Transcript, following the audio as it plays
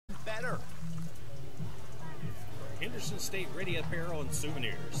better. Henderson State Ready Apparel and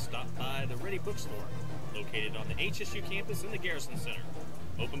Souvenirs. Stop by the Ready Bookstore, located on the HSU campus in the Garrison Center.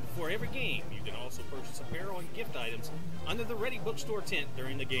 Open before every game. You can also purchase apparel and gift items under the Ready Bookstore tent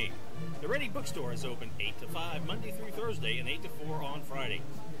during the game. The Ready Bookstore is open 8 to 5 Monday through Thursday and 8 to 4 on Friday.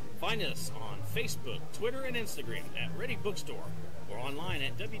 Find us on Facebook, Twitter, and Instagram at Ready Bookstore or online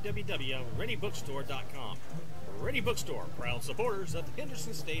at www.readybookstore.com. Ready Bookstore, proud supporters of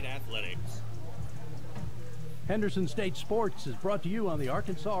Henderson State Athletics. Henderson State Sports is brought to you on the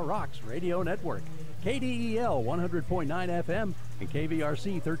Arkansas Rocks Radio Network, KDEL 100.9 FM and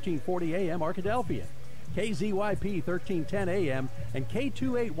KVRC 1340 AM Arkadelphia, KZYP 1310 AM and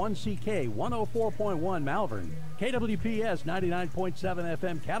K281CK 104.1 Malvern, KWPS 99.7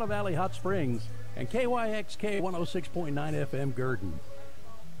 FM Cattle Valley Hot Springs, and KYXK 106.9 FM Gurdon.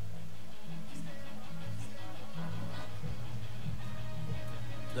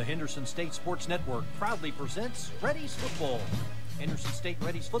 The Henderson State Sports Network proudly presents Reddies Football. Henderson State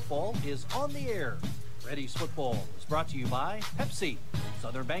Reddies Football is on the air. Reddies Football is brought to you by Pepsi,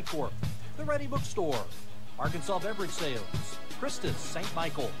 Southern Bancorp, the Ready Bookstore, Arkansas Beverage Sales, Christus St.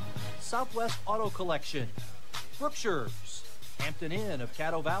 Michael, Southwest Auto Collection, Brookshire's, Hampton Inn of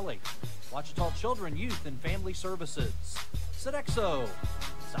Caddo Valley, Ouachita Children, Youth and Family Services, Sodexo,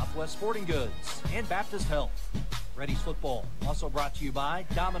 Southwest Sporting Goods, and Baptist Health. Reddies Football also brought to you by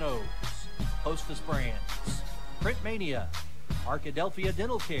Domino's, Hostess Brands, Printmania, Arkadelphia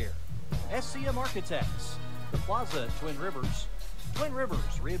Dental Care, SCM Architects, The Plaza at Twin Rivers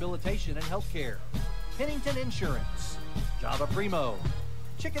Rehabilitation and Healthcare, Pennington Insurance, Java Primo,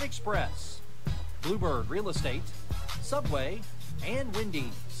 Chicken Express, Bluebird Real Estate, Subway, and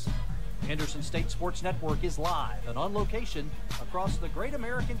Wendy's. Henderson State Sports Network is live and on location across the Great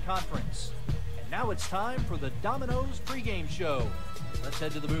American Conference. And now it's time for the Domino's pregame show. Let's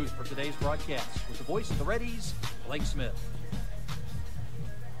head to the booth for today's broadcast with the voice of the Reddies, Blake Smith.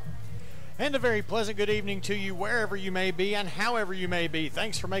 And a very pleasant good evening to you wherever you may be and however you may be.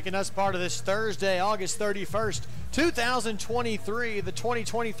 Thanks for making us part of this Thursday, August 31st, 2023. The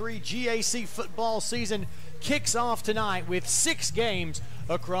 2023 GAC football season kicks off tonight with 6 games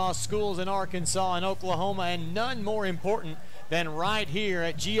across schools in Arkansas and Oklahoma, and none more important than right here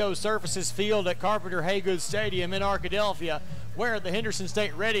at Geo Surfaces Field at Carpenter Haygood Stadium in Arkadelphia, where the Henderson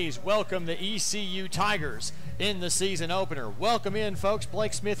State Reddies welcome the ECU Tigers in the season opener. Welcome in, folks.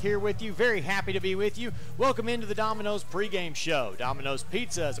 Blake Smith here with you. Very happy to be with you. Welcome into the Domino's pregame show. Domino's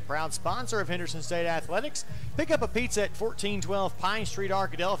Pizza is a proud sponsor of Henderson State Athletics. Pick up a pizza at 1412 Pine Street,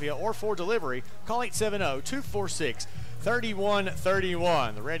 Arkadelphia, or for delivery, call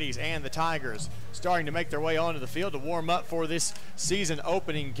 870-246-3131. The Reddies and the Tigers starting to make their way onto the field to warm up for this season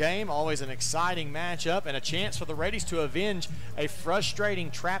opening game. Always an exciting matchup and a chance for the Reddies to avenge a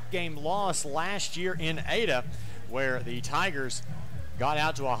frustrating trap game loss last year in Ada, where the Tigers got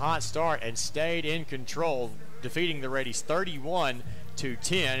out to a hot start and stayed in control, defeating the Reddies 31-10,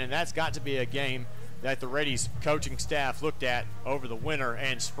 and that's got to be a game that the Reddies coaching staff looked at over the winter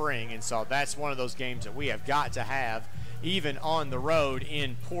and spring, and so that's one of those games that we have got to have even on the road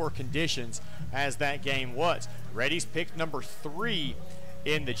in poor conditions as that game was. Reddies picked number 3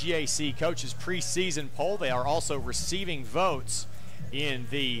 in the GAC coaches preseason poll. They are also receiving votes in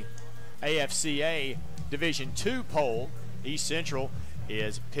the AFCA Division II poll. East Central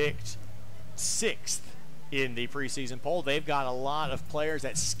is picked 6th in the preseason poll. They've got a lot of players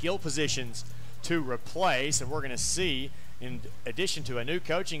at skill positions to replace, and we're going to see, in addition to a new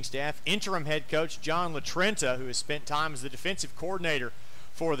coaching staff, interim head coach John LaTrenta, who has spent time as the defensive coordinator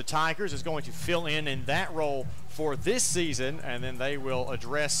for the Tigers, is going to fill in that role for this season, and then they will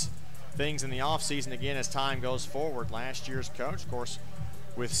address things in the offseason again as time goes forward. Last year's coach, of course,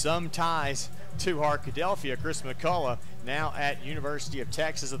 with some ties to Arkadelphia, Chris McCullough, now at University of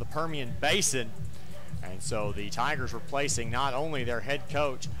Texas of the Permian Basin. And so the Tigers replacing not only their head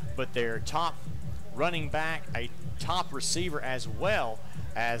coach, but their top running back, a top receiver, as well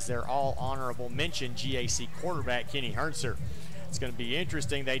as their all honorable mention GAC quarterback Kenny Hernser. It's going to be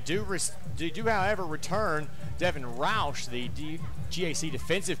interesting. They do however, return Devin Roush, the GAC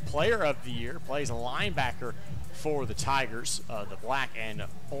Defensive Player of the Year, plays a linebacker for the Tigers, the black and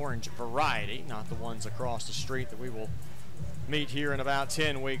orange variety, not the ones across the street that we will meet here in about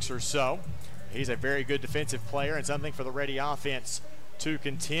 10 weeks or so. He's a very good defensive player and something for the Ready offense to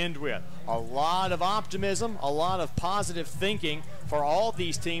contend with. A lot of optimism, a lot of positive thinking for all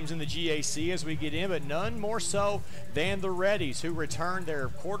these teams in the GAC as we get in, but none more so than the Reddies, who return their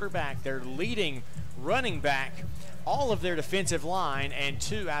quarterback, their leading running back, all of their defensive line, and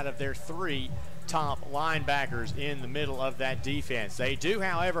 2 out of their 3 top linebackers in the middle of that defense. They do,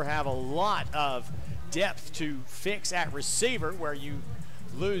 however, have a lot of depth to fix at receiver, where you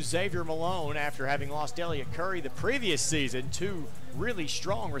lose Xavier Malone after having lost Elliott Curry the previous season. Two really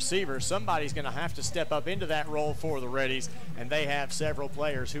strong receivers. Somebody's going to have to step up into that role for the Reddies, and they have several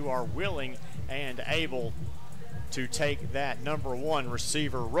players who are willing and able to take that #1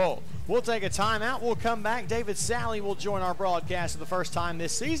 receiver role. We'll take a timeout. We'll come back. David Sally will join our broadcast for the first time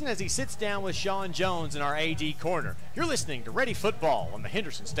this season as he sits down with Sean Jones in our AD corner. You're listening to Ready Football on the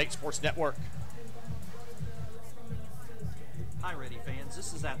Henderson State Sports Network. Hi, Ready fans.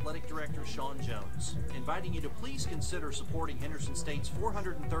 This is Athletic Director Sean Jones, inviting you to please consider supporting Henderson State's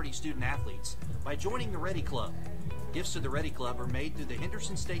 430 student athletes by joining the Ready Club. Gifts to the Ready Club are made through the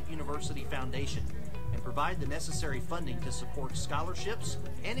Henderson State University Foundation and provide the necessary funding to support scholarships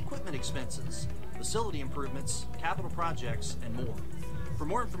and equipment expenses, facility improvements, capital projects, and more. For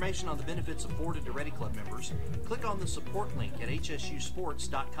more information on the benefits afforded to Ready Club members, click on the support link at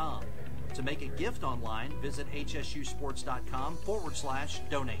hsusports.com. To make a gift online, visit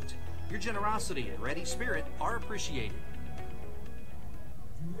hsusports.com/donate. Your generosity and ready spirit are appreciated.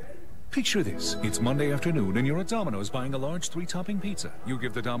 Picture this. It's Monday afternoon and you're at Domino's buying a large 3-topping pizza. You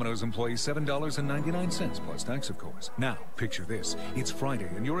give the Domino's employee $7.99 plus tax, of course. Now, picture this. It's Friday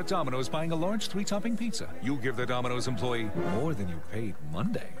and you're at Domino's buying a large 3-topping pizza. You give the Domino's employee more than you paid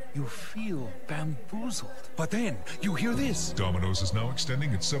Monday. You feel bamboozled. But then you hear this. Domino's is now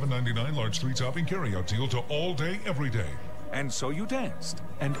extending its $7.99 large 3-topping carryout deal to all day, every day. And so you danced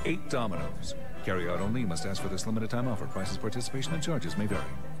and ate Domino's. Carryout only. Must ask for this limited time offer. Prices, participation, and charges may vary.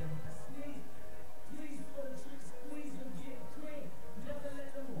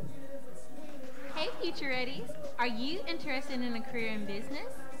 Hey, Future Reddies! Are you interested in a career in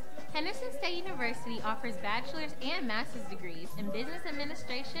business? Henderson State University offers bachelor's and master's degrees in business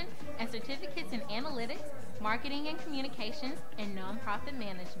administration and certificates in analytics, marketing and communications, and nonprofit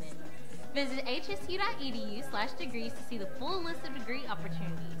management. Visit hsu.edu/degrees to see the full list of degree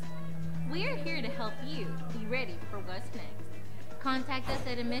opportunities. We are here to help you be ready for what's next. Contact us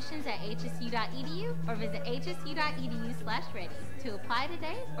at admissions@hsu.edu or visit hsu.edu/ready to apply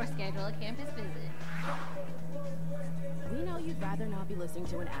today or schedule a campus visit. We know you'd rather not be listening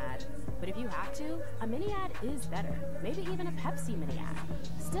to an ad, but if you have to, a mini ad is better. Maybe even a Pepsi mini ad.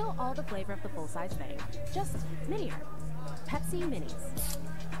 Still all the flavor of the full-size thing, just minier. Pepsi Minis.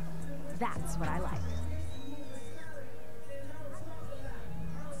 That's what I like.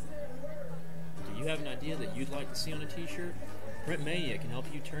 Do you have an idea that you'd like to see on a t-shirt? Printmania can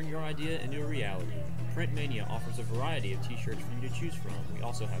help you turn your idea into a reality. Printmania offers a variety of t-shirts for you to choose from. We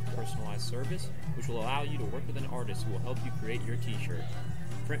also have personalized service, which will allow you to work with an artist who will help you create your t-shirt.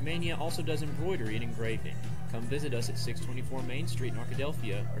 Printmania also does embroidery and engraving. Come visit us at 624 Main Street in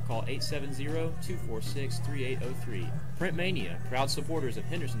Arkadelphia or call 870-246-3803. Printmania, proud supporters of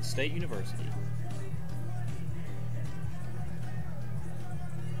Henderson State University.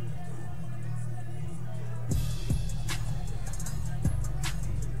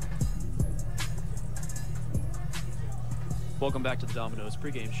 Welcome back to the Domino's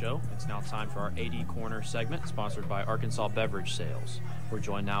pregame show. It's now time for our AD Corner segment, sponsored by Arkansas Beverage Sales. We're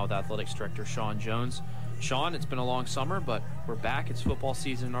joined now with Athletics Director Sean Jones. Sean, it's been a long summer, but we're back. It's football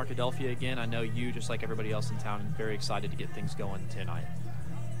season in Arkadelphia again. I know you, just like everybody else in town, are very excited to get things going tonight.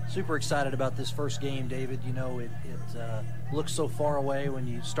 Super excited about this first game, David. You know, it looks so far away when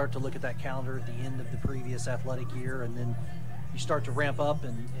you start to look at that calendar at the end of the previous athletic year, and then you start to ramp up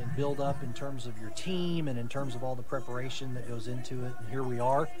and build up in terms of your team and in terms of all the preparation that goes into it. And here we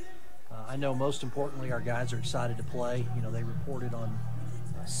are. I know most importantly our guys are excited to play. You know, they reported on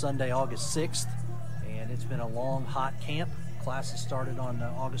Sunday, August 6th, and it's been a long, hot camp. Classes started on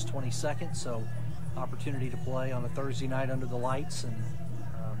August 22nd, so opportunity to play on a Thursday night under the lights, and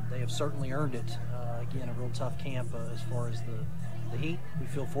they have certainly earned it. Again, a real tough camp as far as the heat. We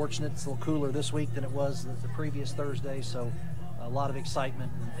feel fortunate. It's a little cooler this week than it was the previous Thursday, so a lot of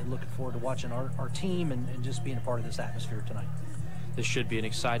excitement and looking forward to watching our team and just being a part of this atmosphere tonight. This should be an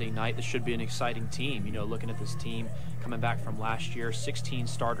exciting night. This should be an exciting team. You know, looking at this team coming back from last year, 16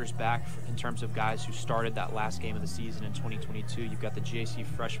 starters back in terms of guys who started that last game of the season in 2022. You've got the GAC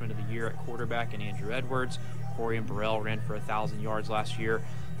Freshman of the Year at quarterback and Andrew Edwards. Corey and Burrell ran for 1,000 yards last year.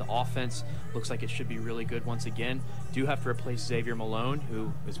 The offense looks like it should be really good once again. Do have to replace Xavier Malone,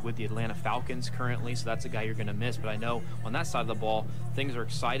 who is with the Atlanta Falcons currently, so that's a guy you're going to miss. But I know on that side of the ball, things are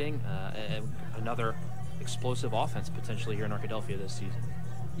exciting. Another explosive offense potentially here in Arkadelphia this season.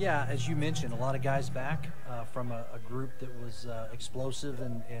 Yeah, as you mentioned, a lot of guys back from a group that was explosive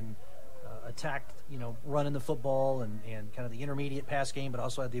and attacked, running the football and kind of the intermediate pass game, but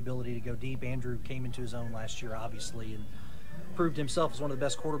also had the ability to go deep. Andrew came into his own last year, obviously, and proved himself as one of the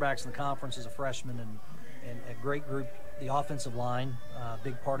best quarterbacks in the conference as a freshman, and a great group. The offensive line,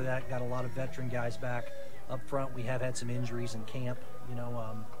 big part of that, got a lot of veteran guys back up front. We have had some injuries in camp,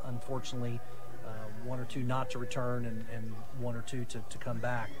 unfortunately, one or two not to return and one or two to come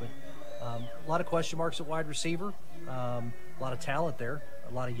back. But a lot of question marks at wide receiver, a lot of talent there,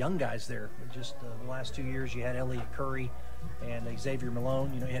 a lot of young guys there. Just the last 2 years, you had Elliott Curry and Xavier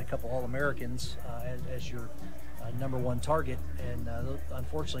Malone. You had a couple All-Americans as your number one target, and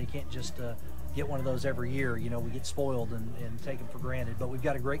unfortunately, you can't just get one of those every year. We get spoiled and take them for granted. But we've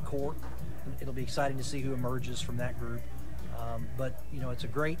got a great core. It'll be exciting to see who emerges from that group. But it's a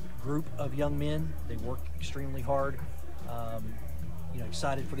great group of young men. They work extremely hard.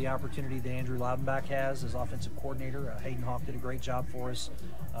 Excited for the opportunity that Andrew Laudenbach has as offensive coordinator. Hayden Hawk did a great job for us,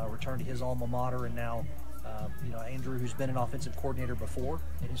 returned to his alma mater, and now Andrew, who's been an offensive coordinator before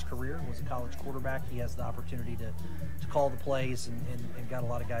in his career, was a college quarterback. He has the opportunity to call the plays and got a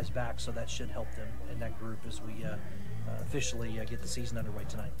lot of guys back, so that should help them in that group as we officially get the season underway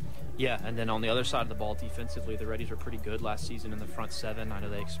tonight. Yeah, and then on the other side of the ball, defensively, the Reddies were pretty good last season in the front seven. I know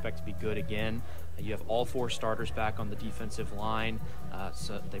they expect to be good again. You have all four starters back on the defensive line,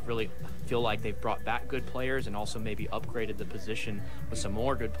 so they really feel like they've brought back good players and also maybe upgraded the position with some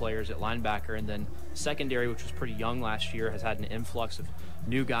more good players at linebacker. And then secondary, which was pretty young last year, has had an influx of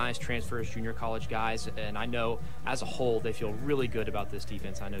new guys, transfers, junior college guys, and I know as a whole they feel really good about this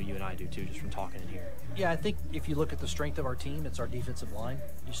defense. I know you and I do too, just from talking in here. Yeah, I think if you look at the strength of our team, it's our defensive line.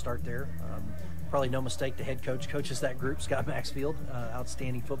 You start there. Probably no mistake, the head coach coaches that group, Scott Maxfield,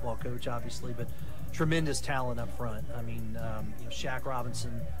 outstanding football coach, obviously, but tremendous talent up front. I mean, Shaq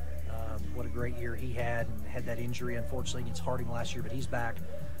Robinson, what a great year he had, and had that injury, unfortunately, against Harding last year, but he's back.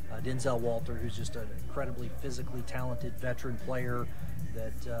 Denzel Walter, who's just an incredibly physically talented veteran player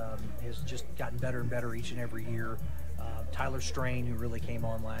that has just gotten better and better each and every year. Tyler Strain, who really came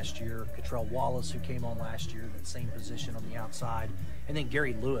on last year. Cottrell Wallace, who came on last year, that same position on the outside. And then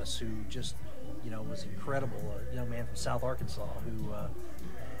Gary Lewis, who just, was incredible, a young man from South Arkansas who,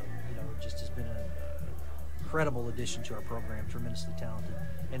 just has been an incredible addition to our program, tremendously talented.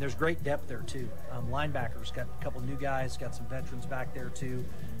 And there's great depth there, too. Linebackers, got a couple new guys, got some veterans back there, too.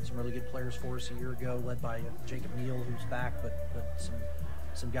 Some really good players for us a year ago, led by Jacob Neal, who's back, but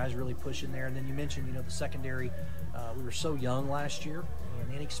some guys really pushing there. And then you mentioned, the secondary. We were so young last year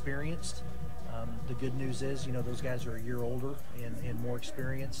and inexperienced. The good news is, those guys are a year older and more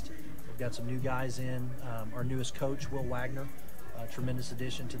experienced. We've got some new guys in. Our newest coach, Will Wagner, tremendous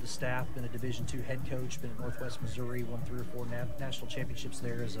addition to the staff, been a Division II head coach, been at Northwest Missouri, won 3 or 4 national championships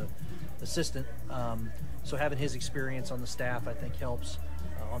there as an assistant. So having his experience on the staff, I think, helps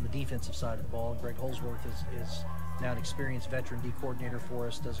on the defensive side of the ball. And Greg Holsworth is now an experienced veteran D coordinator for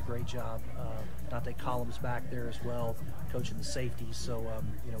us, does a great job. Dante Collins back there as well, coaching the safeties. So,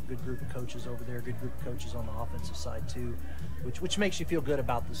 good group of coaches over there, good group of coaches on the offensive side too, which makes you feel good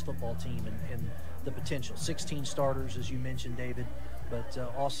about this football team and the potential. 16 starters, as you mentioned, David, but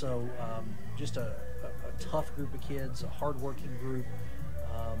also just a tough group of kids, a hardworking group.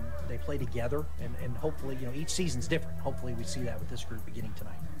 They play together, and hopefully, each season's different. Hopefully we see that with this group beginning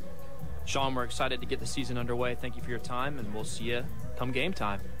tonight. Sean, we're excited to get the season underway. Thank you for your time, and we'll see you come game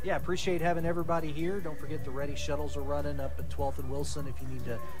time. Yeah, appreciate having everybody here. Don't forget the Reddies shuttles are running up at 12th and Wilson. If you need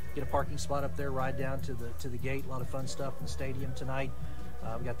to get a parking spot up there, ride down to the gate. A lot of fun stuff in the stadium tonight.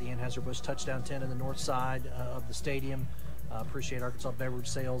 We got the Anheuser-Busch touchdown tent on the north side of the stadium. Appreciate Arkansas Beverage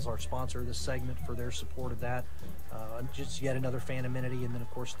Sales, our sponsor of this segment, for their support of that. Just yet another fan amenity, and then of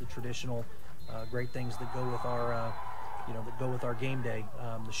course the traditional great things that go with our game day.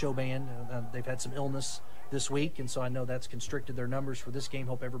 The show band, they've had some illness this week, and so I know that's constricted their numbers for this game.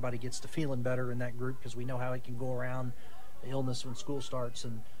 Hope everybody gets to feeling better in that group, because we know how it can go around the illness when school starts.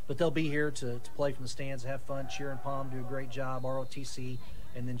 But they'll be here to play from the stands, have fun, cheer and palm, do a great job, ROTC,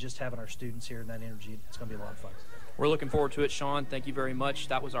 and then just having our students here and that energy. It's going to be a lot of fun. We're looking forward to it, Sean. Thank you very much.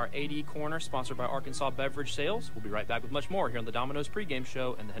 That was our AD Corner, sponsored by Arkansas Beverage Sales. We'll be right back with much more here on the Domino's pregame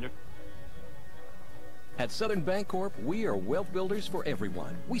show and the Henderson. At Southern Bancorp, we are wealth builders for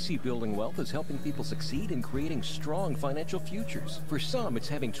everyone. We see building wealth as helping people succeed in creating strong financial futures. For some, it's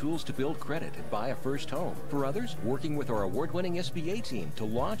having tools to build credit and buy a first home. For others, working with our award-winning SBA team to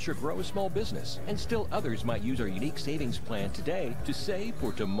launch or grow a small business. And still others might use our unique savings plan today to save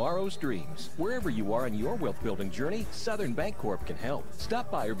for tomorrow's dreams. Wherever you are in your wealth building journey, Southern Bancorp can help.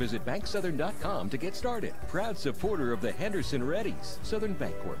 Stop by or visit banksouthern.com to get started. Proud supporter of the Henderson Reddies. Southern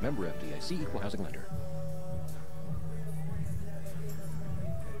Bancorp, member FDIC, equal housing lender.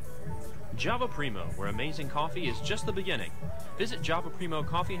 Java Primo, where amazing coffee is just the beginning. Visit Java Primo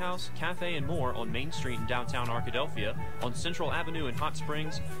Coffee House, Cafe, and more on Main Street in downtown Arkadelphia, on Central Avenue in Hot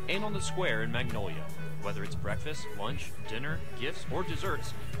Springs, and on the Square in Magnolia. Whether it's breakfast, lunch, dinner, gifts, or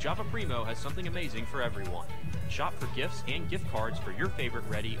desserts, Java Primo has something amazing for everyone. Shop for gifts and gift cards for your favorite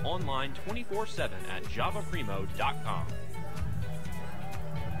Reddy online 24/7 at javaprimo.com.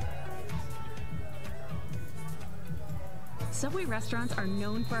 Subway restaurants are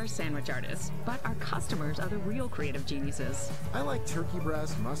known for our sandwich artists, but our customers are the real creative geniuses. I like turkey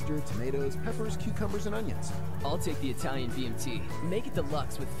breast, mustard, tomatoes, peppers, cucumbers, and onions. I'll take the Italian BMT. Make it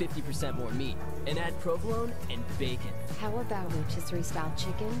deluxe with 50% more meat, and add provolone and bacon. How about rotisserie-style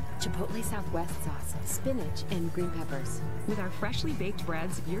chicken, chipotle Southwest sauce, spinach, and green peppers? With our freshly baked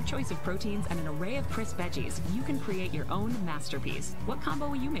breads, your choice of proteins, and an array of crisp veggies, you can create your own masterpiece. What combo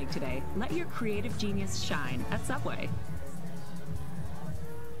will you make today? Let your creative genius shine at Subway.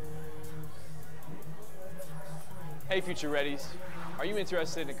 Hey Future Reddies, are you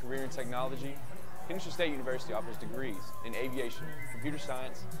interested in a career in technology? Henderson State University offers degrees in aviation, computer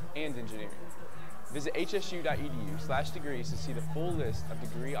science, and engineering. Visit hsu.edu/degrees to see the full list of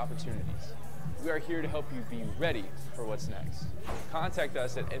degree opportunities. We are here to help you be ready for what's next. Contact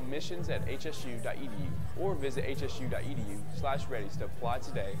us at admissions@hsu.edu or visit hsu.edu/readies to apply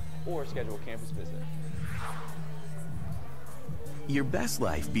today or schedule a campus visit. Your best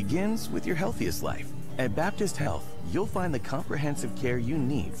life begins with your healthiest life. At Baptist Health, you'll find the comprehensive care you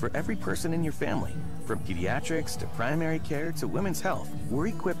need for every person in your family. From pediatrics to primary care to women's health, we're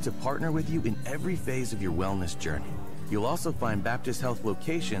equipped to partner with you in every phase of your wellness journey. You'll also find Baptist Health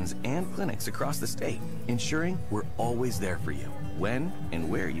locations and clinics across the state, ensuring we're always there for you, when and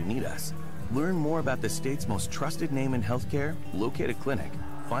where you need us. Learn more about the state's most trusted name in healthcare, locate a clinic,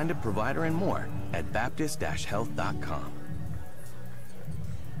 find a provider, and more at baptist-health.com.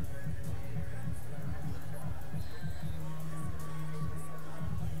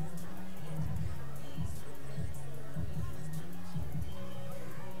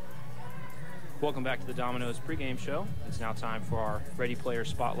 Welcome back to the Domino's pregame show. It's now time for our Ready Player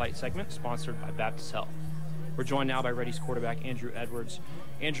Spotlight segment, sponsored by Baptist Health. We're joined now by Reddies quarterback Andrew Edwards.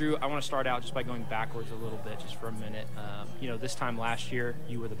 Andrew, I want to start out just by going backwards a little bit, just for a minute. This time last year,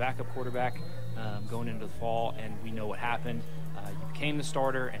 you were the backup quarterback going into the fall, and we know what happened. You became the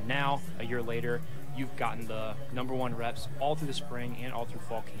starter, and now, a year later, you've gotten the #1 reps all through the spring and all through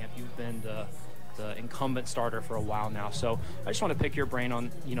fall camp. You've been the incumbent starter for a while now. So I just want to pick your brain on,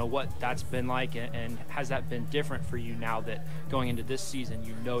 what that's been like, and has that been different for you now that going into this season,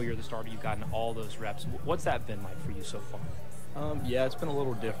 you're the starter, you've gotten all those reps. What's that been like for you so far? Yeah, it's been a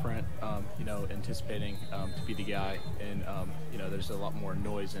little different, anticipating to be the guy, and, there's a lot more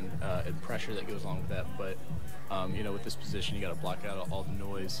noise and pressure that goes along with that. But, with this position, you got to block out all the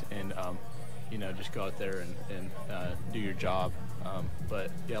noise and, just go out there and do your job.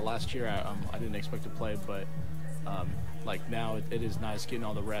 But yeah, last year I didn't expect to play, but now it is nice getting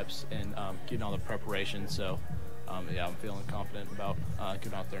all the reps and getting all the preparation. So yeah, I'm feeling confident about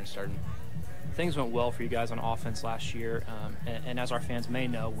getting out there and starting. Things went well for you guys on offense last year, and as our fans may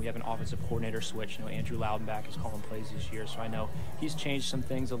know, we have an offensive coordinator switch. Andrew Loudenback is calling plays this year, so I know he's changed some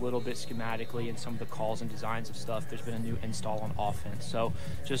things a little bit schematically and some of the calls and designs of stuff. There's been a new install on offense, so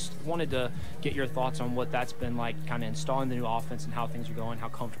just wanted to get your thoughts on what that's been like, kind of installing the new offense and how things are going, how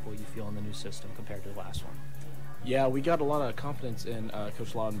comfortable you feel in the new system compared to the last one. Yeah, we got a lot of confidence in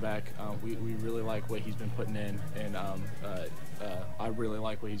Coach Loudenback. We really like what he's been putting in, and I really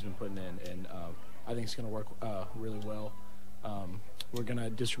like what he's been putting in, and I think it's going to work really well. We're going to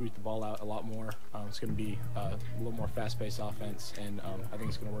distribute the ball out a lot more. It's going to be a little more fast-paced offense, and I think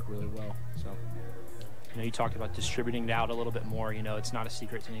it's going to work really well. So. You talked about distributing it out a little bit more. It's not a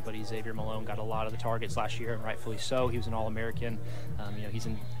secret to anybody. Xavier Malone got a lot of the targets last year, and rightfully so. He was an All-American. He's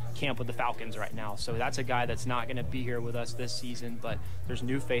in camp with the Falcons right now, so that's a guy that's not going to be here with us this season, but there's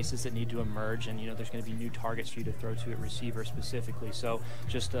new faces that need to emerge, and there's going to be new targets for you to throw to at receiver specifically. So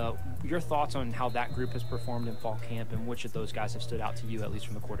just your thoughts on how that group has performed in fall camp, and which of those guys have stood out to you, at least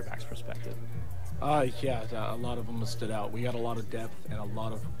from the quarterback's perspective? Yeah, a lot of them have stood out. We got a lot of depth and a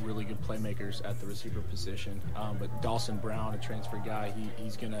lot of really good playmakers at the receiver position. But Dawson Brown, a transfer guy,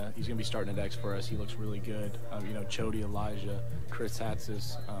 he's gonna be starting at X for us. He looks really good. Chody, Elijah, Chris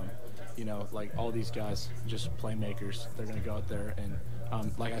Hatzis, all these guys, just playmakers. They're gonna go out there and,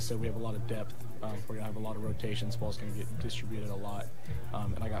 like I said, we have a lot of depth. We're gonna have a lot of rotations. Ball's gonna get distributed a lot,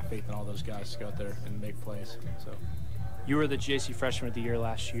 and I got faith in all those guys to go out there and make plays. So. You were the GAC Freshman of the Year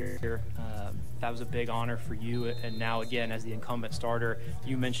last year. That was a big honor for you, and now again as the incumbent starter,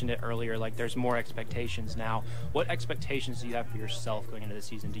 you mentioned it earlier, like there's more expectations now. What expectations do you have for yourself going into the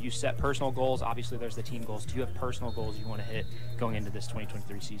season? Do you set personal goals? Obviously there's the team goals. Do you have personal goals you want to hit going into this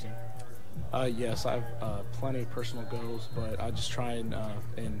 2023 season? Yes, I have plenty of personal goals, but I just try and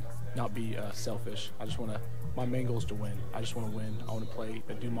not be selfish. My main goal is to win. I just want to win. I want to play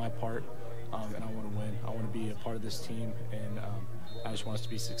and do my part, and I want to win. I want to be a part of this team, and I just want us to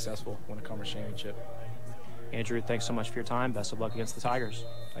be successful, win a conference championship. Andrew, thanks so much for your time. Best of luck against the Tigers.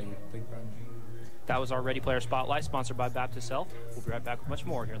 Thank you. Thank you for having me. That was our Ready Player Spotlight, sponsored by Baptist Health. We'll be right back with much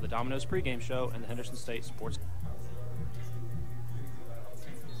more here on the Domino's pregame show and the Henderson State Sports.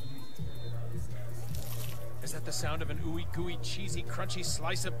 Is that the sound of an ooey gooey cheesy crunchy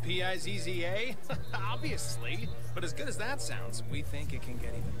slice of P-I-Z-Z-A? Obviously, but as good as that sounds, we think it can get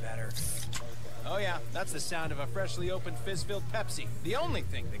even better. Oh yeah, that's the sound of a freshly opened fizz-filled Pepsi. The only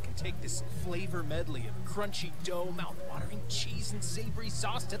thing that can take this flavor medley of crunchy dough, mouth-watering cheese, and savory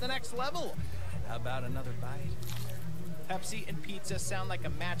sauce to the next level. How about another bite? Pepsi and pizza sound like a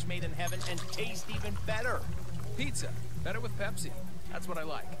match made in heaven and taste even better. Pizza, better with Pepsi. That's what I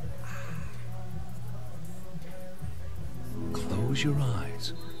like. Close your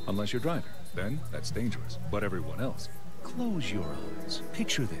eyes. Unless you're driving, then that's dangerous. But everyone else, close your eyes.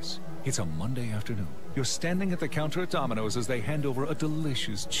 Picture this. It's a Monday afternoon. You're standing at the counter at Domino's as they hand over a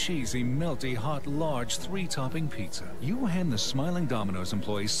delicious, cheesy, melty, hot, large, 3-topping pizza. You hand the smiling Domino's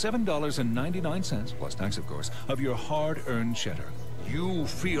employee $7.99, plus tax of course, of your hard-earned cheddar. You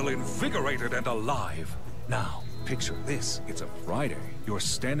feel invigorated and alive. Now, picture this. It's a Friday. You're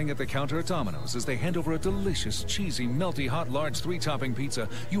standing at the counter at Domino's as they hand over a delicious, cheesy, melty, hot, large, 3-topping pizza.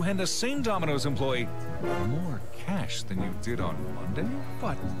 You hand the same Domino's employee more cash than you did on Monday?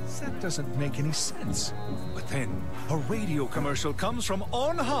 But that doesn't make any sense. But then, a radio commercial comes from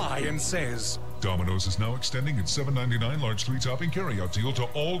on high and says, Domino's is now extending its $7.99 large 3-topping carryout deal to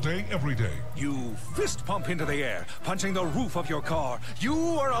all day, every day. You fist pump into the air, punching the roof of your car.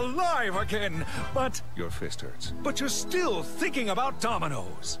 You are alive again, but your fist hurts. But you're still thinking about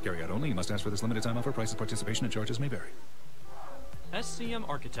Domino's. Carryout only. You must ask for this limited time offer. Prices, participation, and charges may vary. SCM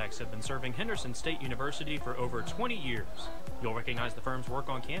Architects have been serving Henderson State University for over 20 years. You'll recognize the firm's work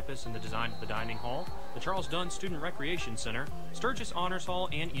on campus in the design of the dining hall, the Charles Dunn Student Recreation Center, Sturgis Honors Hall,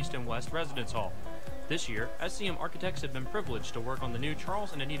 and East and West Residence Hall. This year, SCM Architects have been privileged to work on the new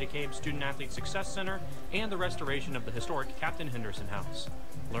Charles and Anita Cabe Student Athlete Success Center and the restoration of the historic Captain Henderson House.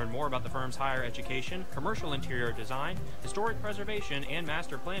 Learn more about the firm's higher education, commercial interior design, historic preservation, and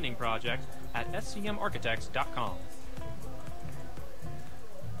master planning projects at scmarchitects.com.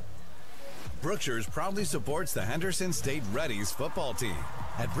 Brookshire's proudly supports the Henderson State Reddies football team.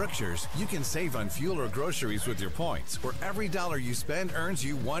 At Brookshire's, you can save on fuel or groceries with your points, where every dollar you spend earns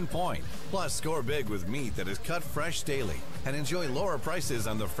you 1 point. Plus, score big with meat that is cut fresh daily and enjoy lower prices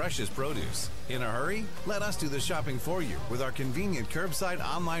on the freshest produce. In a hurry? Let us do the shopping for you with our convenient curbside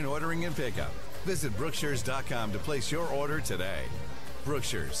online ordering and pickup. Visit Brookshires.com to place your order today.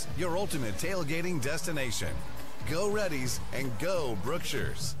 Brookshires, your ultimate tailgating destination. Go Reddies and go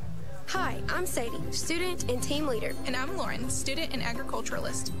Brookshires. Hi, I'm Sadie, student and team leader. And I'm Lauren, student and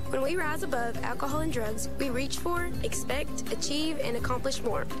agriculturalist. When we rise above alcohol and drugs, we reach for, expect, achieve, and accomplish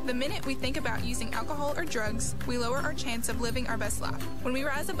more. The minute we think about using alcohol or drugs, we lower our chance of living our best life. When we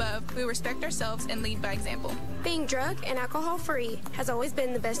rise above, we respect ourselves and lead by example. Being drug and alcohol free has always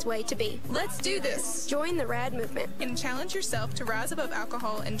been the best way to be. Let's do this! Join the RAD movement and challenge yourself to rise above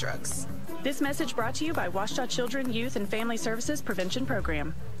alcohol and drugs. This message brought to you by Ouachita Children, Youth, and Family Services Prevention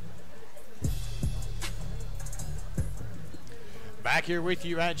Program. Back here with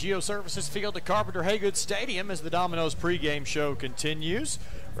you at Geoservices Field at Carpenter Haygood Stadium as the Domino's pregame show continues.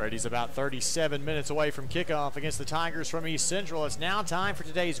 Reddy's about 37 minutes away from kickoff against the Tigers from East Central. It's now time for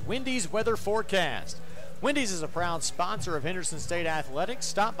today's Wendy's weather forecast. Wendy's is a proud sponsor of Henderson State Athletics.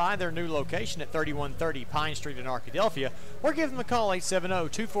 Stop by their new location at 3130 Pine Street in Arkadelphia or give them a call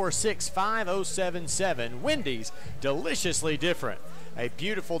 870-246-5077. Wendy's, deliciously different. A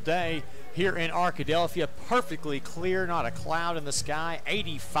beautiful day here in Arkadelphia, perfectly clear, not a cloud in the sky,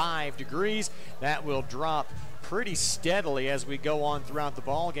 85 degrees. That will drop pretty steadily as we go on throughout the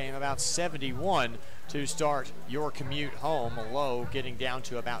ball game, about 71 to start your commute home. A low getting down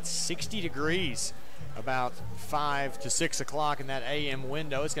to about 60 degrees about 5 to 6 o'clock in that AM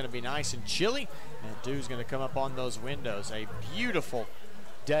window. It's going to be nice and chilly, and dew's going to come up on those windows. A beautiful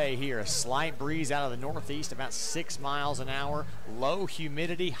day here. A slight breeze out of the northeast, about 6 miles an hour. Low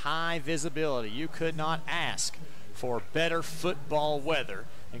humidity, high visibility. You could not ask for better football weather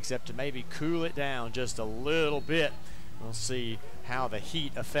except to maybe cool it down just a little bit We'll see how the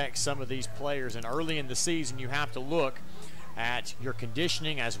heat affects some of these players. And early in the season, you have to look at your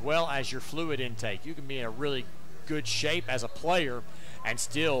conditioning as well as your fluid intake. You can be in a really good shape as a player and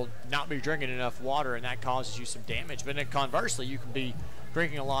still not be drinking enough water, and that causes you some damage. But then conversely, you can be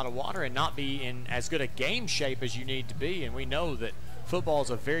drinking a lot of water and not be in as good a game shape as you need to be. And we know that football is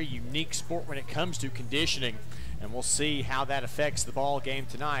a very unique sport when it comes to conditioning, and we'll see how that affects the ball game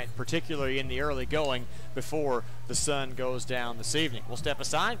tonight, particularly in the early going before the sun goes down this evening. We'll step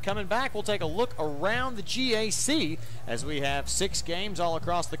aside. Coming back, we'll take a look around the GAC as we have 6 games all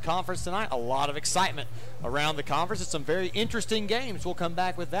across the conference tonight. A lot of excitement around the conference. It's some very interesting games. We'll come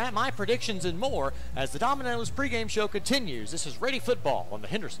back with that, my predictions, and more as the Domino's pregame show continues. This is Ready Football on the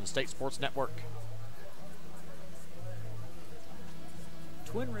Henderson State Sports Network.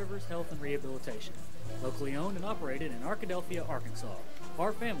 Twin Rivers Health and Rehabilitation. Locally owned and operated in Arkadelphia, Arkansas.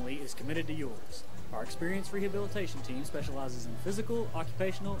 Our family is committed to yours. Our experienced rehabilitation team specializes in physical,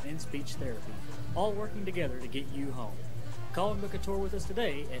 occupational, and speech therapy, all working together to get you home. Call and book a tour with us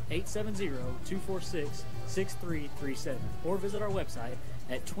today at 870-246-6337 or visit our website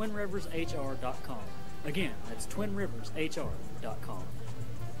at twinrivershr.com. Again, that's twinrivershr.com.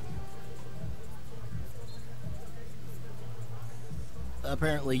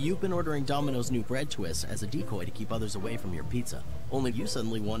 Apparently, you've been ordering Domino's new bread twists as a decoy to keep others away from your pizza. Only you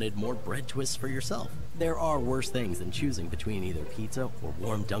suddenly wanted more bread twists for yourself. There are worse things than choosing between either pizza or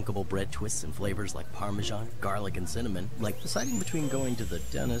warm dunkable bread twists in flavors like Parmesan, garlic, and cinnamon, like deciding between going to the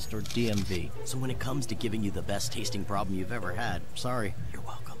dentist or DMV. So when it comes to giving you the best tasting problem you've ever had, sorry, you're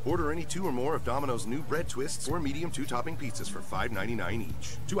welcome. Order any 2 or more of Domino's new bread twists or medium 2-topping pizzas for $5.99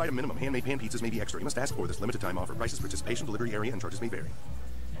 each. 2-item minimum. Handmade pan pizzas may be extra. You must ask for this limited time offer. Prices, participation, delivery area, and charges may vary.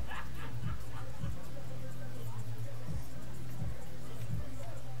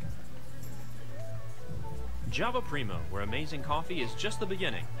 Java Primo, where amazing coffee is just the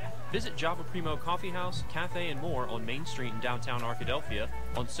beginning. Visit Java Primo Coffee House, Cafe, and more on Main Street in downtown Arkadelphia,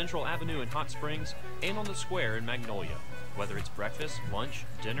 on Central Avenue in Hot Springs, and on the Square in Magnolia. Whether it's breakfast, lunch,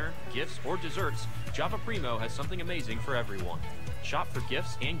 dinner, gifts, or desserts, Java Primo has something amazing for everyone. Shop for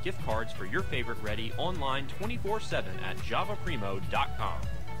gifts and gift cards for your favorite Reddy online 24/7 at javaprimo.com.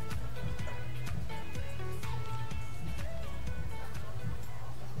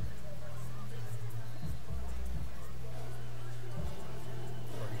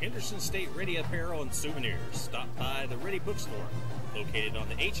 Henderson State Ready Apparel and Souvenirs. Stop by the Ready Bookstore, located on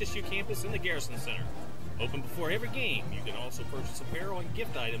the HSU campus in the Garrison Center. Open before every game, you can also purchase apparel and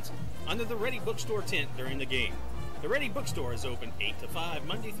gift items under the Ready Bookstore tent during the game. The Ready Bookstore is open 8 to 5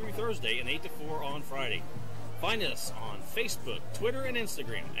 Monday through Thursday and 8 to 4 on Friday. Find us on Facebook, Twitter, and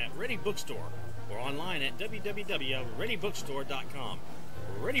Instagram at Ready Bookstore or online at www.readybookstore.com.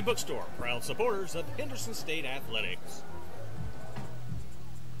 Ready Bookstore, proud supporters of Henderson State Athletics.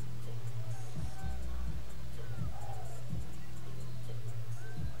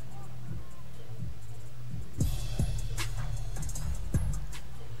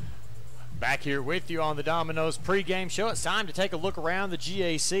 Back here with you on the Domino's pregame show. It's time to take a look around the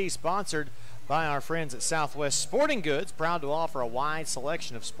GAC, sponsored by our friends at Southwest Sporting Goods. Proud to offer a wide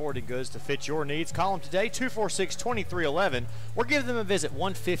selection of sporting goods to fit your needs. Call them today, 246-2311, or give them a visit,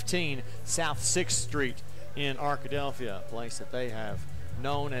 115 South 6th Street in Arkadelphia, a place that they have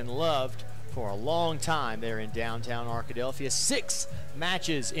known and loved for a long time there in downtown Arkadelphia. 6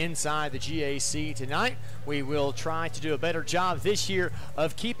 matches inside the GAC tonight. We will try to do a better job this year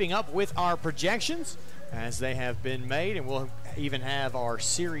of keeping up with our projections as they have been made, and we'll even have our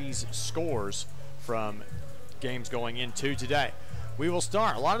series scores from games going into today. We will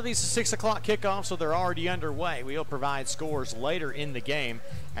start. A lot of these are 6 o'clock kickoffs, so they're already underway. We'll provide scores later in the game,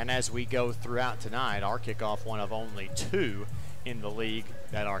 and as we go throughout tonight, our kickoff one of only 2 in the league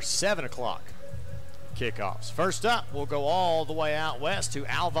that are 7 o'clock kickoffs. First up, we'll go all the way out west to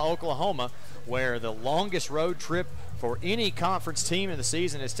Alva, Oklahoma, where the longest road trip for any conference team in the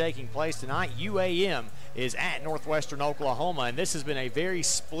season is taking place tonight. UAM is at Northwestern Oklahoma, and this has been a very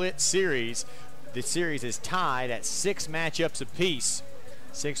split series. The series is tied at 6 matchups apiece.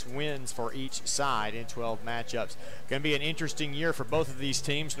 6 wins for each side in 12 matchups. Going to be an interesting year for both of these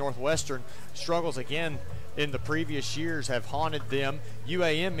teams. Northwestern struggles again in the previous years have haunted them.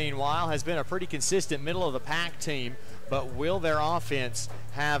 UAM, meanwhile, has been a pretty consistent middle-of-the-pack team, but will their offense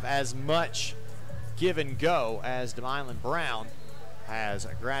have as much give and go as DeMylan Brown has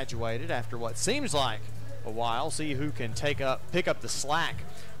graduated after what seems like a while? See who can pick up the slack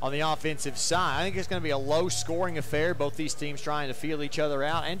on the offensive side. I think it's going to be a low-scoring affair, both these teams trying to feel each other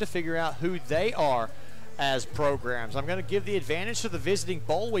out and to figure out who they are as programs. I'm going to give the advantage to the visiting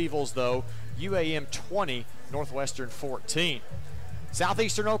Boll Weevils, though. UAM 20, Northwestern 14.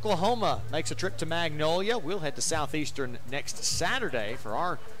 Southeastern Oklahoma makes a trip to Magnolia. We'll head to Southeastern next Saturday for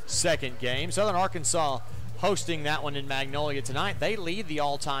our second game. Southern Arkansas hosting that one in Magnolia tonight. They lead the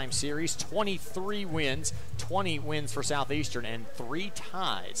all-time series, 23 wins, 20 wins for Southeastern, and 3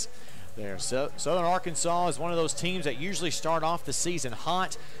 ties there. So Southern Arkansas is one of those teams that usually start off the season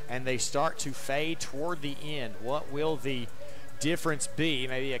hot and they start to fade toward the end. What will the difference be?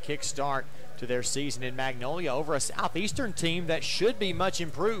 Maybe a kickstart to their season in Magnolia over a Southeastern team that should be much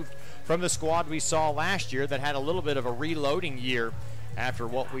improved from the squad we saw last year that had a little bit of a reloading year after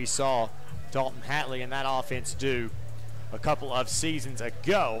what we saw Dalton Hatley and that offense do a couple of seasons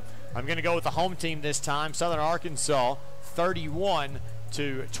ago. I'm going to go with the home team this time, Southern Arkansas,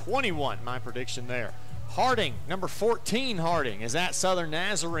 31-21, my prediction there. Harding, number 14 Harding, is at Southern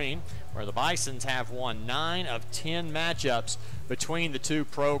Nazarene, where the Bisons have won 9 of 10 matchups between the two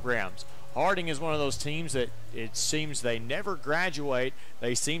programs. Harding is one of those teams that it seems they never graduate.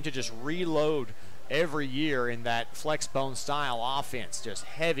 They seem to just reload every year in that flex bone style offense, just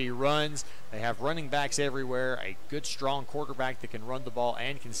heavy runs. They have running backs everywhere, a good strong quarterback that can run the ball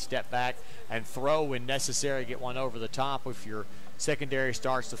and can step back and throw when necessary, get one over the top if your secondary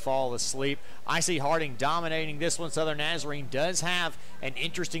starts to fall asleep. I see Harding dominating this one. Southern Nazarene does have an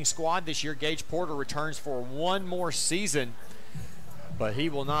interesting squad this year. Gage Porter returns for one more season, but he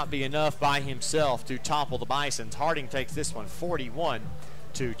will not be enough by himself to topple the Bisons. Harding takes this one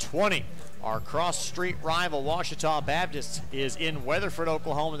 41-20. Our cross-street rival, Ouachita Baptist, is in Weatherford,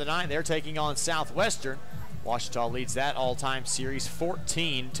 Oklahoma tonight. They're taking on Southwestern. Ouachita leads that all-time series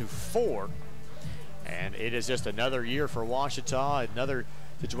 14-4. And it is just another year for Ouachita, another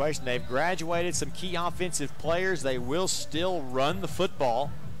situation. They've graduated some key offensive players. They will still run the football,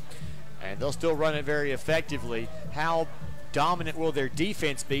 and they'll still run it very effectively. How dominant will their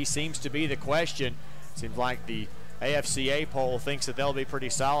defense be seems to be the question. Seems like the AFCA poll thinks that they'll be pretty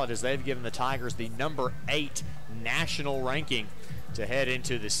solid, as they've given the Tigers the number 8 national ranking to head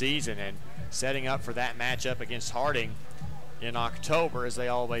into the season, and setting up for that matchup against Harding in October, as they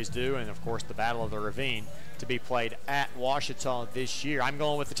always do, and of course the Battle of the Ravine to be played at Ouachita this year. I'm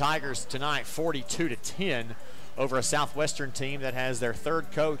going with the Tigers tonight, 42-10 over a Southwestern team that has their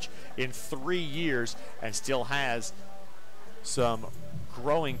third coach in 3 years and still has some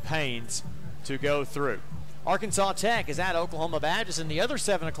growing pains to go through. Arkansas Tech is at Oklahoma Baptist in the other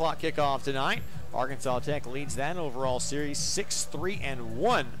 7 o'clock kickoff tonight. Arkansas Tech leads that overall series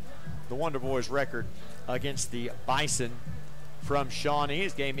 6-3-1, the Wonder Boys record against the Bison from Shawnee.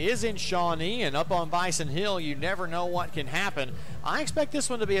 This game is in Shawnee, and up on Bison Hill, you never know what can happen. I expect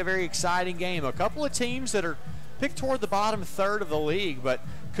this one to be a very exciting game. A couple of teams that are picked toward the bottom third of the league, but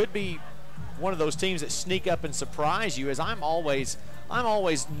could be one of those teams that sneak up and surprise you, as I'm always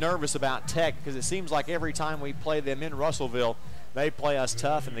nervous about Tech, because it seems like every time we play them in Russellville, they play us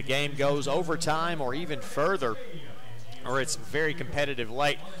tough and the game goes overtime or even further, or it's very competitive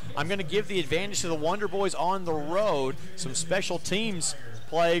late. I'm going to give the advantage to the Wonder Boys on the road. Some special teams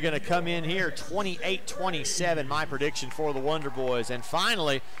play going to come in here, 28-27, my prediction for the Wonder Boys. And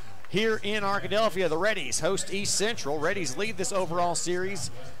finally, here in Arkadelphia, the Reddies host East Central. Reddies lead this overall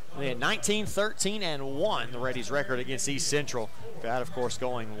series. They had 19-13-1, the Reddies record against East Central. That, of course,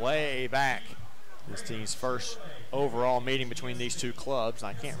 going way back. This team's first overall meeting between these two clubs.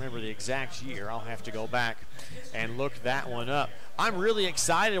 I can't remember the exact year. I'll have to go back and look that one up. I'm really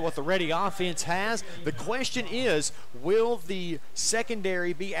excited what the Reddy offense has. The question is, will the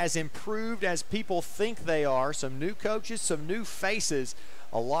secondary be as improved as people think they are? Some new coaches, some new faces,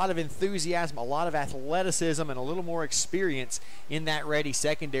 a lot of enthusiasm, a lot of athleticism, and a little more experience in that Reddy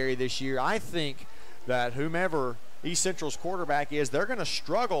secondary this year. I think that whomever East Central's quarterback is, they're going to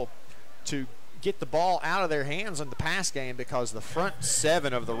struggle to get the ball out of their hands in the pass game, because the front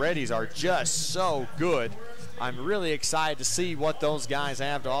 7 of the Reddies are just so good. I'm really excited to see what those guys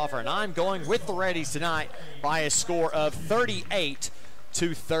have to offer, and I'm going with the Reddies tonight by a score of 38-13.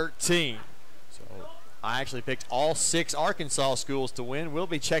 So I actually picked all 6 Arkansas schools to win. We'll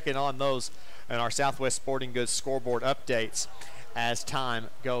be checking on those in our Southwest Sporting Goods scoreboard updates as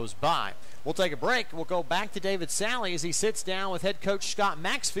time goes by. We'll take a break. We'll go back to David Sally as he sits down with head coach Scott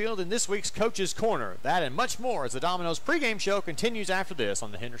Maxfield in this week's Coach's Corner. That and much more as the Domino's pregame show continues after this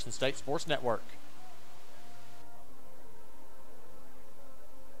on the Henderson State Sports Network.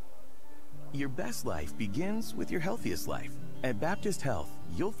 Your best life begins with your healthiest life. At Baptist Health,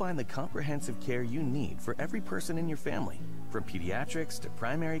 you'll find the comprehensive care you need for every person in your family. From pediatrics to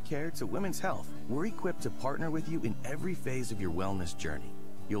primary care to women's health, we're equipped to partner with you in every phase of your wellness journey.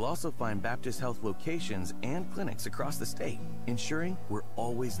 You'll also find Baptist Health locations and clinics across the state, ensuring we're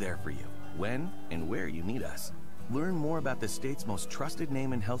always there for you. when and where you need us. Learn more about the state's most trusted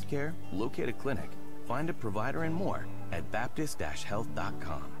name in healthcare, locate a clinic, find a provider, and more at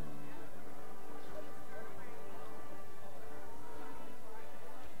baptist-health.com.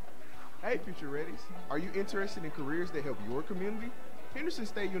 Hey, future Reddies. Are you interested in careers that help your community? Henderson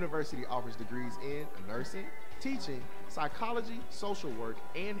State University offers degrees in nursing, teaching, psychology, social work,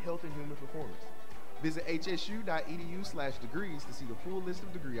 and health and human performance. Visit hsu.edu/degrees to see the full list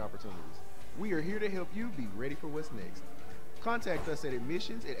of degree opportunities. We are here to help you be ready for what's next. Contact us at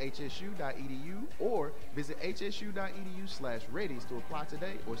admissions@hsu.edu or visit hsu.edu/reddies to apply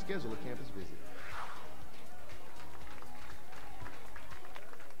today or schedule a campus visit.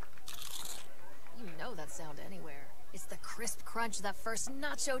 You know that sound anywhere. It's the crisp crunch of that first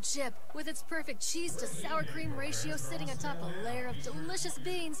nacho chip. With its perfect cheese to sour cream ratio sitting atop a layer of delicious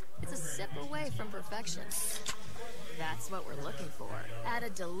beans, it's a sip away from perfection. That's what we're looking for. Add a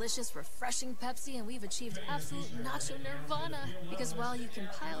delicious, refreshing Pepsi and we've achieved absolute nacho nirvana. Because while you can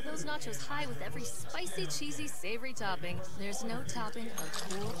pile those nachos high with every spicy, cheesy, savory topping, there's no topping a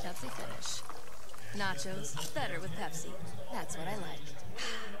cool Pepsi finish. Nachos, better with Pepsi. That's what I like.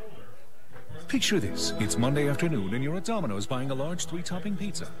 Picture this. It's Monday afternoon and you're at Domino's buying a large 3-topping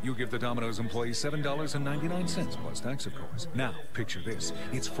pizza. You give the Domino's employee $7.99 plus tax, of course. Now, picture this.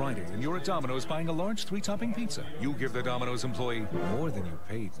 It's Friday and you're at Domino's buying a large 3-topping pizza. You give the Domino's employee more than you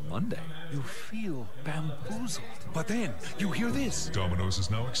paid Monday. You feel bamboozled. But then you hear this. Domino's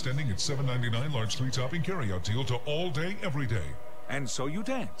is now extending its $7.99 large 3-topping carryout deal to all day, every day. And so you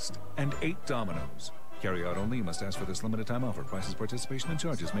danced and ate Domino's. Carry out only. You must ask for this limited time offer. Prices, participation, and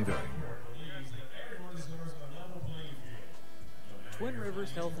charges may vary. Twin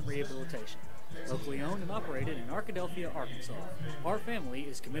Rivers Health and Rehabilitation. Locally owned and operated in Arkadelphia, Arkansas. Our family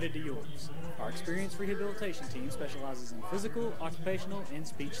is committed to yours. Our experienced rehabilitation team specializes in physical, occupational, and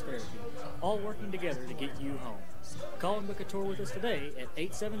speech therapy, all working together to get you home. Call and book a tour with us today at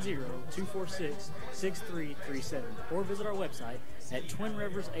 870-246-6337 or visit our website at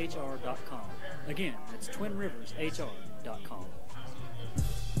twinrivershr.com. Again, that's twinrivershr.com.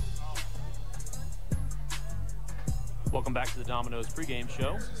 Welcome back to the Domino's pregame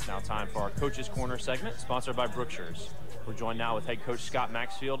show. It's now time for our Coach's Corner segment, sponsored by Brookshire's. We're joined now with head coach Scott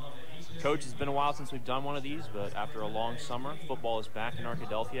Maxfield. Coach, it's been a while since we've done one of these, but after a long summer, football is back in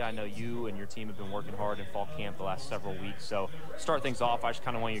Arkadelphia. I know you and your team have been working hard in fall camp the last several weeks. So to start things off, I just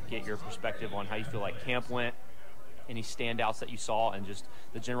kind of want you to get your perspective on how you feel like camp went, any standouts that you saw, and just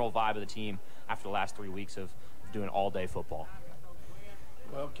the general vibe of the team after the last 3 weeks of doing all-day football.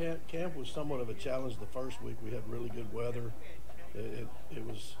 Well, camp was somewhat of a challenge the first week. We had really good weather. It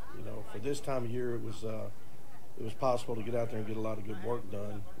was, you know, for this time of year, it was possible to get out there and get a lot of good work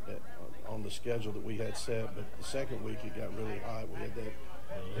done on the schedule that we had set. But the second week, it got really hot. We had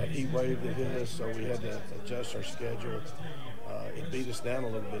that heat wave that hit us, so we had to adjust our schedule. It beat us down a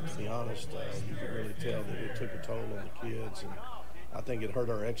little bit, to be honest. You could really tell that it took a toll on the kids, and I think it hurt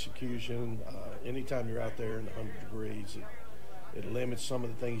our execution. Anytime you're out there in 100 degrees, it limits some of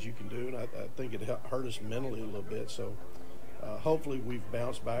the things you can do, and I think it hurt us mentally a little bit. So hopefully we've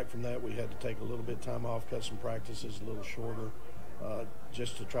bounced back from that. We had to take a little bit of time off, cut some practices a little shorter,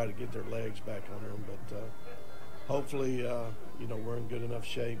 just to try to get their legs back on them. But hopefully, you know, we're in good enough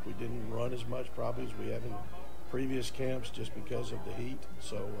shape. We didn't run as much probably as we have in previous camps just because of the heat.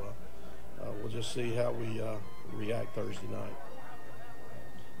 So we'll just see how we react Thursday night.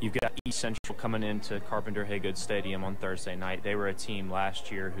 You've got East Central coming into Carpenter Haygood Stadium on Thursday night. They were a team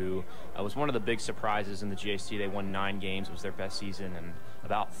last year who was one of the big surprises in the GAC. They won 9 games. It was their best season in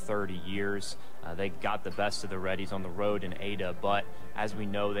about 30 years. They got the best of the Reddies on the road in Ada, but as we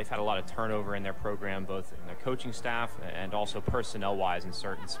know, they've had a lot of turnover in their program, both in their coaching staff and also personnel-wise in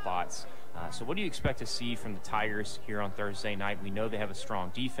certain spots. So what do you expect to see from the Tigers here on Thursday night? We know they have a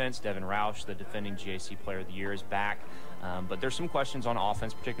strong defense. Devin Roush, the defending GAC Player of the Year, is back. But there's some questions on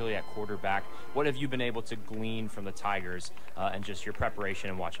offense, particularly at quarterback. What have you been able to glean from the Tigers and just your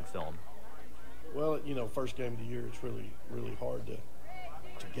preparation and watching film? Well, you know, first game of the year, it's really, really hard to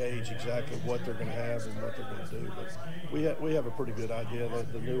gauge exactly what they're going to have and what they're going to do. But we have a pretty good idea.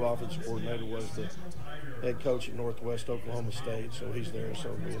 The new offensive coordinator was the head coach at Northwest Oklahoma State, so he's there.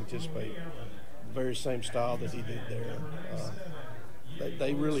 So we anticipate the very same style that he did there.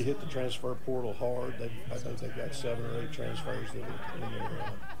 They really hit the transfer portal hard. I think they've got 7 or 8 transfers that are in their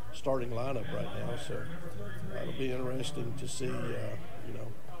starting lineup right now. So it'll be interesting to see, you know,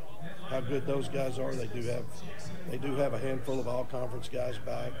 how good those guys are. They do have a handful of all-conference guys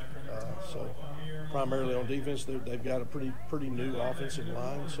back. So primarily on defense, they've got a pretty new offensive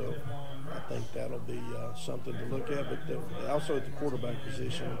line. So I think that'll be something to look at. But also at the quarterback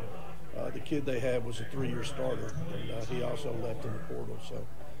position, the kid they had was a 3-year starter, and he also left in the portal. So,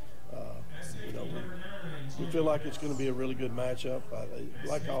 you know, we feel like it's going to be a really good matchup.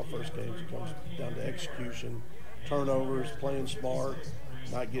 Like all first games, it comes down to execution, turnovers, playing smart,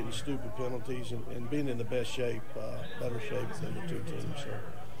 not getting stupid penalties, and being in the best shape, better shape than the two teams. So,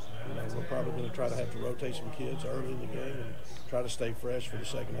 you know, we're probably going to try to have to rotate some kids early in the game and try to stay fresh for the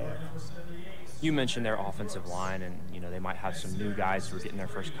second half. You mentioned their offensive line, and you know they might have some new guys who are getting their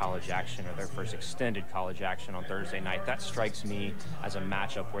first college action or their first extended college action on Thursday night. That strikes me as a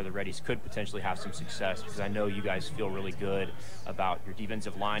matchup where the Reddies could potentially have some success, because I know you guys feel really good about your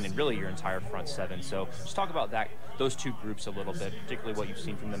defensive line and really your entire front seven. So just talk about those two groups a little bit, particularly what you've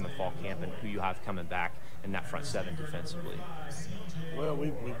seen from them in fall camp and who you have coming back in that front seven defensively. Well,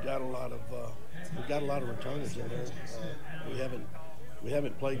 we've got a lot of returners in there. We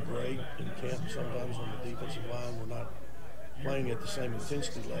haven't played great in camp sometimes on the defensive line. We're not playing at the same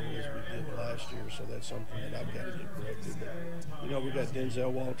intensity level as we did last year, so that's something that I've got to get corrected. But, you know, we've got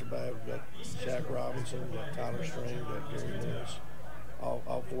Denzel Walter back, we've got Shaq Robinson, we've got Tyler Strain, we've got Gary Lewis.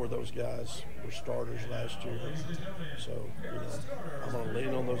 All four of those guys were starters last year. So, you know, I'm going to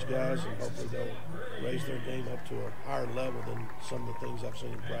lean on those guys, and hopefully they'll raise their game up to a higher level than some of the things I've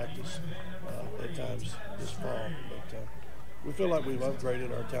seen in practice at times this fall. But we feel like we've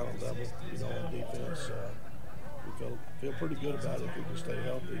upgraded our talent level, you know, on defense. We feel pretty good about it if we can stay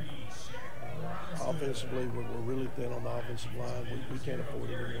healthy. Offensively, we're really thin on the offensive line. We can't afford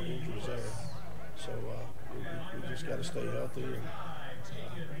any more injuries there. So we just got to stay healthy. And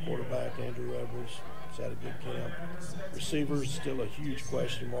quarterback Andrew Edwards has had a good camp. Receivers still a huge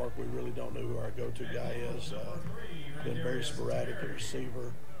question mark. We really don't know who our go-to guy is. Been very sporadic at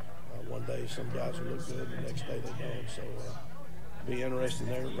receiver. One day some guys will look good, the next day they don't. So be interesting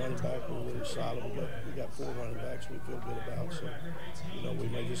there. Running back, we're really solid. We got 4 running backs we feel good about. So, you know, we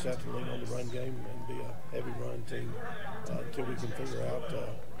may just have to lean on the run game and be a heavy run team until we can figure out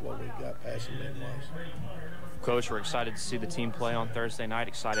what we've got passing game-wise. Coach, we're excited to see the team play on Thursday night.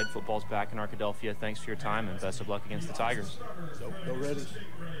 Excited football's back in Arkadelphia. Thanks for your time, and best of luck against the Tigers. Go Reddies.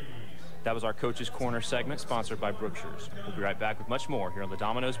 That was our Coach's Corner segment, sponsored by Brookshire's. We'll be right back with much more here on the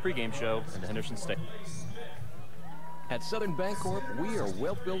Domino's pregame show in the Henderson State. At Southern Bancorp, we are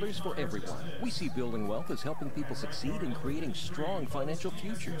wealth builders for everyone. We see building wealth as helping people succeed in creating strong financial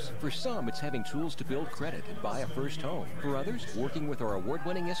futures. For some, it's having tools to build credit and buy a first home. For others, working with our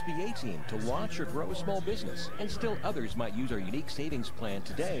award-winning SBA team to launch or grow a small business. And still others might use our unique savings plan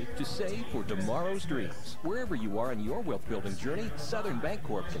today to save for tomorrow's dreams. Wherever you are in your wealth building journey, Southern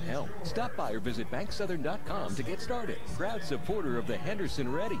Bancorp can help. Stop by or visit banksouthern.com to get started. Proud supporter of the Henderson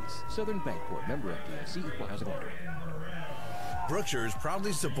Reddies. Southern Bancorp, member FDIC, equal housing lender. Brookshire's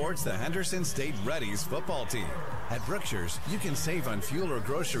proudly supports the Henderson State Reddies football team. At Brookshire's, you can save on fuel or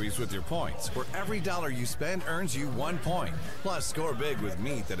groceries with your points, where every dollar you spend earns you 1 point. Plus, score big with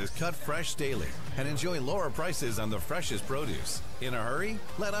meat that is cut fresh daily, and enjoy lower prices on the freshest produce. In a hurry?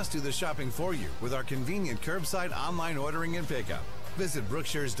 Let us do the shopping for you with our convenient curbside online ordering and pickup. Visit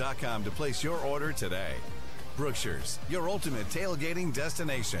Brookshires.com to place your order today. Brookshire's, your ultimate tailgating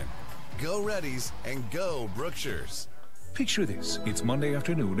destination. Go Reddies and go Brookshires. Picture this. It's Monday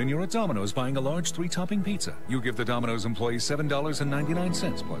afternoon and you're at Domino's buying a large 3-topping pizza. You give the Domino's employee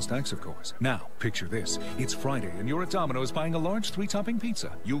 $7.99 plus tax, of course. Now, picture this. It's Friday and you're at Domino's buying a large 3-topping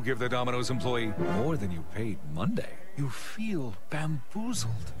pizza. You give the Domino's employee more than you paid Monday. You feel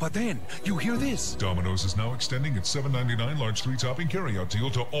bamboozled. But then you hear this. Domino's is now extending its $7.99 large 3-topping carryout deal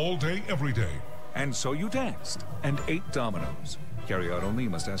to all day, every day. And so you danced and ate Domino's. Carryout only. You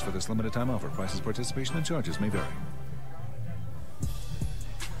must ask for this limited time offer. Prices, participation, and charges may vary.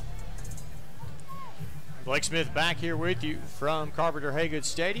 Blake Smith back here with you from Carpenter Haygood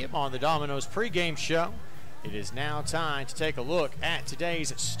Stadium on the Domino's pregame show. It is now time to take a look at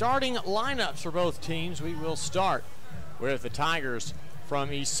today's starting lineups for both teams. We will start with the Tigers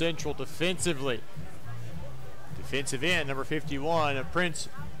from East Central defensively. Defensive end, number 51, Prince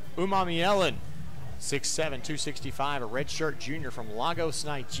Umamielen, 6'7", 265, a redshirt junior from Lagos,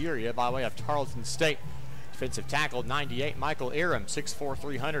 Nigeria, by way of Tarleton State. Defensive tackle, 98, Michael Aram, 6'4",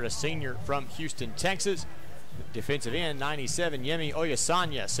 300, a senior from Houston, Texas. Defensive end, 97, Yemi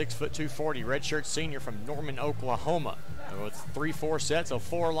Oyasanya, 6'2", 240, redshirt senior from Norman, Oklahoma. With 3-4 sets of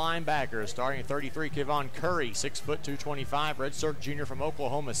 4 linebackers, starting at 33, Kevon Curry, 6', 225, redshirt junior from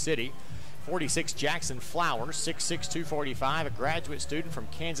Oklahoma City. 46, Jackson Flowers, 6'6", 245, a graduate student from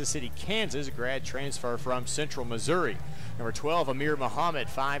Kansas City, Kansas, a grad transfer from Central Missouri. Number 12, Amir Muhammad,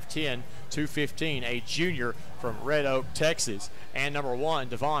 5'10", 215, a junior from Red Oak, Texas. And number 1,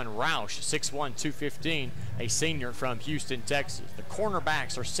 Devon Roush, 6'1", 215, a senior from Houston, Texas. The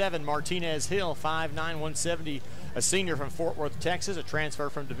cornerbacks are 7, Martinez Hill, 5'9", 170, a senior from Fort Worth, Texas, a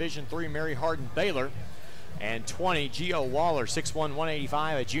transfer from Division III Mary Hardin Baylor. And 20, Gio Waller, 6'1",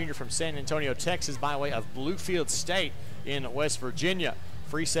 185, a junior from San Antonio, Texas, by way of Bluefield State in West Virginia.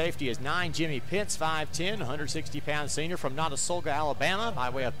 Free safety is 9, Jimmy Pitts, 5'10", 160-pound senior from Notasulga, Alabama, by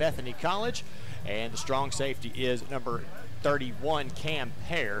way of Bethany College. And the strong safety is number 31, Cam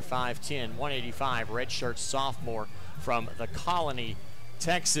Pear, 5'10", 185, redshirt sophomore from the Colony,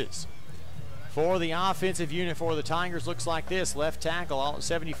 Texas. For the offensive unit for the Tigers, looks like this. Left tackle,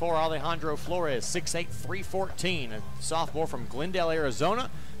 74, Alejandro Flores, 6'8", 314, a sophomore from Glendale, Arizona,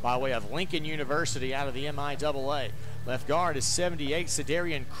 by way of Lincoln University out of the MIAA. Left guard is 78,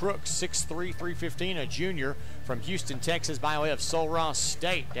 Cedarian Crooks, 6'3", 315, a junior from Houston, Texas, by way of Sul Ross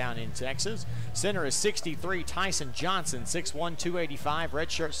State down in Texas. Center is 63, Tyson Johnson, 6'1", 285,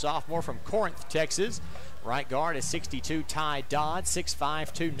 redshirt sophomore from Corinth, Texas. Right guard is 62, Ty Dodd,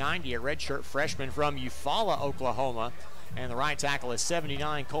 6'5", 290, a redshirt freshman from Eufaula, Oklahoma. And the right tackle is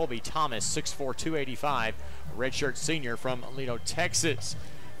 79, Colby Thomas, 6'4", 285, a redshirt senior from Alito, Texas.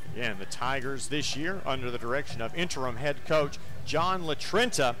 Again, the Tigers this year under the direction of interim head coach John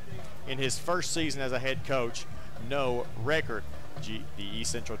LaTrenta in his first season as a head coach, no record. The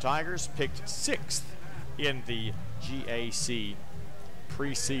East Central Tigers picked 6th in the GAC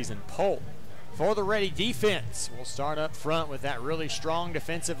preseason poll. For the Ready defense, we'll start up front with that really strong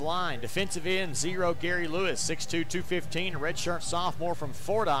defensive line. Defensive end, 0, Gary Lewis, 6'2", 215, a redshirt sophomore from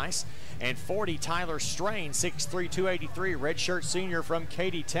Fordyce. And 40, Tyler Strain, 6'3", 283, redshirt senior from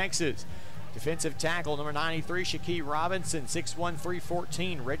Katy, Texas. Defensive tackle, number 93, Shaquille Robinson, 6'1",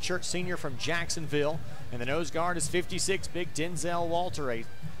 314, redshirt senior from Jacksonville. And the nose guard is 56, Big Denzel Walter, a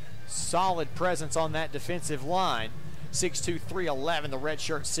solid presence on that defensive line. 6'2", 311, the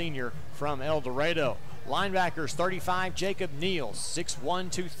redshirt senior from El Dorado. Linebackers, 35, Jacob Neals, 6'1",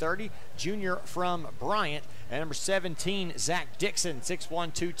 230, junior from Bryant. And number 17, Zach Dixon,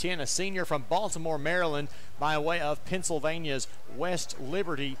 6'1", 210, a senior from Baltimore, Maryland, by way of Pennsylvania's West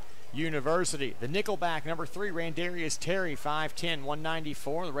Liberty University. The nickelback, number 3, Randarius Terry, 5'10",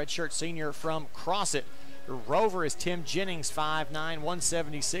 194, the redshirt senior from Crossett. The rover is Tim Jennings, 5'9",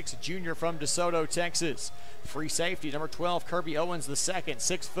 176, a junior from DeSoto, Texas. Free safety, number 12, Kirby Owens II,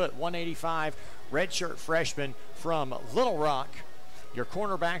 6 foot, 185, redshirt freshman from Little Rock. Your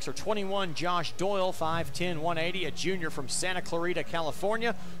cornerbacks are 21, Josh Doyle, 5'10", 180, a junior from Santa Clarita,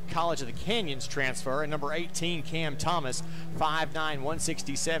 California, College of the Canyons transfer. And number 18, Cam Thomas, 5'9",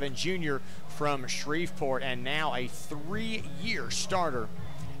 167, junior from Shreveport, and now a 3-year starter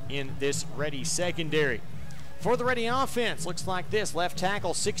in this Ready secondary. For the Ready offense, looks like this. Left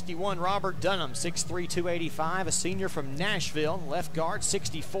tackle, 61, Robert Dunham, 6'3", 285, a senior from Nashville. Left guard,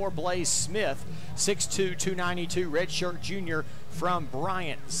 64, Blaze Smith, 6'2", 292, redshirt junior from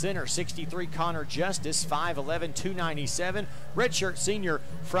Bryant. Center, 63, Connor Justice, 5'11", 297, redshirt senior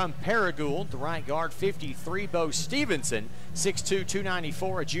from Paragould. The right guard, 53, Bo Stevenson, 6'2",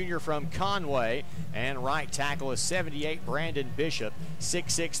 294, a junior from Conway. And right tackle is 78, Brandon Bishop,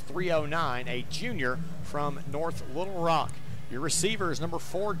 6'6", 309, a junior from North Little Rock. Your receivers, number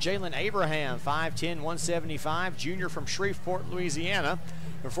 4, Jalen Abraham, 5'10", 175, junior from Shreveport, Louisiana.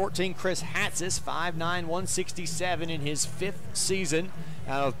 Number 14, Chris Hatzis, 5'9", 167 in his 5th season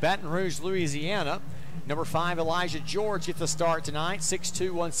out of Baton Rouge, Louisiana. Number 5, Elijah George gets the start tonight,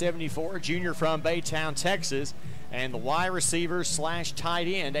 6'2", 174, junior from Baytown, Texas. And the wide receivers / tight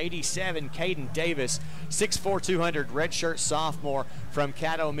end, 87, Caden Davis, 6'4", 200, redshirt sophomore from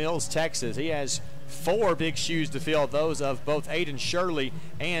Caddo Mills, Texas. He has 4 big shoes to fill, those of both Aiden Shirley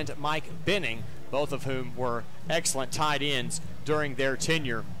and Mike Benning, both of whom were excellent tight ends during their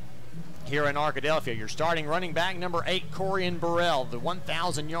tenure here in Arkadelphia. Your starting running back, number 8, Corian Burrell, the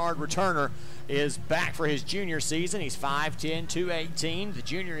 1,000-yard returner, is back for his junior season. He's 5'10", 218. The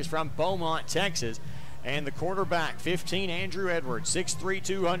junior is from Beaumont, Texas. And the quarterback, 15, Andrew Edwards, 6'3",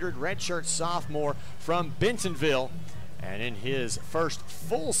 200, redshirt sophomore from Bentonville. And in his first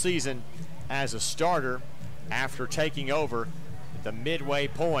full season as a starter after taking over at the midway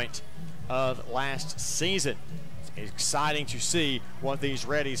point of last season. It's exciting to see what these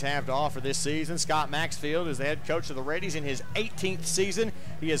Reddies have to offer this season. Scott Maxfield is the head coach of the Reddies in his 18th season.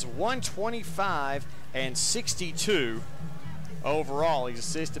 He is 125-62 overall. He's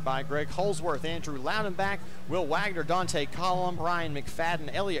assisted by Greg Holsworth, Andrew Loudenbach, Will Wagner, Dante Collum, Ryan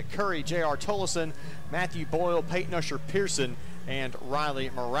McFadden, Elliott Curry, J.R. Tollison, Matthew Boyle, Peyton Usher Pearson, and Riley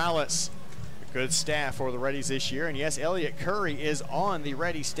Morales. A good staff for the Reddies this year. And yes, Elliott Curry is on the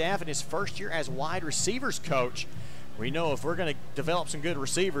Reddies staff in his first year as wide receivers coach. We know if we're going to develop some good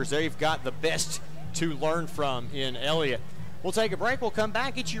receivers, they've got the best to learn from in Elliott. We'll take a break. We'll come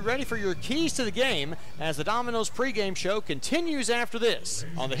back, get you ready for your keys to the game as the Domino's pregame show continues after this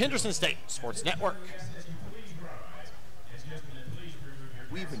on the Henderson State Sports Network.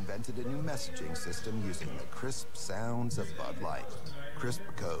 We've invented a new messaging system using the crisp sounds of Bud Light. Crisp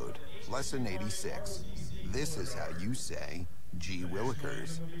code, lesson 86. This is how you say, gee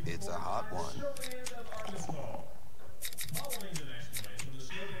willikers, it's a hot one.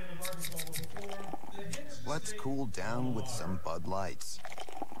 Let's cool down with some Bud Lights.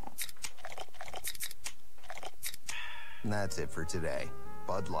 And that's it for today.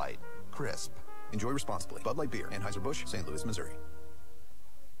 Bud Light, crisp. Enjoy responsibly. Bud Light Beer, Anheuser-Busch, St. Louis, Missouri.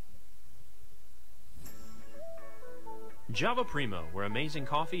 Java Primo, where amazing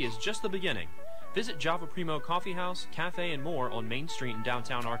coffee is just the beginning. Visit Java Primo Coffee House, Cafe, and more on Main Street in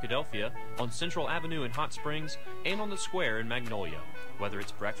downtown Arkadelphia, on Central Avenue in Hot Springs, and on the Square in Magnolia. Whether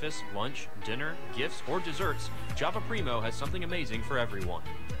it's breakfast, lunch, dinner, gifts, or desserts, Java Primo has something amazing for everyone.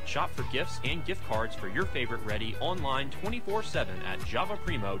 Shop for gifts and gift cards for your favorite Reddy online 24/7 at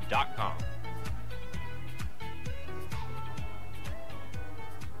javaprimo.com.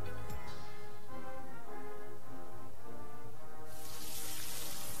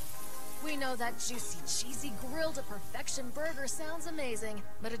 We know that juicy, cheesy, grilled to perfection burger sounds amazing,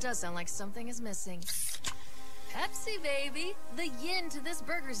 but it does sound like something is missing. Pepsi, baby! The yin to this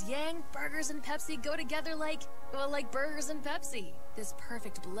burger's yang. Burgers and Pepsi go together like, well, like burgers and Pepsi. This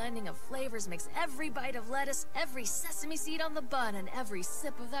perfect blending of flavors makes every bite of lettuce, every sesame seed on the bun, and every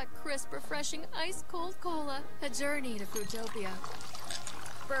sip of that crisp, refreshing, ice-cold cola a journey to Fruitopia.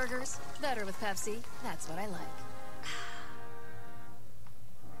 Burgers, better with Pepsi. That's what I like.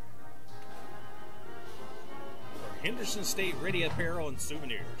 Henderson State Ready Apparel and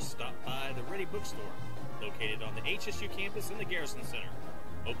Souvenirs. Stop by the Ready Bookstore, located on the HSU campus in the Garrison Center.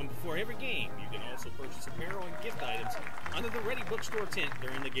 Open before every game. You can also purchase apparel and gift items under the Ready Bookstore tent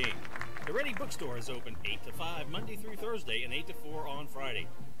during the game. The Ready Bookstore is open 8 to 5 Monday through Thursday and 8 to 4 on Friday.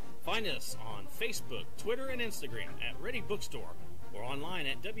 Find us on Facebook, Twitter, and Instagram at Ready Bookstore or online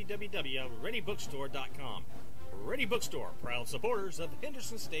at www.readybookstore.com. Ready Bookstore, proud supporters of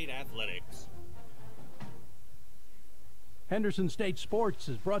Henderson State Athletics. Henderson State Sports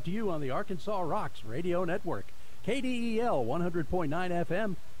is brought to you on the Arkansas Rocks Radio Network, KDEL 100.9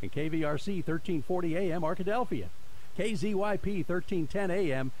 FM and KVRC 1340 AM Arkadelphia, KZYP 1310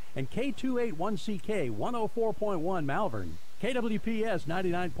 AM and K281CK 104.1 Malvern, KWPS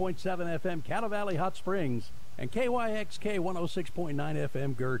 99.7 FM Cattle Valley Hot Springs, and KYXK 106.9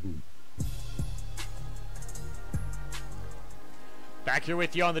 FM Gurdon. Back here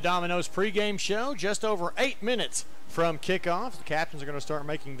with you on the Domino's pregame show, just over 8 minutes from kickoff. The captains are going to start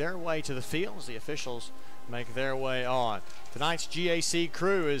making their way to the field as the officials make their way on. Tonight's GAC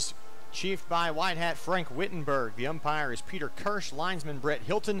crew is chiefed by white hat Frank Wittenberg. The umpire is Peter Kirsch, linesman Brett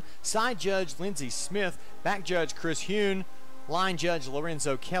Hilton, side judge Lindsey Smith, back judge Chris Hune, line judge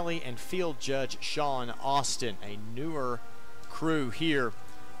Lorenzo Kelly, and field judge Sean Austin. A newer crew here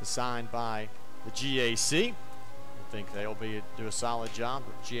assigned by the GAC. I think they'll do a solid job.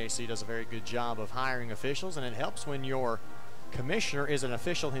 The GAC does a very good job of hiring officials, and it helps when your commissioner is an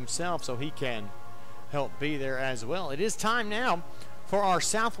official himself, so he can help be there as well. It is time now for our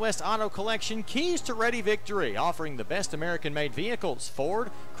Southwest Auto Collection Keys to Ready Victory, offering the best American-made vehicles: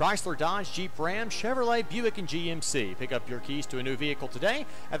 Ford, Chrysler, Dodge, Jeep, Ram, Chevrolet, Buick, and GMC. Pick up your keys to a new vehicle today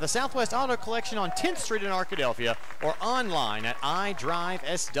at the Southwest Auto Collection on 10th Street in Arkadelphia or online at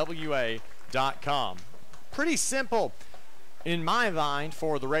idriveswa.com. Pretty simple in my mind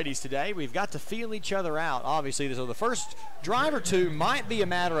for the Reddies today. We've got to feel each other out. Obviously, so the first drive or two might be a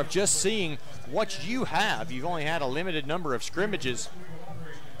matter of just seeing what you have. You've only had a limited number of scrimmages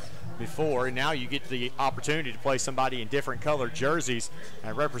before, and now you get the opportunity to play somebody in different colored jerseys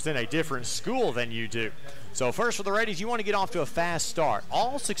and represent a different school than you do. So first for the Reddies, you want to get off to a fast start.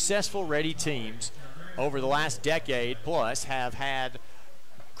 All successful Reddy teams over the last decade plus have had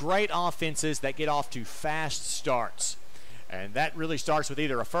great offenses that get off to fast starts. And that really starts with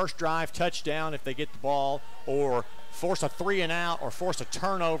either a first drive touchdown if they get the ball, or force a 3 and out, or force a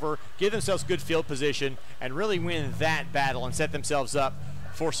turnover, give themselves good field position, and really win that battle and set themselves up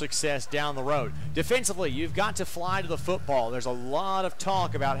for success down the road. Defensively, you've got to fly to the football. There's a lot of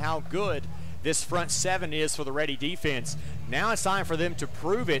talk about how good this front seven is for the Reddy defense. Now it's time for them to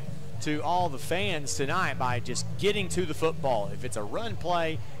prove it to all the fans tonight by just getting to the football. If it's a run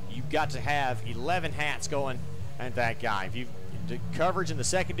play, you've got to have 11 hats going at that guy. If you've coverage in the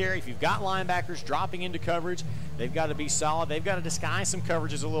secondary, if you've got linebackers dropping into coverage, they've got to be solid. They've got to disguise some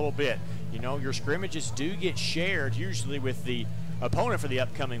coverages a little bit. You know, your scrimmages do get shared usually with the opponent for the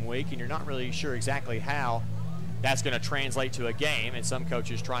upcoming week, and you're not really sure exactly how that's going to translate to a game, and some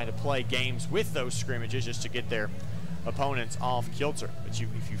coaches trying to play games with those scrimmages just to get their opponents off kilter. But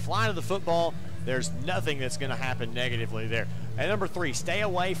if you fly to the football, there's nothing that's going to happen negatively there. And number 3, stay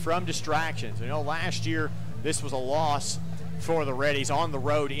away from distractions. You know, last year this was a loss for the Reddies on the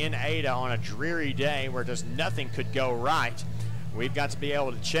road in Ada on a dreary day where just nothing could go right. We've got to be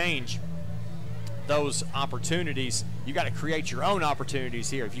able to change those opportunities. You got to create your own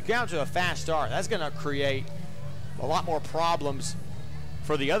opportunities here. If you get out to a fast start, that's going to create a lot more problems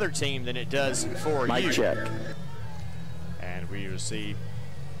for the other team than it does for you. Mic check. And we receive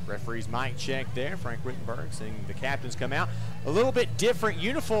referee's mic check there. Frank Wittenberg seeing the captains come out. A little bit different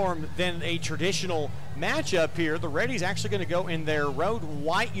uniform than a traditional matchup here. The Reddies actually going to go in their road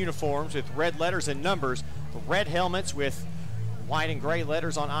white uniforms with red letters and numbers. The red helmets with white and gray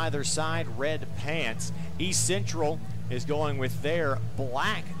letters on either side, red pants. East Central is going with their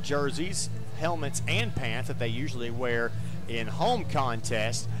black jerseys, helmets, and pants that they usually wear in home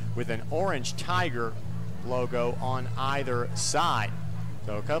contests with an orange tiger logo on either side.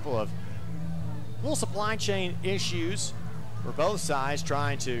 So a couple of little supply chain issues for both sides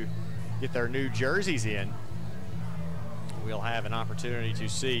trying to get their new jerseys in. We'll have an opportunity to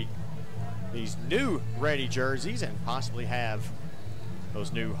see these new Ready jerseys and possibly have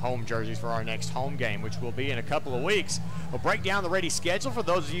those new home jerseys for our next home game, which will be in a couple of weeks. We'll break down the Ready schedule for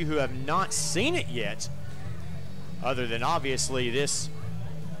those of you who have not seen it yet, other than obviously this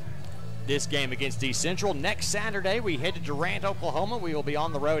game against East Central. Next Saturday, we head to Durant, Oklahoma. We will be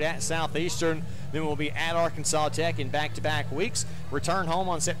on the road at Southeastern. Then we'll be at Arkansas Tech in back-to-back weeks. Return home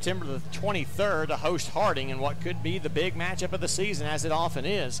on September the 23rd to host Harding in what could be the big matchup of the season, as it often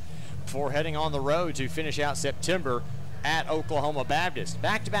is, before heading on the road to finish out September at Oklahoma Baptist.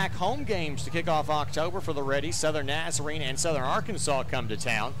 Back-to-back home games to kick off October for the Reddies. Southern Nazarene and Southern Arkansas come to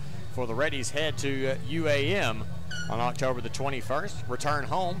town. For the Reddies, head to UAM on October the 21st. Return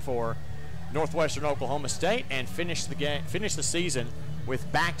home for Northwestern Oklahoma State and finish the season with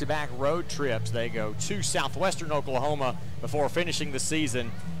back-to-back road trips. They go to Southwestern Oklahoma before finishing the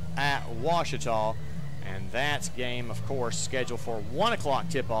season at Ouachita. And that game, of course, scheduled for 1 o'clock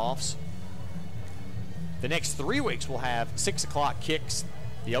tip-offs. The next 3 weeks will have 6 o'clock kicks.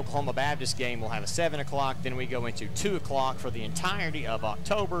 The Oklahoma Baptist game will have a 7 o'clock. Then we go into 2 o'clock for the entirety of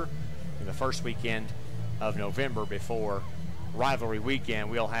October. And the first weekend of November before rivalry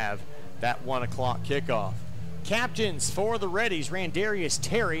weekend, we'll have that 1 o'clock kickoff. Captains for the Reddies, Randarius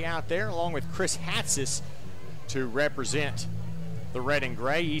Terry out there along with Chris Hatsis to represent the red and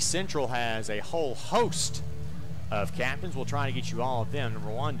gray. East Central has a whole host of captains. We'll try to get you all of them. Number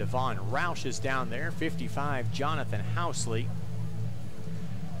 1, Devon Roush is down there. 55, Jonathan Housley.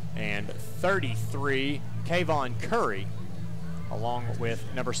 And 33, Kayvon Curry, along with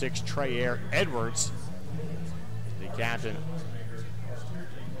number 6, Trey Edwards, the captain.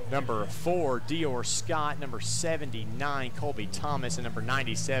 Number 4, Dior Scott. Number 79, Colby Thomas. And number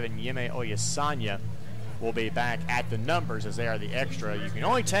 97, Yeme Oyasanya will be back at the numbers as they are the extra. You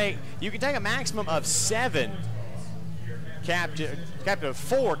can take a maximum of 7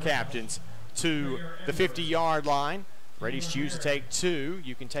 4 captains to the 50-yard line. Reddies choose to take 2.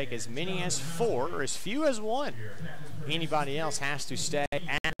 You can take as many as 4 or as few as 1. Anybody else has to stay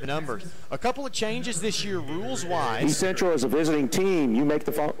at the numbers. A couple of changes this year rules-wise. East Central is a visiting team. You make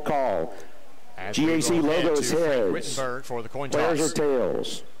the call. GAC logo is heads. For the coin Players toss. are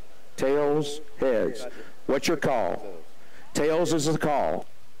tails. Tails, heads. What's your call? Tails is the call.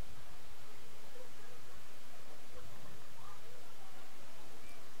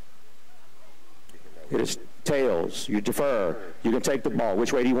 It is tails. You defer. You can take the ball.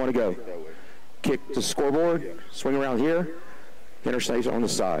 Which way do you want to go? Kick the scoreboard, swing around here, interstate on the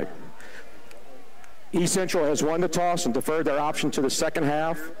side. East Central has won the toss and deferred their option to the second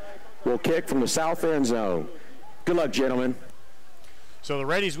half. Will kick from the south end zone. Good luck, gentlemen. So the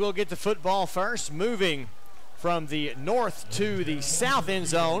Reddies will get the football first, moving from the north to the south end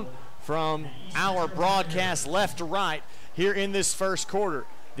zone from our broadcast left to right here in this first quarter.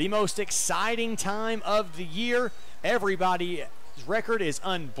 The most exciting time of the year. Everybody's record is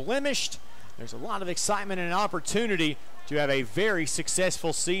unblemished. There's a lot of excitement and opportunity to have a very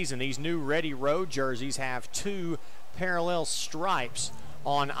successful season. These new Ready Road jerseys have 2 parallel stripes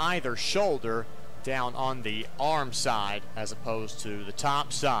on either shoulder down on the arm side as opposed to the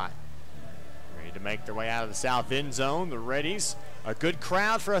top side. Ready to make their way out of the south end zone. The Reddies, a good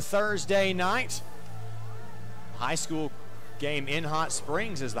crowd for a Thursday night. High school game in Hot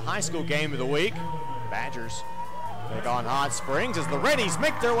Springs is the high school game of the week. Badgers take on Hot Springs as the Reddies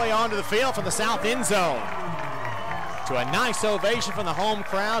make their way onto the field from the south end zone. To a nice ovation from the home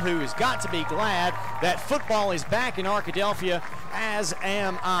crowd, who has got to be glad that football is back in Arkadelphia, as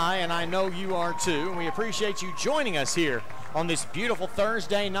am I, and I know you are too. And we appreciate you joining us here on this beautiful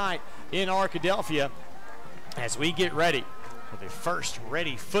Thursday night in Arkadelphia as we get ready for the first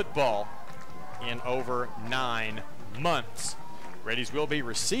Ready football in over 9 months. Reddies will be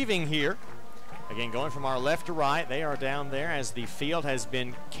receiving here. Again, going from our left to right, they are down there as the field has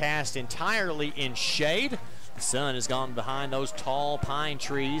been cast entirely in shade. The sun has gone behind those tall pine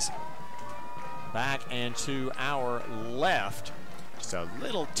trees. Back and to our left, just a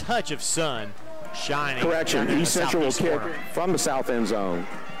little touch of sun shining. Correction, East Central will kick from the south end zone,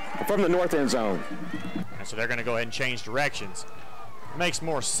 from the north end zone. And so they're going to go ahead and change directions. It makes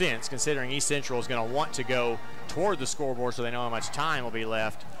more sense considering East Central is going to want to go toward the scoreboard so they know how much time will be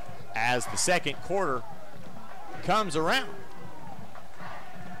left as the second quarter comes around.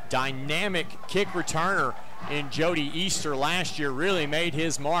 Dynamic kick returner in Jody Easter last year really made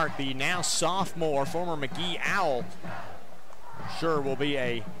his mark. The now sophomore, former McGee Owl, sure will be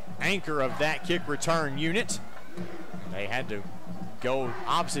a anchor of that kick return unit. They had to go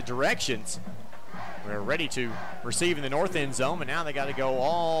opposite directions. We're ready to receive in the north end zone, but now they got to go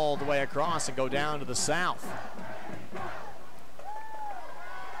all the way across and go down to the south.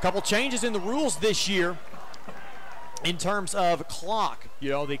 Couple changes in the rules this year in terms of clock.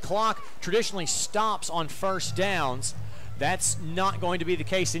 You know, the clock traditionally stops on first downs. That's not going to be the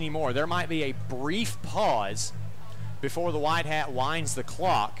case anymore. There might be a brief pause before the White Hat winds the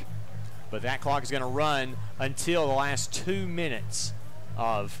clock, but that clock is going to run until the last 2 minutes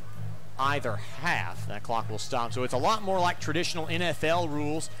of either half. That clock will stop. So it's a lot more like traditional NFL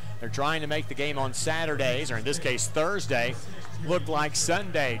rules. They're trying to make the game on Saturdays, or in this case Thursday, look like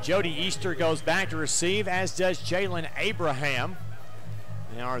Sunday. Jody Easter goes back to receive, as does Jalen Abraham.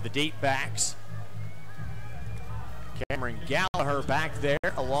 They are the deep backs. Cameron Gallagher back there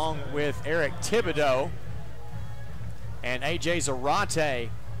along with Eric Thibodeau. And A.J. Zarate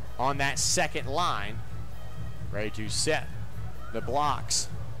on that second line, ready to set the blocks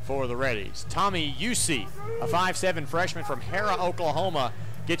for the Reddies. Tommy Yusi, a 5'7" freshman from Hera, Oklahoma,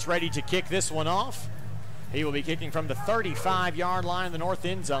 gets ready to kick this one off. He will be kicking from the 35-yard line in the north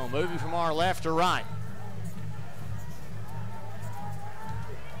end zone, moving from our left to right.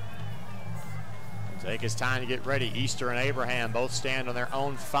 Take his time to get ready. Easter and Abraham both stand on their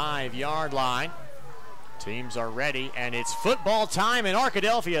own 5-yard line. Teams are ready, and it's football time in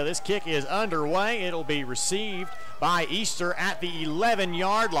Arkadelphia. This kick is underway. It'll be received by Easter at the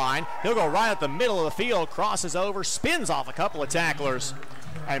 11-yard line. He'll go right up the middle of the field, crosses over, spins off a couple of tacklers,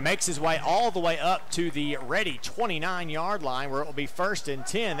 and makes his way all the way up to the Ready 29-yard line, where it will be 1st and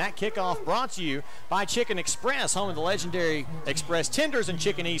 10. That kickoff brought to you by Chicken Express, home of the legendary Express Tenders and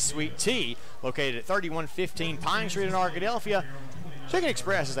Chicken East Sweet Tea, located at 3115 Pine Street in Arkadelphia. Chicken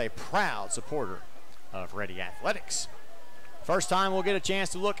Express is a proud supporter of Ready Athletics. First time we'll get a chance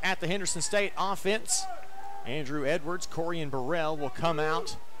to look at the Henderson State offense. Andrew Edwards, Corian Burrell will come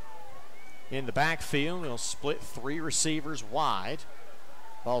out in the backfield. They'll split 3 receivers wide.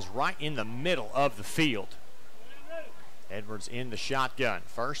 Ball's right in the middle of the field. Edwards in the shotgun.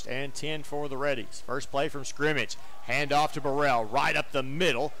 1st and 10 for the Reddies. First play from scrimmage. Hand off to Burrell right up the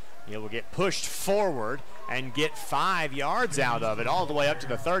middle. He will get pushed forward and get 5 yards out of it, all the way up to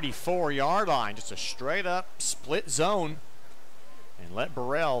the 34-yard line. Just a straight-up split zone. And let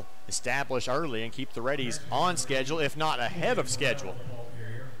Burrell establish early and keep the Reddies on schedule, if not ahead of schedule.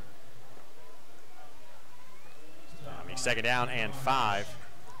 2nd down and 5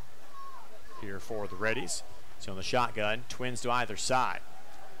 here for the Reddies. So on the shotgun, twins to either side.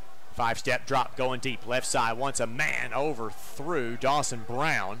 5-step drop going deep. Left side wants a man overthrew Dawson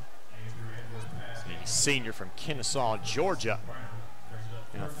Brown, the senior from Kennesaw, Georgia.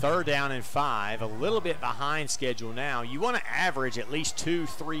 Now 3rd down and 5, a little bit behind schedule now. You want to average at least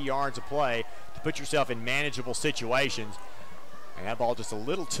 2-3 yards a play to put yourself in manageable situations. And that ball just a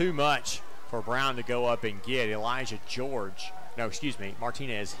little too much for Brown to go up and get.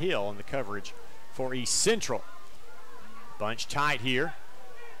 Martinez Hill in the coverage for East Central. Bunch tight here.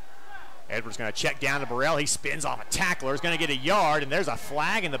 Edwards going to check down to Burrell. He spins off a tackler. He's going to get a yard, and there's a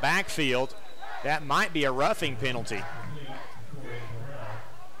flag in the backfield. That might be a roughing penalty.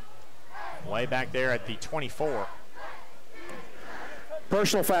 Way back there at the 24.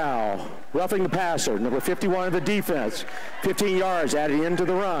 Personal foul, roughing the passer, number 51 of the defense. 15 yards added into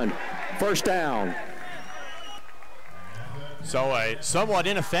the run. First down. So a somewhat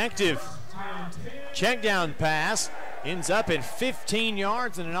ineffective check down pass ends up in 15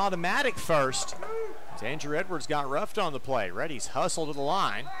 yards and an automatic first. As Andrew Edwards got roughed on the play. Reddies hustle to the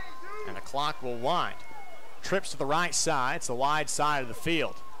line, and the clock will wind. Trips to the right side. It's the wide side of the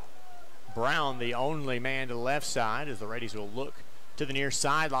field. Brown, the only man to the left side, as the Reddies will look to the near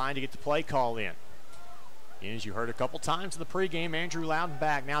sideline to get the play call in. And as you heard a couple times in the pregame, Andrew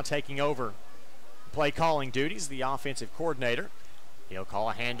Loudenbach now taking over play calling duties, the offensive coordinator. He'll call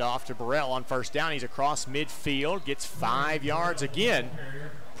a handoff to Burrell on first down. He's across midfield, gets 5 yards again.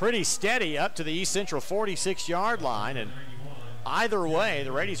 Pretty steady up to the East Central 46-yard line, and either way, the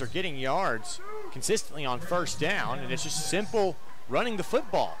Reddies are getting yards consistently on first down, and it's just simple running the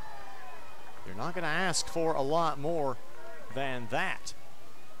football. You're not going to ask for a lot more than that.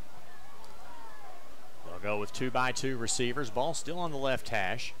 They'll go with 2-by-2 receivers. Ball still on the left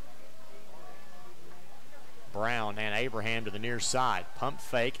hash. Brown and Abraham to the near side. Pump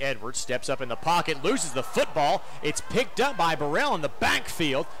fake. Edwards steps up in the pocket, loses the football. It's picked up by Burrell in the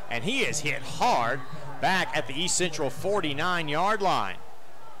backfield, and he is hit hard back at the East Central 49-yard line.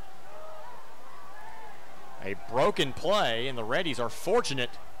 A broken play, and the Reddies are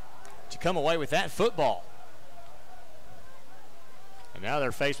fortunate to come away with that football. And now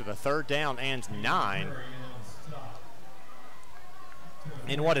they're faced with a 3rd down and 9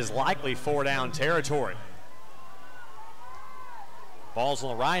 in what is likely 4-down territory. Ball's on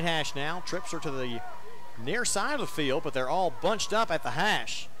the right hash now. Trips are to the near side of the field, but they're all bunched up at the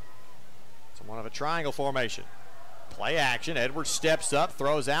hash. It's one of a triangle formation. Play action. Edwards steps up,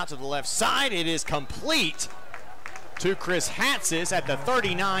 throws out to the left side. It is complete to Chris Hatzis at the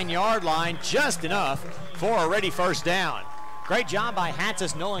 39-yard line, just enough for a ready first down. Great job by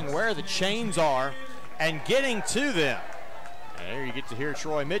Hatzis knowing where the chains are and getting to them. And there you get to hear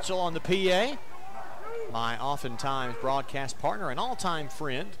Troy Mitchell on the PA, my oftentimes broadcast partner and all-time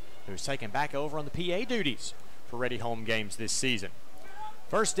friend, who's taken back over on the PA duties for Ready home games this season.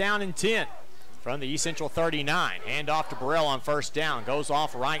 First down and 10 from the East Central 39. Hand off to Burrell on first down. Goes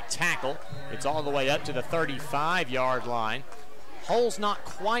off right tackle. It's all the way up to the 35-yard line. Hole's not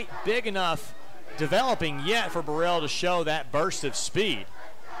quite big enough developing yet for Burrell to show that burst of speed.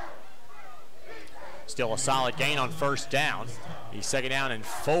 Still a solid gain on first down. He's 2nd down and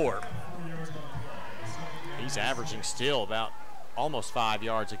 4. He's averaging still about almost 5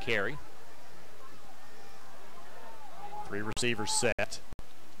 yards a carry. 3 receivers set.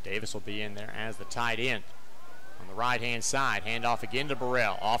 Davis will be in there as the tight end. On the right-hand side, handoff again to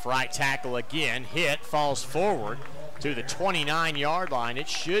Burrell. Off right tackle again. Hit, falls forward to the 29-yard line. It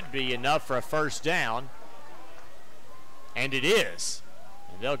should be enough for a first down. And it is.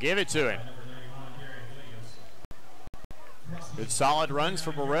 And they'll give it to him. Good solid runs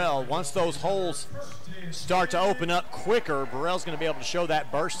for Burrell. Once those holes start to open up quicker, Burrell's going to be able to show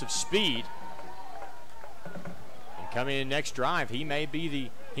that burst of speed. And coming in next drive, he may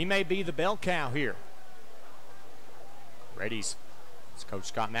be the bell cow here. Reddies, as Coach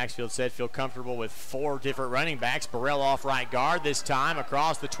Scott Maxfield said, feel comfortable with 4 different running backs. Burrell off right guard this time,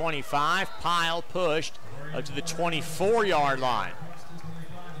 across the 25, pile pushed up to the 24-yard line.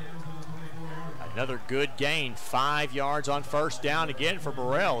 Another good gain, 5 yards on first down again for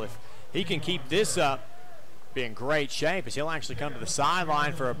Burrell. If he can keep this up, be in great shape, as he'll actually come to the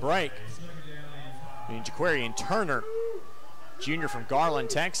sideline for a break. And Jaquarian Turner, junior from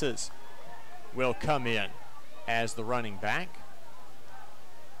Garland, Texas, will come in as the running back.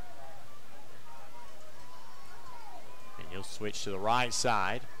 And he'll switch to the right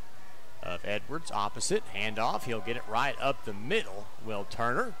side of Edwards, opposite, handoff. He'll get it right up the middle, Will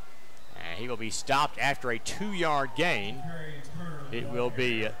Turner. And he will be stopped after a 2-yard gain. It will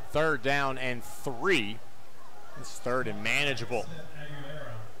be 3rd down and 3. It's 3rd and manageable.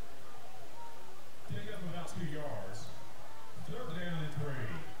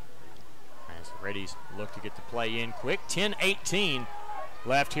 As the Reddies look to get the play in quick. 10-18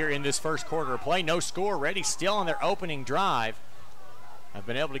 left here in this first quarter of play. No score. Reddies still on their opening drive. Have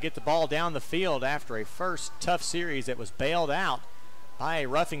been able to get the ball down the field after a first tough series that was bailed out by a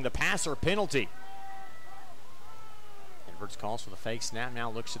roughing the passer penalty. Edwards calls for the fake snap, now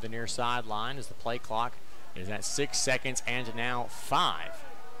looks to the near sideline as the play clock is at 6 seconds and now 5.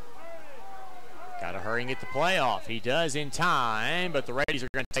 Got to hurry and get the play off. He does in time, but the Reddies are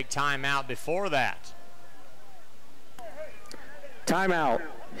going to take timeout before that. Timeout,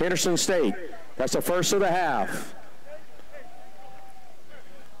 Henderson State. That's the first of the half.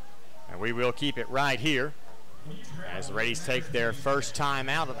 And we will keep it right here As the Reddies take their first time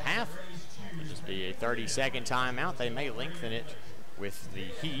out of the half, it'll just be a 30-second timeout. They may lengthen it with the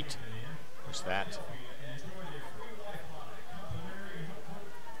heat. There's that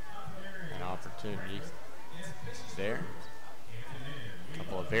an opportunity there. A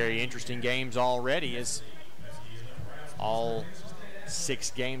couple of very interesting games already as all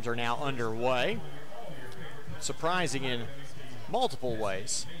 6 games are now underway. Surprising in multiple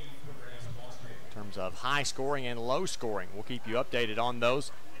ways in terms of high scoring and low scoring. We'll keep you updated on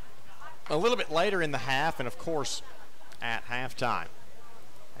those a little bit later in the half and, of course, at halftime,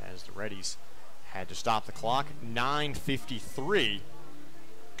 as the Reddies had to stop the clock. 9:53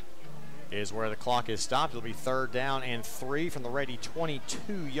 is where the clock is stopped. It'll be 3rd down and 3 from the Reddy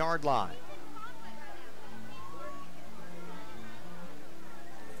 22-yard line.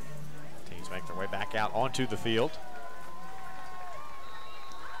 Teams make their way back out onto the field.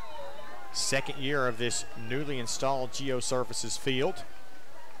 Second year of this newly installed Geosurfaces field.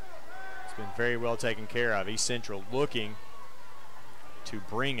 It's been very well taken care of. East Central looking to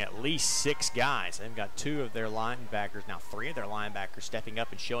bring at least 6 guys. They've got 2 of their linebackers, now 3 of their linebackers stepping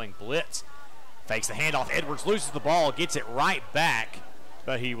up and showing blitz. Fakes the handoff. Edwards loses the ball, gets it right back,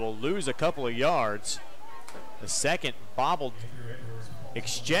 but he will lose a couple of yards. The second bobbled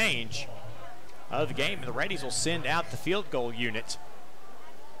exchange of the game. The Reddies will send out the field goal unit.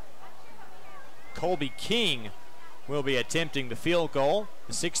 Colby King will be attempting the field goal,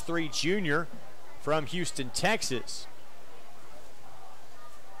 the 6'3" junior from Houston, Texas.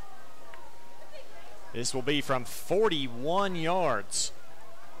 This will be from 41 yards.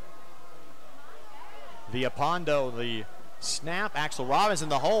 The Apondo, the snap, Axel Robinson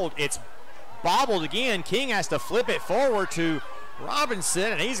the hold. It's bobbled again. King has to flip it forward to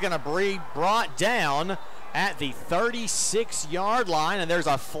Robinson, and he's going to be brought down at the 36-yard line, and there's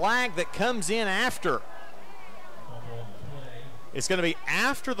a flag that comes in after. It's going to be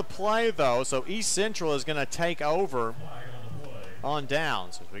after the play, though, so East Central is going to take over on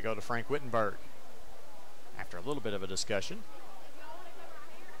downs as we go to Frank Wittenberg after a little bit of a discussion.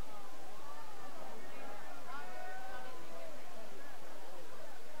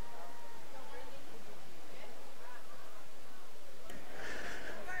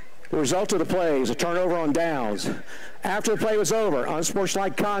 The result of the play is a turnover on downs. After the play was over,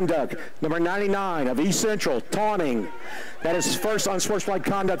 unsportsmanlike conduct, number 99 of East Central, taunting. That is his first unsportsmanlike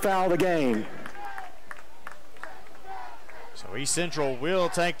conduct foul of the game. So East Central will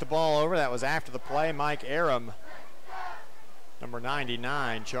take the ball over. That was after the play. Mike Aram, number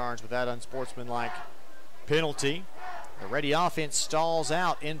 99, charged with that unsportsmanlike penalty. The Reddy offense stalls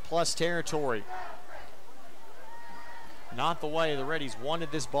out in plus territory. Not the way the Reddies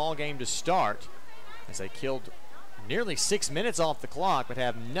wanted this ball game to start, as they killed nearly 6 minutes off the clock but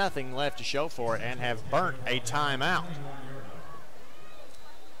have nothing left to show for it and have burnt a timeout.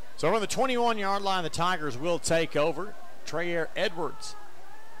 So on the 21-yard line, the Tigers will take over. Treyer Edwards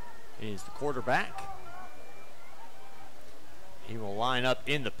is the quarterback. He will line up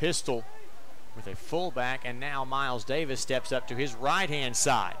in the pistol with a fullback, and now Miles Davis steps up to his right-hand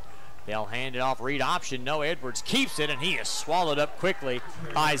side. They'll hand it off, read option. No, Edwards keeps it, and he is swallowed up quickly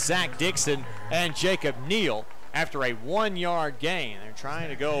by Zach Dixon and Jacob Neal after a 1-yard gain. They're trying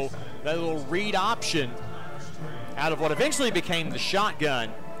to go that little read option out of what eventually became the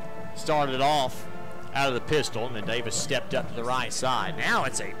shotgun. Started off out of the pistol, and then Davis stepped up to the right side. Now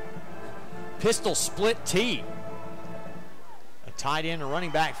it's a pistol split tee. A tight end and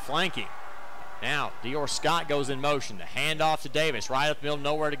running back flanking. Now, Dior Scott goes in motion. The handoff to Davis, right up the middle,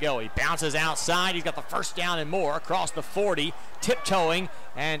 nowhere to go. He bounces outside. He's got the first down and more across the 40, tiptoeing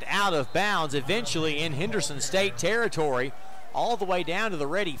and out of bounds, eventually in Henderson State territory, all the way down to the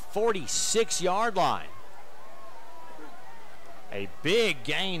Reddy 46-yard line. A big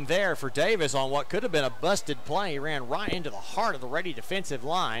gain there for Davis on what could have been a busted play. He ran right into the heart of the Reddy defensive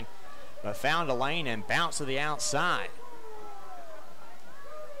line, but found a lane and bounced to the outside.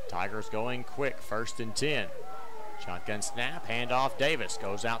 Tigers going quick, 1st and 10. Shotgun snap, handoff. Davis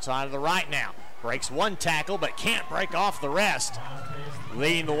goes outside of the right now. Breaks one tackle, but can't break off the rest.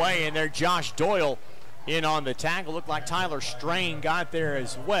 Leading the way in there, Josh Doyle in on the tackle. Looked like Tyler Strain got there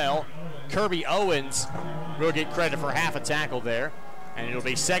as well. Kirby Owens will get credit for half a tackle there. And it'll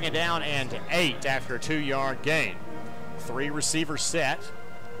be 2nd down and 8 after a 2-yard gain. 3 receiver set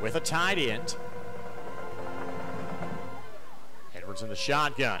with a tight end. Edwards in the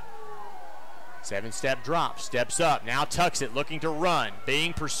shotgun. 7-step drop, steps up, now tucks it, looking to run,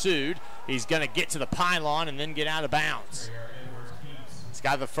 being pursued. He's going to get to the pylon and then get out of bounds. He's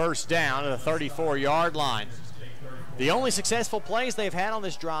got the first down at the 34-yard line. The only successful plays they've had on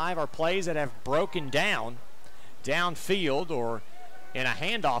this drive are plays that have broken down downfield or in a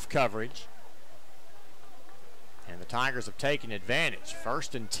handoff coverage. And the Tigers have taken advantage.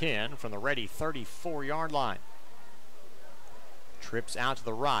 1st and 10 from the Ready 34-yard line. Trips out to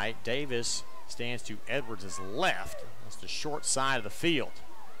the right. Davis stands to Edwards' left. That's the short side of the field.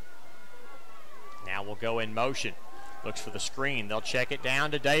 Now we'll go in motion. Looks for the screen. They'll check it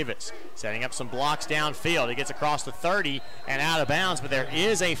down to Davis. Setting up some blocks downfield. He gets across the 30 and out of bounds, but there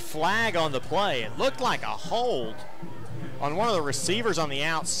is a flag on the play. It looked like a hold on one of the receivers on the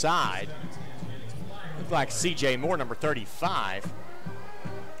outside. Looked like C.J. Moore, number 35.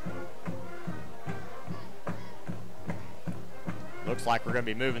 Looks like we're going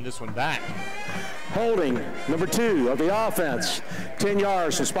to be moving this one back. Holding, number 2 of the offense. 10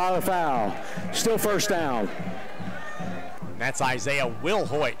 yards to spot a foul. Still first down. That's Isaiah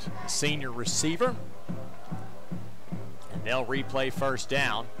Wilhoit, senior receiver. And they'll replay first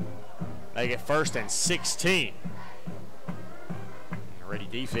down. They get 1st and 16. And Ready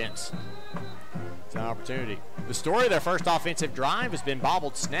defense. It's an opportunity. The story of their first offensive drive has been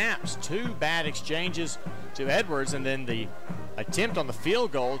bobbled snaps. 2 bad exchanges to Edwards, and then the attempt on the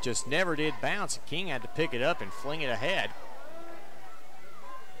field goal just never did bounce. King had to pick it up and fling it ahead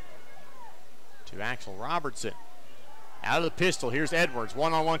to Axel Robertson. Out of the pistol, here's Edwards.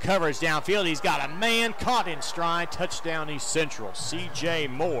 One-on-one coverage downfield. He's got a man caught in stride. Touchdown East Central. C.J.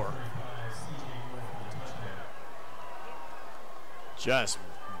 Moore just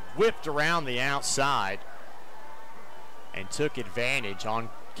whipped around the outside and took advantage on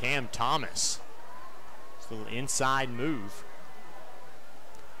Cam Thomas. It's a little inside move.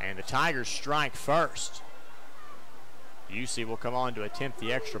 And the Tigers strike first. UC will come on to attempt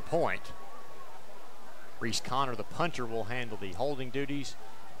the extra point. Reese Connor, the punter, will handle the holding duties.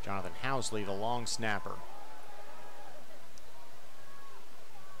 Jonathan Housley, the long snapper.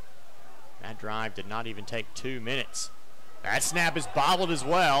 That drive did not even take 2 minutes. That snap is bobbled as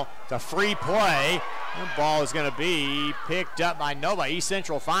well. It's a free play. The ball is going to be picked up by nobody. East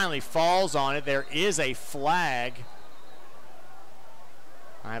Central finally falls on it. There is a flag.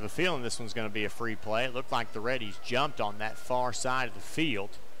 I have a feeling this one's going to be a free play. It looked like the Reddies jumped on that far side of the field.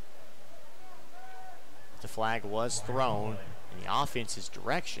 The flag was thrown in the offense's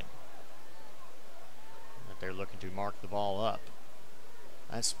direction. That they're looking to mark the ball up.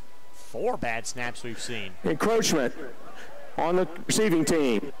 That's 4 bad snaps we've seen. Encroachment on the receiving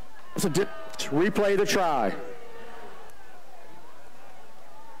team. Replay the try.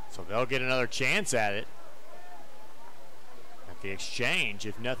 So they'll get another chance at it. At the exchange,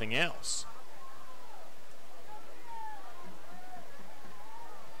 if nothing else.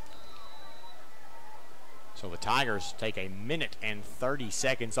 So the Tigers take a minute and 30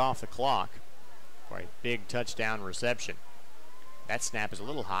 seconds off the clock for a big touchdown reception. That snap is a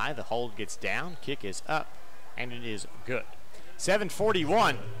little high. The hold gets down. Kick is up, and it is good.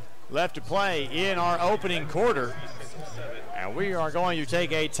 7:41 left to play in our opening quarter. And we are going to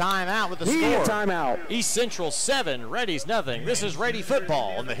take a timeout with the score. Timeout. East Central 7, Reddies nothing. This is Ready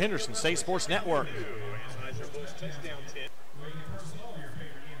Football on the Henderson State Sports Network.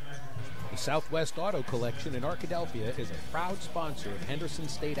 The Southwest Auto Collection in Arkadelphia is a proud sponsor of Henderson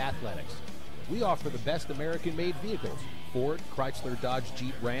State Athletics. We offer the best American-made vehicles: Ford, Chrysler, Dodge,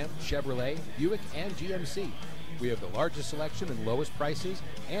 Jeep, Ram, Chevrolet, Buick, and GMC. We have the largest selection and lowest prices,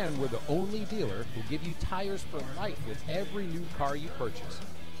 and we're the only dealer who give you tires for life with every new car you purchase.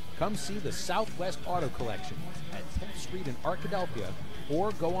 Come see the Southwest Auto Collection at 10th Street in Arkadelphia,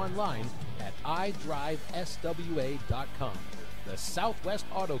 or go online at idriveswa.com. The Southwest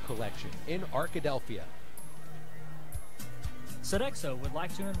Auto Collection in Arkadelphia. Sodexo would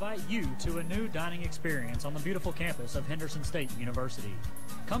like to invite you to a new dining experience on the beautiful campus of Henderson State University.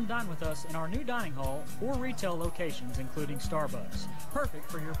 Come dine with us in our new dining hall or retail locations, including Starbucks,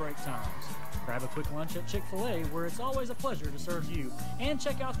 perfect for your break times. Grab a quick lunch at Chick-fil-A, where it's always a pleasure to serve you, and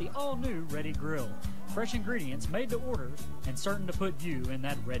check out the all-new Ready Grill. Fresh ingredients made to order and certain to put you in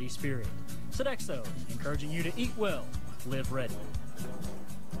that ready spirit. Sodexo, encouraging you to eat well, live ready.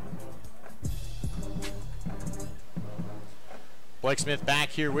 Blake Smith back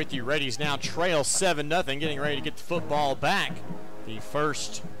here with you. Reddies now trail 7-0, getting ready to get the football back. The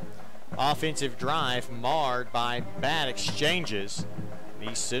first offensive drive marred by bad exchanges.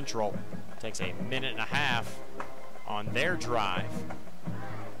 East Central takes a minute and a half on their drive.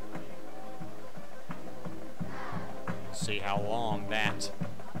 See how long that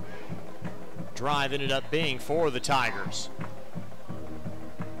drive ended up being for the Tigers.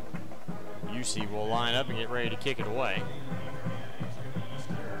 UC will line up and get ready to kick it away.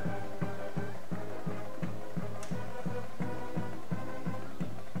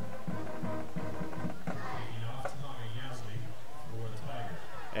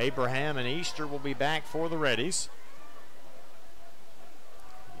 Abraham and Easter will be back for the Reddies.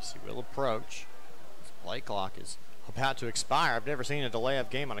 You see, we'll approach. This play clock is about to expire. I've never seen a delay of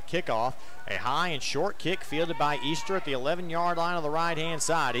game on a kickoff. A high and short kick fielded by Easter at the 11-yard line on the right-hand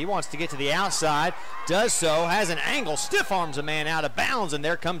side. He wants to get to the outside, does so, has an angle, stiff arms a man out of bounds, and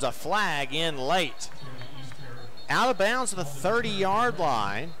there comes a flag in late. Out of bounds to the 30-yard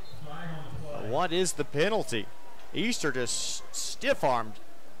line. What is the penalty? Easter just stiff-armed.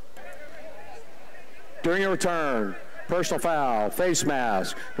 During a return, personal foul, face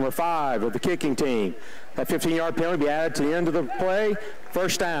mask, number 5 of the kicking team. That 15-yard penalty will be added to the end of the play.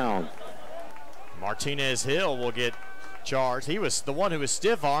 First down. Martinez Hill will get charged. He was the one who was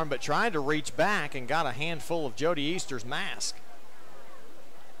stiff-armed, but trying to reach back and got a handful of Jody Easter's mask.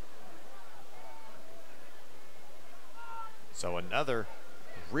 So another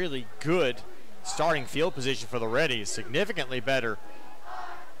really good starting field position for the Reddies, significantly better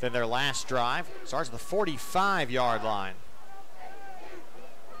than their last drive. Starts at the 45-yard line.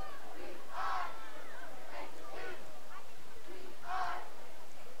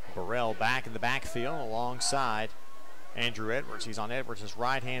 Burrell back in the backfield alongside Andrew Edwards. He's on Edwards'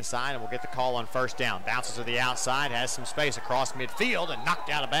 right-hand side and will get the call on first down. Bounces to the outside, has some space across midfield and knocked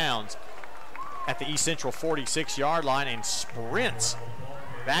out of bounds at the East Central 46-yard line and sprints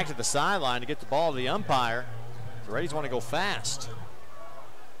back to the sideline to get the ball to the umpire. The Reddies want to go fast.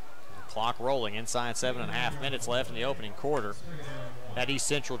 The clock rolling inside 7.5 minutes left in the opening quarter. That East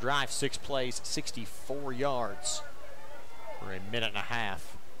Central drive, 6 plays, 64 yards for a minute and a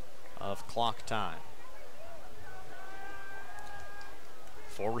half of clock time.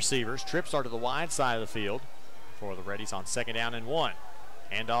 4 receivers. Trips are to the wide side of the field for the Reddies on 2nd down and 1.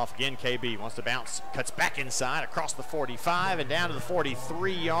 Hand off again, KB wants to bounce, cuts back inside across the 45 and down to the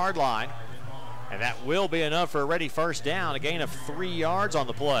 43-yard line. And that will be enough for a Reddy first down, a gain of 3 yards on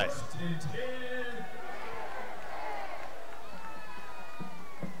the play.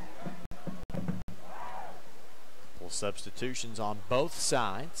 Full substitutions on both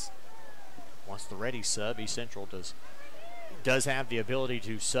sides. Once the Reddy sub, East Central does have the ability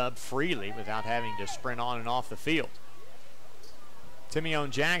to sub freely without having to sprint on and off the field. Timione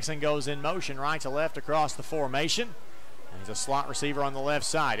Jackson goes in motion right to left across the formation. And he's a slot receiver on the left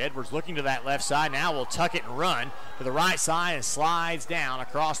side. Edwards looking to that left side. Now will tuck it and run to the right side and slides down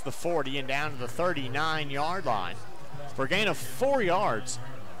across the 40 and down to the 39-yard line for a gain of 4 yards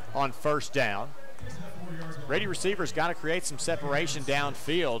on first down. Reddy receivers got to create some separation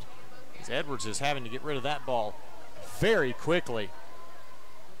downfield as Edwards is having to get rid of that ball very quickly.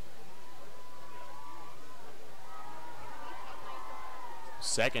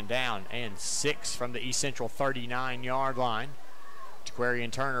 Second down and 6 from the East Central 39-yard line.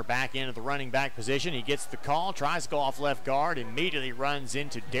 Jaquarian Turner back into the running back position. He gets the call, tries to go off left guard, immediately runs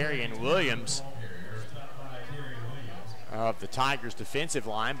into Darian Williams of the Tigers defensive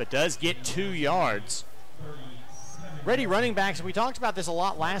line, but does get 2 yards. Reddy running backs, and we talked about this a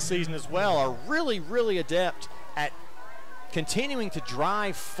lot last season as well, are really, really adept at continuing to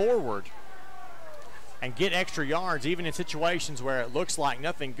drive forward and get extra yards even in situations where it looks like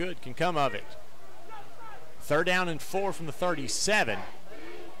nothing good can come of it. 3rd down and 4 from the 37.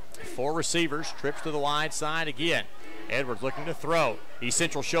 4 receivers, trips to the wide side again. Edwards looking to throw. East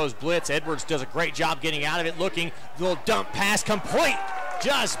Central shows blitz. Edwards does a great job getting out of it, looking, little dump pass complete,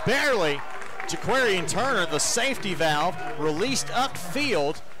 just barely. Jaquarian Turner, the safety valve, released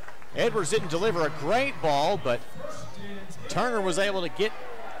upfield. Edwards didn't deliver a great ball, but Turner was able to get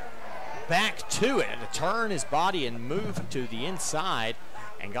back to it and to turn his body and move to the inside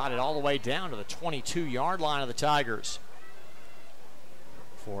and got it all the way down to the 22-yard line of the Tigers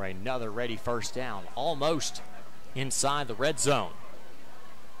for another Reddy first down, almost inside the red zone.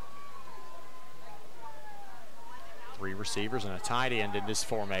 3 receivers and a tight end in this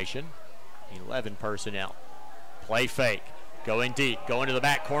formation. 11 personnel. Play fake. Going deep. Going to the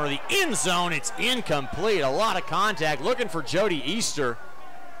back corner of the end zone. It's incomplete. A lot of contact. Looking for Jody Easter.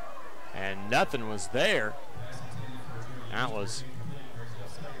 And nothing was there. That was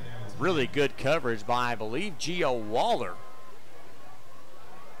really good coverage by, I believe, Gio Waller.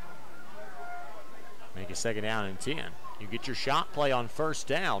 Make it 2nd down and 10. You get your shot play on first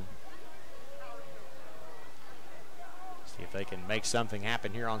down. See if they can make something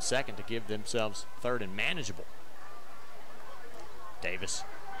happen here on 2nd to give themselves 3rd and manageable. Davis,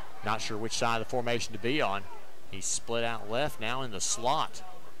 not sure which side of the formation to be on. He's split out left now in the slot.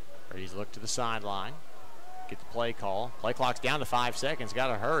 Reddy's look to the sideline. Get the play call. Play clock's down to 5 seconds. Got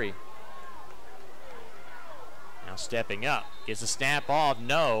to hurry. Now stepping up. Gets the snap off.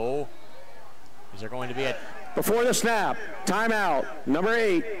 No. Is there going to be a Before the snap, timeout, number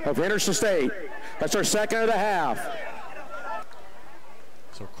 8 of Henderson State. That's our second of the half.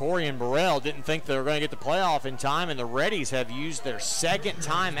 So Corey and Burrell didn't think they were going to get the playoff in time, and the Reddies have used their second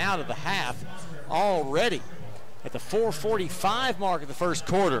timeout of the half already at the 4:45 mark of the first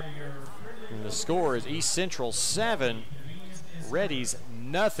quarter. And the score is East Central 7, Reddies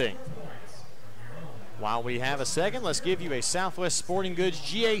nothing. While we have a second, let's give you a Southwest Sporting Goods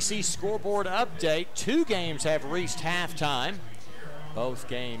GAC scoreboard update. 2 games have reached halftime. Both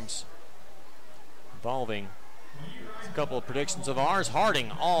games involving a couple of predictions of ours.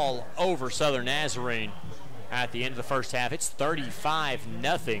 Harding all over Southern Nazarene at the end of the first half. It's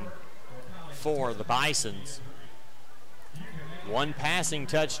 35-0 for the Bisons. 1 passing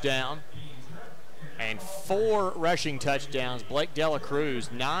touchdown and 4 rushing touchdowns. Blake Dela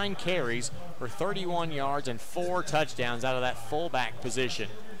Cruz, 9 carries for 31 yards and 4 touchdowns out of that fullback position.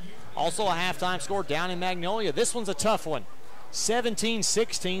 Also a halftime score down in Magnolia. This one's a tough one.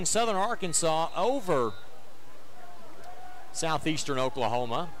 17-16, Southern Arkansas over Southeastern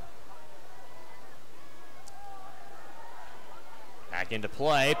Oklahoma. Back into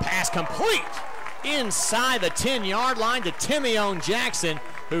play, pass complete inside the 10-yard line to Timione Jackson,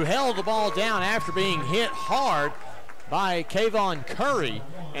 who held the ball down after being hit hard by Kayvon Curry,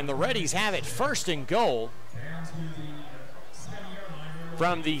 and the Reddies have it first and goal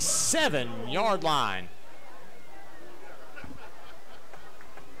from the 7-yard line.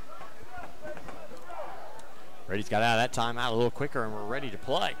 Reddies got out of that timeout a little quicker and we're ready to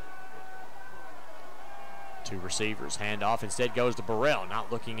play. 2 receivers, handoff instead goes to Burrell,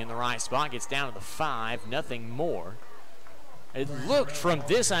 not looking in the right spot, gets down to the 5, nothing more. It looked from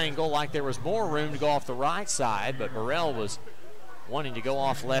this angle like there was more room to go off the right side, but Burrell was wanting to go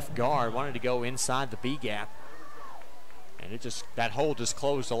off left guard, wanted to go inside the B gap. And it just, that hole just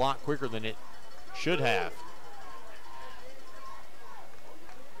closed a lot quicker than it should have.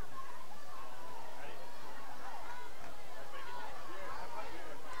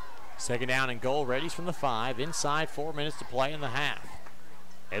 Second down and goal, Reddies from the 5, inside 4 minutes to play in the half.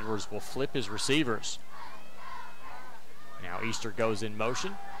 Edwards will flip his receivers. Now Easter goes in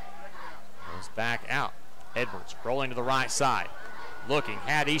motion, goes back out. Edwards rolling to the right side. Looking,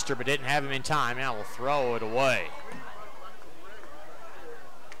 had Easter but didn't have him in time. Now will throw it away.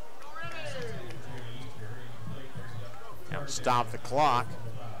 Now stop the clock.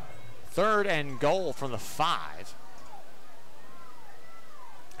 3rd and goal from the 5.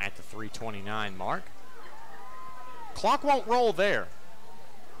 At the 3:29 mark. Clock won't roll there.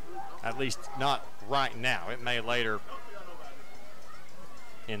 At least not right now. It may later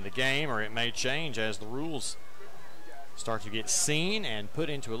in the game, or it may change as the rules start to get seen and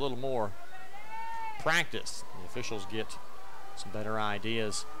put into a little more practice. The officials get some better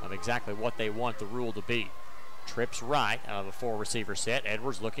ideas of exactly what they want the rule to be. Trips right out of a 4-receiver set.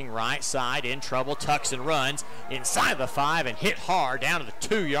 Edwards looking right side, in trouble, tucks and runs inside the 5 and hit hard down to the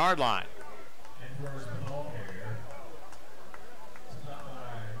 2-yard line.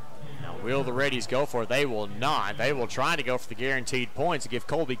 Now will the Reddies go for it? They will not. They will try to go for the guaranteed points to give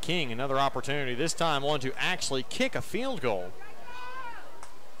Colby King another opportunity, this time one to actually kick a field goal.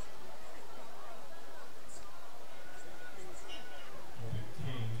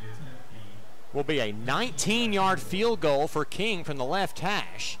 Will be a 19-yard field goal for King from the left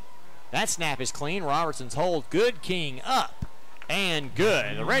hash. That snap is clean. Robertson's hold good. King up and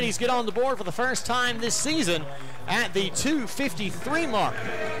good. The Reddies get on the board for the first time this season at the 2:53 mark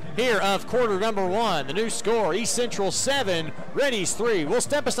here of quarter number 1. The new score, East Central 7, Reddies 3. We'll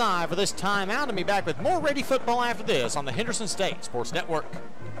step aside for this timeout and be back with more Reddy football after this on the Henderson State Sports Network.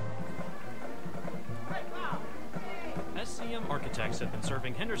 SCM Architects have been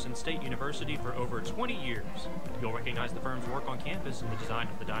serving Henderson State University for over 20 years. You'll recognize the firm's work on campus in the design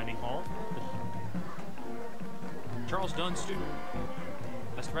of the dining hall, the Charles Dunn Student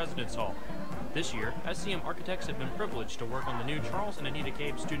Residence Hall. This year, SCM Architects have been privileged to work on the new Charles and Anita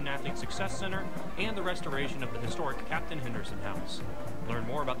Cave Student Athlete Success Center and the restoration of the historic Captain Henderson House. Learn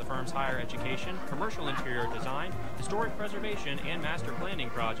more about the firm's higher education, commercial interior design, historic preservation, and master planning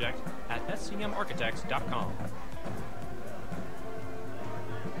project at scmarchitects.com.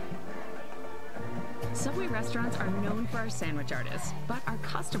 Subway restaurants are known for our sandwich artists, but our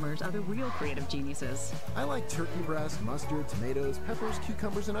customers are the real creative geniuses. I like turkey breast, mustard, tomatoes, peppers,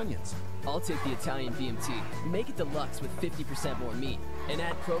 cucumbers, and onions. I'll take the Italian BMT. Make it deluxe with 50% more meat. And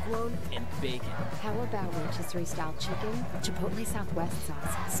add provolone and bacon. How about rotisserie-style chicken, chipotle Southwest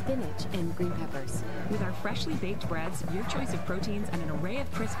sauce, spinach, and green peppers? With our freshly baked breads, your choice of proteins, and an array of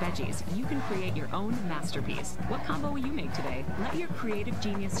crisp veggies, you can create your own masterpiece. What combo will you make today? Let your creative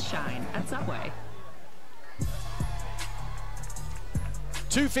genius shine at Subway.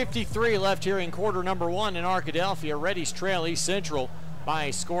 2:53 left here in quarter number 1 in Arkadelphia. Reddies trail East Central by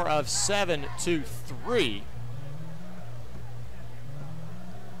a score of 7-3.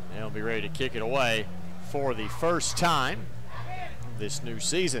 They'll be ready to kick it away for the first time this new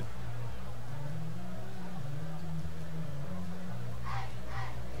season.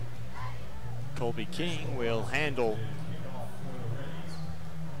 Colby King will handle,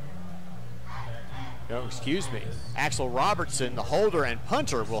 Axel Robertson, the holder and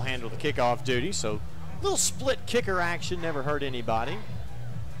punter, will handle the kickoff duty. So a little split kicker action, never hurt anybody.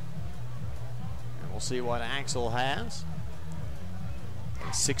 And we'll see what Axel has. A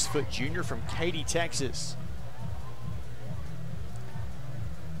 6-foot junior from Katy, Texas.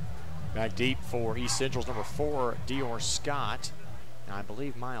 Back deep for East Central's number 4, Dior Scott. And I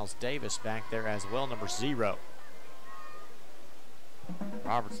believe Miles Davis back there as well, number 0.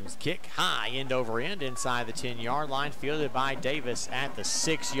 Robertson's kick high, end over end, inside the 10-yard line, fielded by Davis at the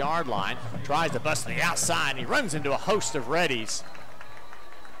 6-yard line. Tries to bust to the outside, and he runs into a host of Reddies.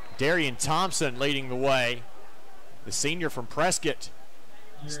 Darian Thompson leading the way. The senior from Prescott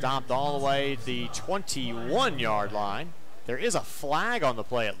stopped all the way to the 21-yard line. There is a flag on the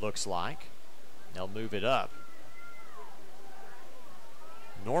play, it looks like. They'll move it up.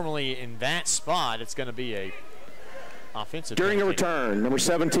 Normally in that spot, it's going to be a offensive. During a return, number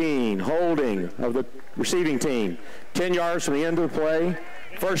 17, holding of the receiving team. 10 yards from the end of the play,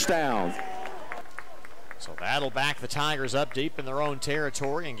 first down. So that'll back the Tigers up deep in their own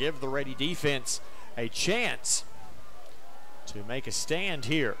territory and give the Reddy defense a chance to make a stand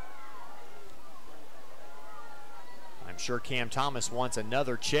here. I'm sure Cam Thomas wants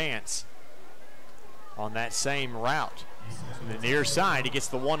another chance on that same route. From the near side, he gets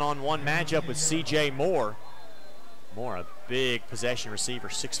the one-on-one matchup with C.J. Moore. Moore, a big possession receiver,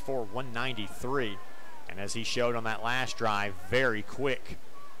 6'4", 193. And as he showed on that last drive, very quick.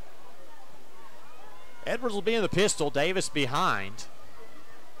 Edwards will be in the pistol, Davis behind.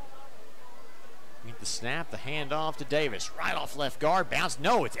 Meet the snap, the handoff to Davis. Right off left guard, bounce.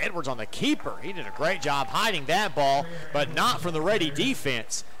 No, it's Edwards on the keeper. He did a great job hiding that ball, but not from the Reddy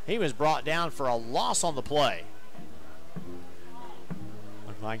defense. He was brought down for a loss on the play.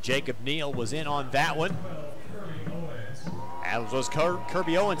 Looked like Jacob Neal was in on that one. As was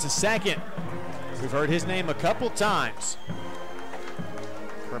Kirby Owens, a second. We've heard his name a couple times.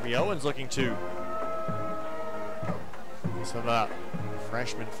 Kirby Owens looking to some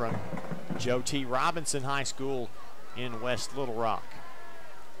freshman from Joe T. Robinson High School in West Little Rock.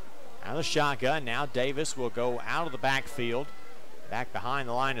 Out of the shotgun, now Davis will go out of the backfield, back behind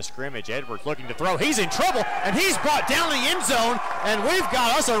the line of scrimmage. Edwards looking to throw. He's in trouble, and he's brought down the end zone, and we've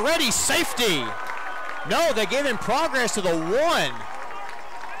got us a Reddy safety. No, they gave him progress to the 1.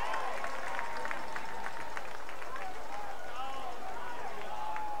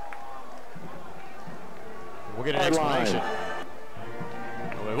 We'll get an explanation.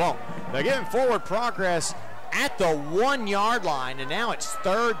 No, we won't. They're giving forward progress at the 1-yard line, and now it's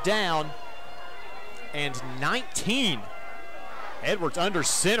 3rd down and 19. Edwards under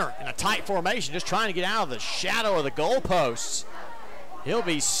center in a tight formation, just trying to get out of the shadow of the goalposts. He'll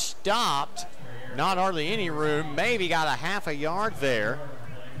be stopped. Not hardly any room, maybe got a half a yard there.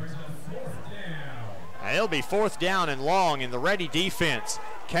 And it'll be 4th down and long, and the Reddy defense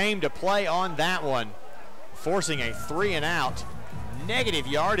came to play on that one, forcing a 3-and-out. Negative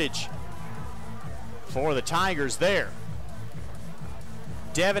yardage for the Tigers there.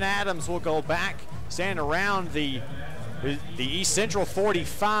 Devin Adams will go back, stand around the East Central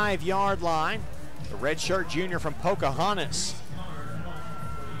 45-yard line. The redshirt junior from Pocahontas.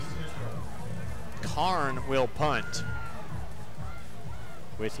 Karn will punt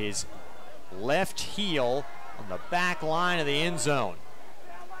with his left heel on the back line of the end zone.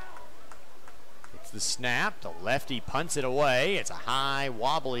 It's the snap. The lefty punts it away. It's a high,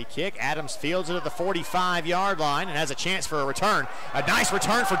 wobbly kick. Adams fields it at the 45-yard line and has a chance for a return. A nice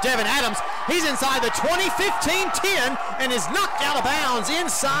return for Devin Adams. He's inside the 20, 15, 10, and is knocked out of bounds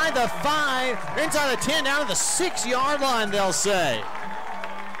inside the 5, inside the 10, down to the 6-yard line, they'll say.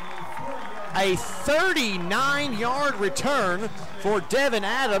 A 39-yard return for Devin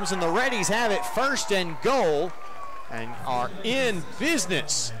Adams, and the Reddies have it 1st and goal and are in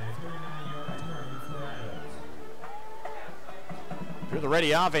business. If you're the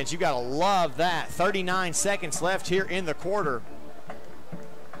Reddy offense, you got to love that. 39 seconds left here in the quarter.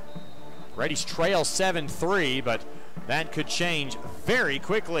 Reddies trail 7-3, but that could change very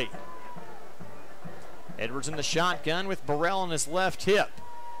quickly. Edwards in the shotgun with Burrell on his left hip.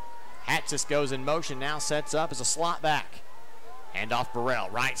 Hatsis goes in motion, now sets up as a slot back. Hand off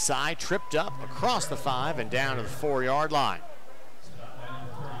Burrell, right side, tripped up across the 5 and down to the 4-yard line.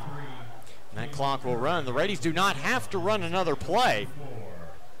 And that clock will run. The Reddies do not have to run another play.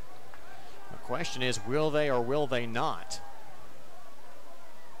 The question is, will they or will they not?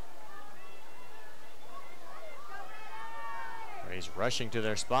 Reddies rushing to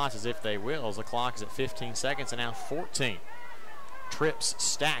their spots as if they will, as the clock is at 15 seconds and now 14. Trips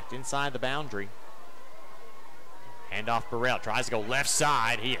stacked inside the boundary. Handoff Burrell, tries to go left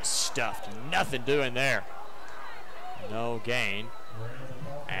side. He is stuffed, nothing doing there. No gain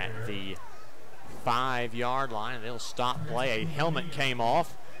at the 5-yard line, and they'll stop play. A helmet came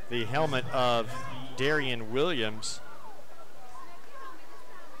off, the helmet of Darian Williams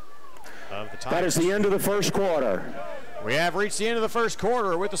of the Tigers. That is the end of the first quarter. We have reached the end of the first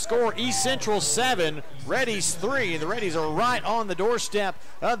quarter with the score East Central 7, Reddies 3. The Reddies are right on the doorstep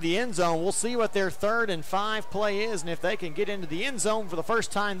of the end zone. We'll see what their 3rd and 5 play is and if they can get into the end zone for the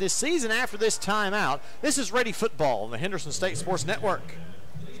first time this season after this timeout. This is Ready Football on the Henderson State Sports Network.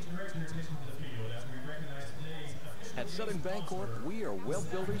 At Southern Bancorp, we are wealth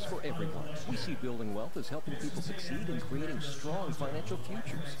builders for everyone. We see building wealth as helping people succeed in creating strong financial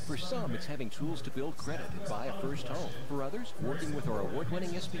futures. For some, it's having tools to build credit and buy a first home. For others, working with our award-winning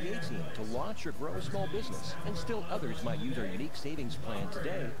SBA team to launch or grow a small business. And still others might use our unique savings plan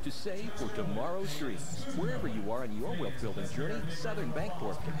today to save for tomorrow's dreams. Wherever you are in your wealth building journey, Southern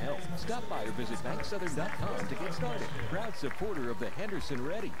Bancorp can help. Stop by or visit banksouthern.com to get started. Proud supporter of the Henderson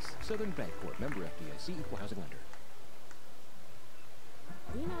Reddies. Southern Bancorp, member FDIC, equal housing lender.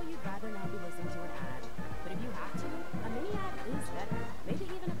 We know you'd rather not be listening to an ad, but if you have to, a mini ad is better. Maybe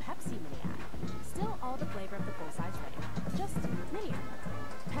even a Pepsi mini ad. Still all the flavor of the full-size range. Just mini ad.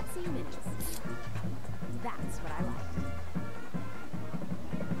 Pepsi Minis. That's what I like.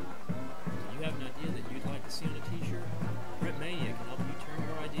 Do you have an idea that you'd like to see on a t-shirt? Print Mania can help you turn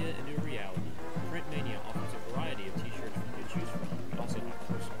your idea into a reality. Print Mania offers a variety of t-shirts for you to choose from. We also have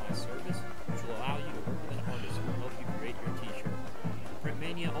personalized service, which will allow you to work with an artist who will help you create your t-shirt. Print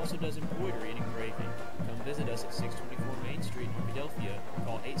Mania also does embroidery and engraving. Come visit us at 624 Main Street in Arkadelphia.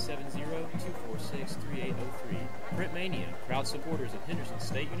 Call 870-246-3803. Print Mania, proud supporters of Henderson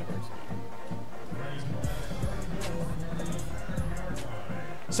State University.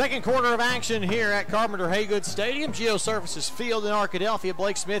 Second quarter of action here at Carpenter Haygood Stadium, Geoservices Field in Arkadelphia.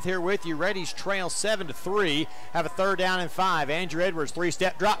 Blake Smith here with you. Reddies trail 7-3. Have a 3rd down and 5. Andrew Edwards,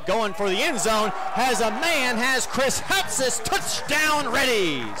 3-step drop, going for the end zone. Has Chris Hutzis. Touchdown,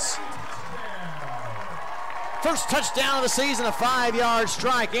 Reddies. First touchdown of the season, a 5-yard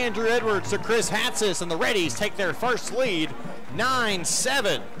strike. Andrew Edwards to Chris Hatzis, and the Reddies take their first lead,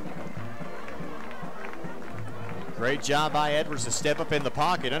 9-7. Great job by Edwards to step up in the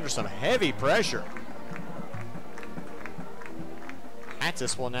pocket under some heavy pressure.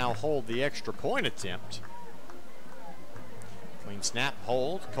 Hatzis will now hold the extra point attempt. Clean snap,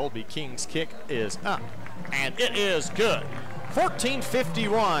 hold. Colby King's kick is up, and it is good.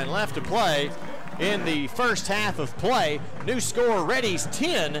 14:51 left to play in the first half of play. New score, Reddies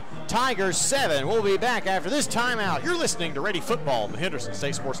 10, Tigers 7. We'll be back after this timeout. You're listening to Ready Football on the Henderson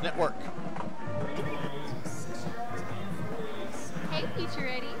State Sports Network. Hey Future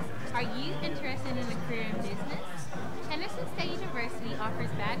Reddies, are you interested in a career in business? Henderson State University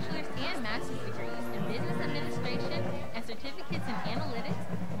offers bachelor's and master's degrees in business administration and certificates in analytics,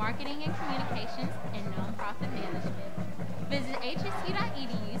 marketing and communications, and nonprofit management. Visit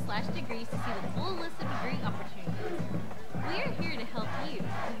hsu.edu/degrees to see the full list of degree opportunities. We are here to help you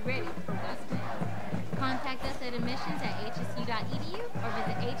be ready for what's next. Contact us at admissions@hsu.edu or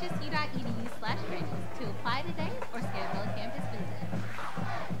visit hsu.edu/reddies to apply today or schedule a campus visit.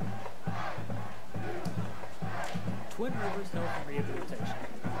 Twin Rivers Health and Rehabilitation,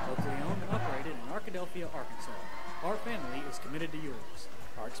 locally owned and operated in Arkadelphia, Arkansas. Our family is committed to yours.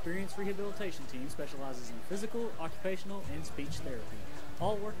 Our experienced rehabilitation team specializes in physical, occupational, and speech therapy,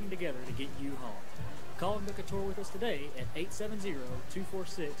 all working together to get you home. Call and book a tour with us today at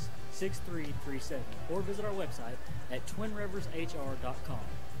 870-246-6337 or visit our website at twinrivershr.com.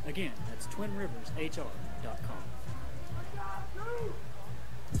 Again, that's twinrivershr.com.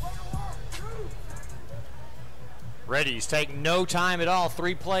 Reddies take no time at all.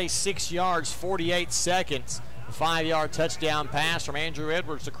 3 plays, 6 yards, 48 seconds. A 5-yard touchdown pass from Andrew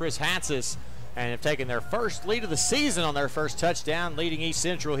Edwards to Chris Hatzis, and have taken their first lead of the season on their first touchdown, leading East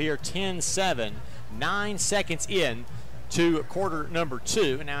Central here 10-7. 9 seconds in to quarter number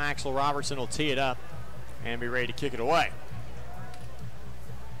 2. And now Axel Robertson will tee it up and be ready to kick it away.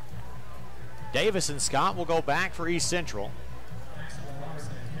 Davis and Scott will go back for East Central.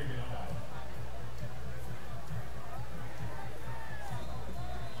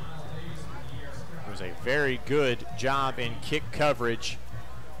 It was a very good job in kick coverage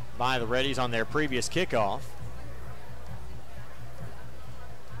by the Reddies on their previous kickoff.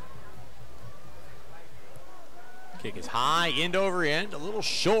 Kick is high, end over end, a little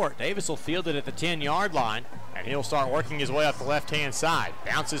short. Davis will field it at the 10-yard line, and he'll start working his way up the left-hand side.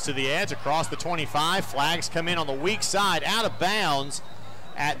 Bounces to the edge, across the 25. Flags come in on the weak side, out of bounds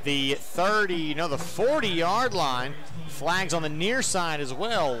at the 40-yard line. Flags on the near side as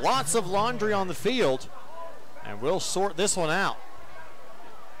well. Lots of laundry on the field, and we'll sort this one out.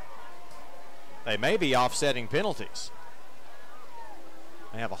 They may be offsetting penalties.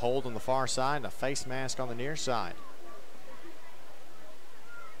 They have a hold on the far side and a face mask on the near side.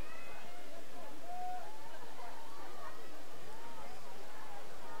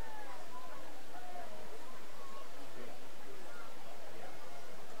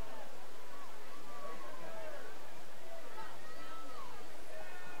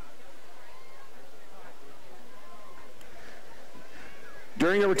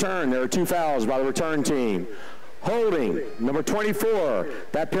 During the return, there are 2 fouls by the return team. Holding, number 24,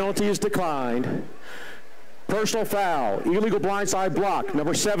 that penalty is declined. Personal foul, illegal blindside block,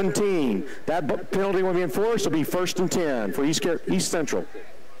 number 17. That penalty will be enforced. It'll be 1st and 10 for East Central.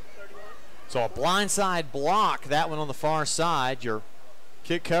 So a blindside block, that one on the far side. Your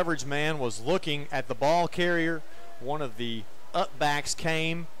kick coverage man was looking at the ball carrier. One of the up backs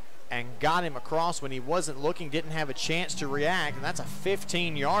came and got him across when he wasn't looking, didn't have a chance to react, and that's a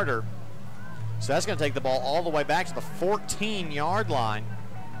 15-yarder. So that's going to take the ball all the way back to the 14-yard line.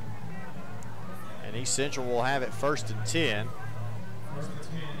 And East Central will have it 1st and 10.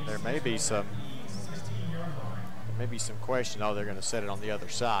 There may be some question. Oh, they're going to set it on the other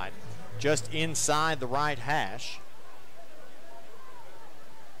side. Just inside the right hash.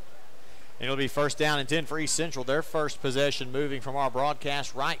 And it'll be 1st down and 10 for East Central. Their first possession moving from our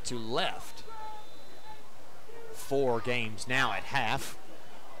broadcast right to left. 4 games now at half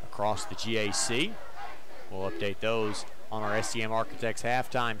across the GAC. We'll update those on our SCM Architects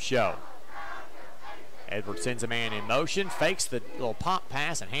halftime show. Edwards sends a man in motion, fakes the little pop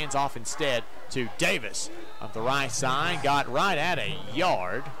pass, and hands off instead to Davis of the right side. Got right at a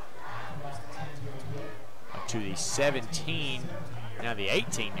yard. Up to the 17, now the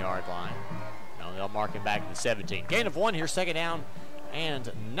 18-yard line. No, they'll mark him back to the 17. Gain of 1 here, 2nd down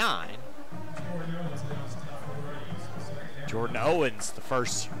and 9. Jordan Owens, the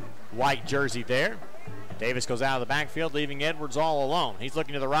first white jersey there. Davis goes out of the backfield, leaving Edwards all alone. He's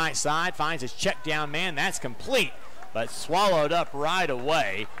looking to the right side, finds his check down man. That's complete, but swallowed up right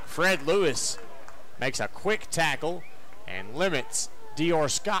away. Fred Lewis makes a quick tackle and limits Dior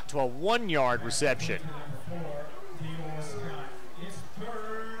Scott to a 1-yard reception.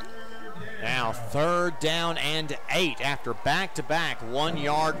 Now 3rd down and 8 after back-to-back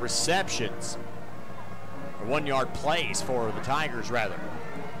 1-yard receptions. Or 1-yard plays for the Tigers, rather.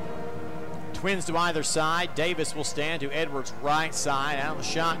 Twins to either side. Davis will stand to Edwards' right side out of the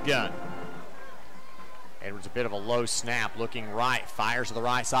shotgun. Edwards a bit of a low snap, looking right, fires to the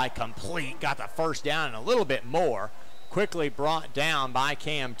right side, complete, got the 1st down and a little bit more. Quickly brought down by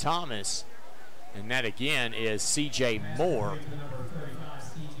Cam Thomas. And that again is C.J. Moore.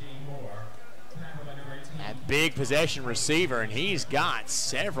 That big possession receiver, and he's got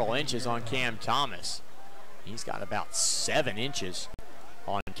several inches on Cam Thomas. He's got about 7 inches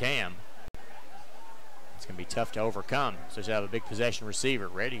on Cam. It's going to be tough to overcome. So you have a big possession receiver.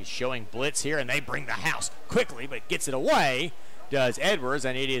 Reddies showing blitz here, and they bring the house quickly, but gets it away, does Edwards,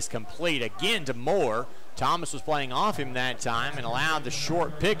 and it is complete again to Moore. Thomas was playing off him that time and allowed the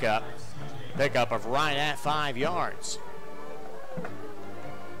short pickup of right at 5 yards.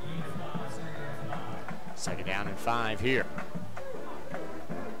 2nd down and 5 here.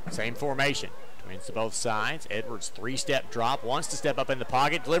 Same formation. Twins to both sides. Edwards 3-step drop, wants to step up in the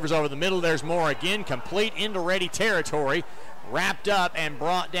pocket, delivers over the middle. There's Moore again, complete into Reddy territory. Wrapped up and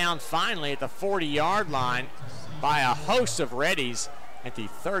brought down finally at the 40-yard line by a host of Reddies at the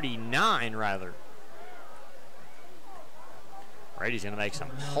 39, rather. Reddy's going to make some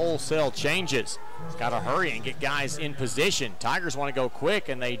wholesale changes. He's got to hurry and get guys in position. Tigers want to go quick,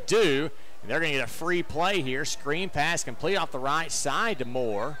 and they do. And they're going to get a free play here. Screen pass complete off the right side to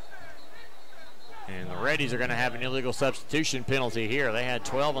Moore. And the Reddies are going to have an illegal substitution penalty here. They had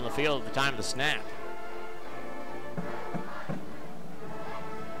 12 on the field at the time of the snap.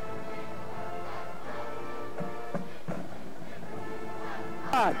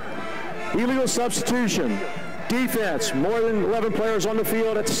 Illegal substitution. Defense, more than 11 players on the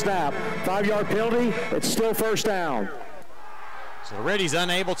field at the snap. 5-yard penalty, it's still 1st down. So the Reddies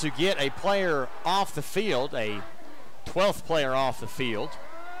unable to get a player off the field, a 12th player off the field.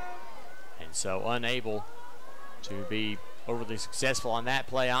 And so unable to be overly successful on that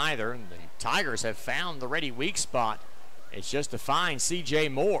play either. And the Tigers have found the Reddy weak spot. It's just to find C.J.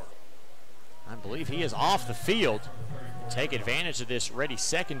 Moore. I believe he is off the field. Take advantage of this Reddy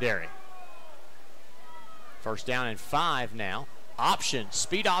secondary. First down and 5 now. Option,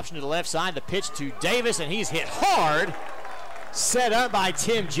 speed option to the left side. The pitch to Davis, and he's hit hard. Set up by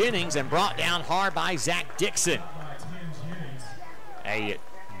Tim Jennings and brought down hard by Zach Dixon.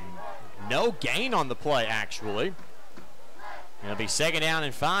 No gain on the play, actually. It'll be second down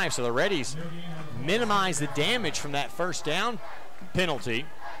and 5, so the Reddies minimize the damage from that first down penalty.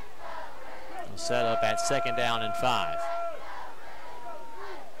 They'll set up at second down and 5.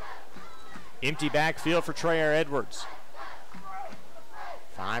 Empty backfield for Trayer Edwards.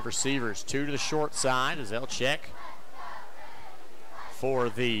 5 receivers, 2 to the short side as they'll check for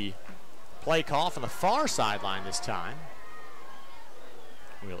the play call from the far sideline this time.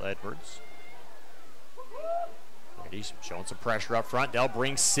 Will Edwards. He's showing some pressure up front. They'll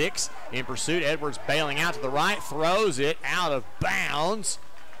bring 6 in pursuit. Edwards bailing out to the right, throws it out of bounds.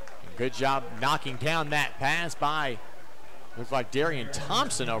 Good job knocking down that pass by, looks like Darian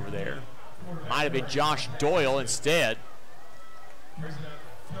Thompson over there. Might have been Josh Doyle instead.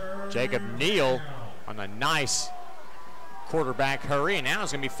 Jacob Neal on a nice quarterback hurry, and now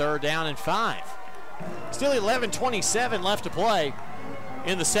it's going to be third down and 5. Still 11:27 left to play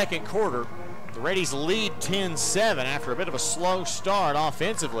in the second quarter. The Reddies lead 10-7 after a bit of a slow start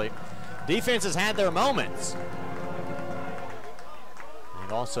offensively. Defense has had their moments.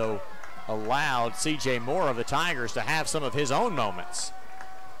 They've also allowed C.J. Moore of the Tigers to have some of his own moments.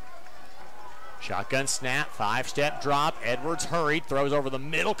 Shotgun snap, 5-step drop. Edwards hurried, throws over the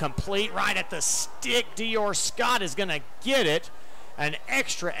middle, complete right at the stick. Dior Scott is going to get it. An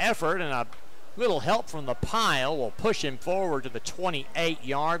extra effort and a little help from the pile will push him forward to the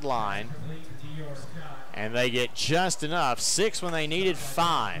 28-yard line. And they get just enough. 6 when they needed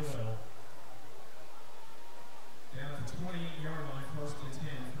 5.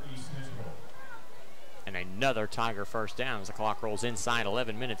 And another Tiger first down as the clock rolls inside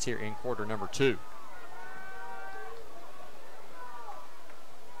 11 minutes here in quarter number 2.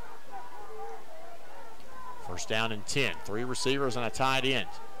 First down and 10. 3 receivers and a tight end.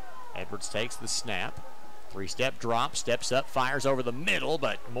 Edwards takes the snap. 3-step drop, steps up, fires over the middle,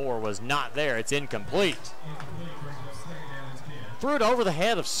 but Moore was not there. It's incomplete. Threw it over the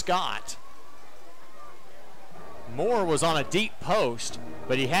head of Scott. Moore was on a deep post,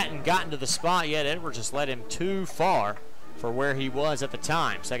 but he hadn't gotten to the spot yet. Edwards just led him too far for where he was at the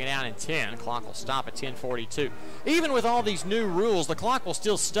time. Second down and 10. Clock will stop at 10:42. Even with all these new rules, the clock will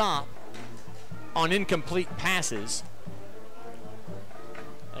still stop on incomplete passes.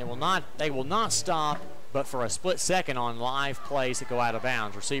 They will not stop, but for a split second on live plays that go out of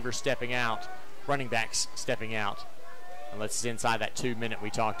bounds. Receivers stepping out, running backs stepping out. Unless it's inside that 2-minute we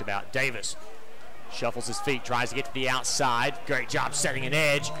talked about. Davis shuffles his feet, tries to get to the outside. Great job setting an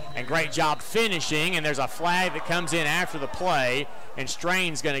edge, and great job finishing. And there's a flag that comes in after the play, and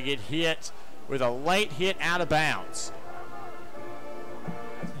Strain's going to get hit with a late hit out of bounds.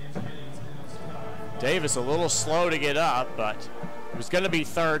 Davis a little slow to get up, but it was going to be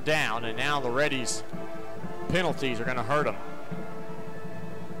third down, and now the Reddies' penalties are going to hurt them.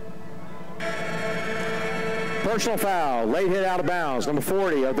 Personal foul, late hit out of bounds, number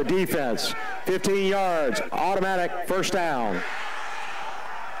 40 of the defense. 15 yards, automatic first down.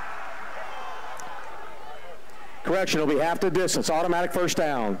 Correction, it'll be half the distance, automatic first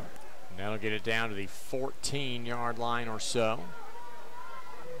down. And that'll get it down to the 14-yard line or so.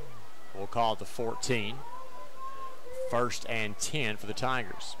 We'll call it the 14. First and 10 for the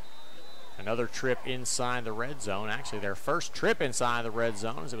Tigers. Another trip inside the red zone. Actually, their first trip inside the red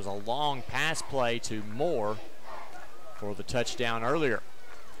zone, as it was a long pass play to Moore for the touchdown earlier.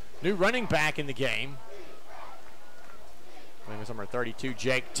 New running back in the game. Number 32,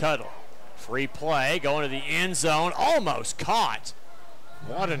 Jake Tuttle. Free play, going to the end zone, almost caught.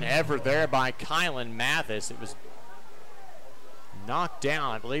 What an effort there by Kylan Mathis. It was knocked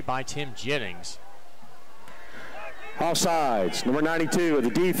down, I believe, by Tim Jennings. Offsides, number 92 of the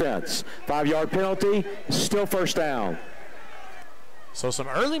defense. 5-yard penalty, still first down. So some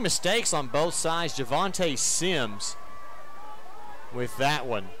early mistakes on both sides. Javonte Sims with that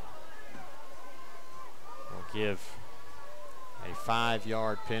one will give a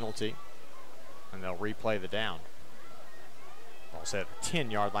 5-yard penalty, and they'll replay the down. Ball set at the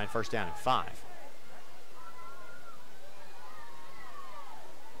 10-yard line, first down and 5.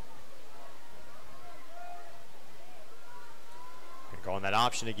 Go on that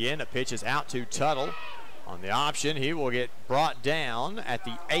option again. The pitch is out to Tuttle. On the option, he will get brought down at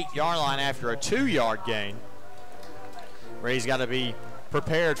the 8-yard line after a 2-yard gain. Ray's got to be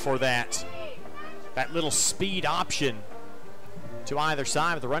prepared for that little speed option to either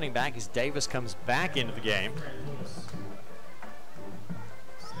side of the running back as Davis comes back into the game.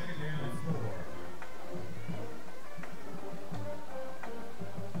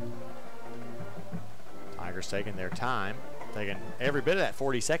 Tigers taking their time, taking every bit of that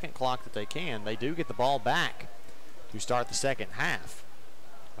 40-second clock that they can. They do get the ball back to start the second half,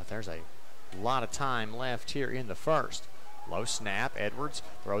 but there's a lot of time left here in the first. Low snap, Edwards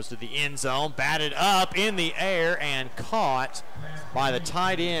throws to the end zone, batted up in the air and caught by the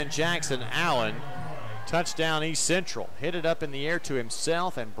tight end Jackson Allen. Touchdown East Central. Hit it up in the air to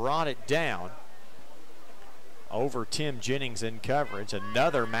himself and brought it down over Tim Jennings in coverage.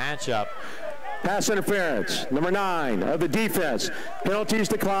 Another matchup. Pass interference, number 9 of the defense. Penalties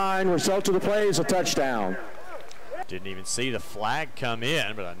decline, result of the play is a touchdown. Didn't even see the flag come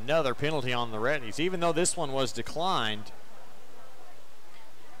in, but another penalty on the Reddies. Even though this one was declined,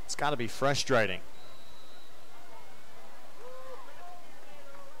 it's got to be frustrating.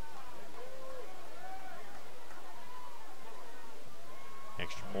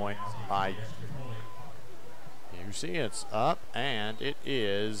 Extra point by UC. It's up, and it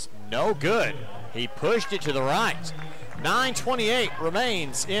is no good. He pushed it to the right. 9:28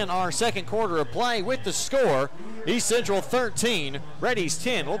 remains in our second quarter of play with the score. East Central 13, Reddies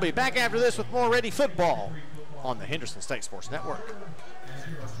 10. We'll be back after this with more Ready football on the Henderson State Sports Network.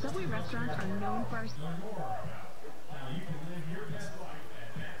 Subway restaurants are known for our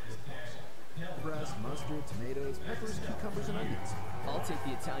Crust, mustard, tomatoes, peppers, cucumbers, and onions. I'll take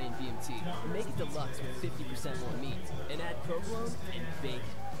the Italian BMT. Make it deluxe with 50% more meat. And add provolone and bacon.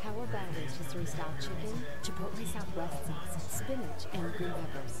 How about rotisserie-style chicken, chipotle Southwest sauce, spinach, and green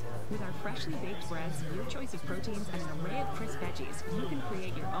peppers? With our freshly baked breads, your choice of proteins, and an array of crisp veggies, you can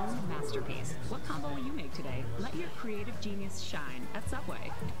create your own masterpiece. What combo will you make today? Let your creative genius shine at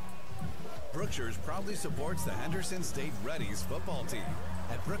Subway. Brookshire's proudly supports the Henderson State Reddies football team.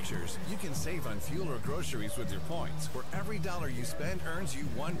 At Brookshire's, you can save on fuel or groceries with your points, where every dollar you spend earns you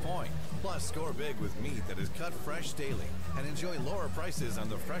 1 point. Plus, score big with meat that is cut fresh daily, and enjoy lower prices on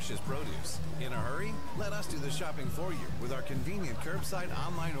the freshest produce. In a hurry? Let us do the shopping for you with our convenient curbside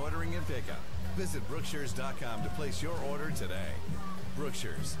online ordering and pickup. Visit Brookshires.com to place your order today.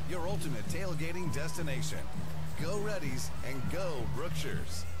 Brookshire's, your ultimate tailgating destination. Go Reddies and go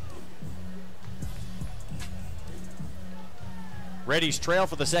Brookshires. Reddies trail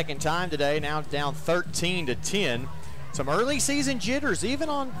for the second time today, now down 13-10. Some early season jitters, even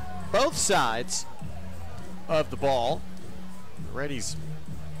on both sides of the ball. The Reddies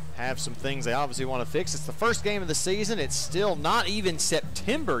have some things they obviously want to fix. It's the first game of the season. It's still not even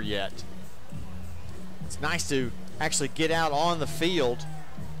September yet. It's nice to actually get out on the field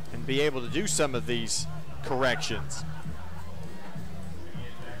and be able to do some of these corrections.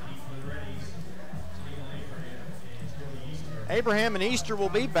 Abraham and Easter will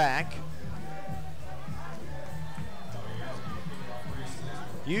be back.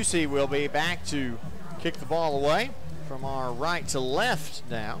 UC will be back to kick the ball away from our right to left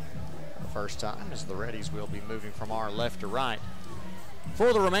now. For the first time, as the Reddies will be moving from our left to right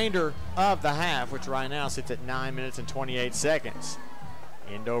for the remainder of the half, which right now sits at 9 minutes and 28 seconds.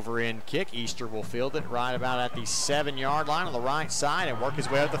 End over end kick. Easter will field it right about at the 7-yard line on the right side and work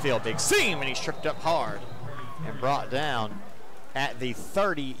his way up the field. Big seam, and he's tripped up hard and brought down at the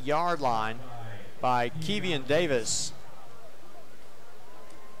 30-yard line by Kevian Davis.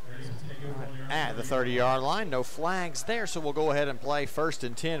 At the 30-yard line, no flags there, so we'll go ahead and play 1st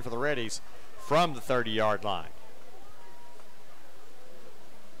and 10 for the Reddies from the 30-yard line.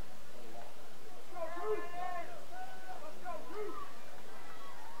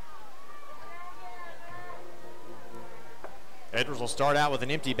 Edwards will start out with an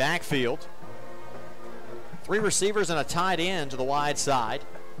empty backfield. 3 receivers and a tight end to the wide side.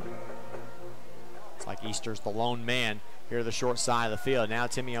 It's like Easter's the lone man here to the short side of the field. Now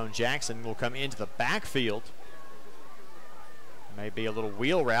Timione Jackson will come into the backfield. Maybe a little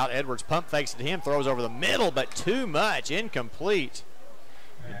wheel route. Edwards pump fakes it to him, throws over the middle, but too much, incomplete.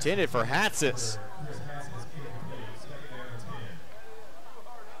 Intended for Hatzis.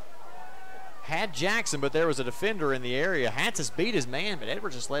 Had Jackson, but there was a defender in the area. Hatzis beat his man, but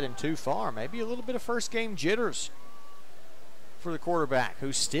Edwards just led him too far. Maybe a little bit of first game jitters for the quarterback,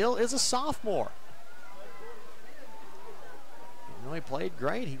 who still is a sophomore. Even though he played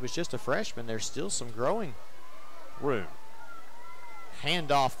great, he was just a freshman. There's still some growing room.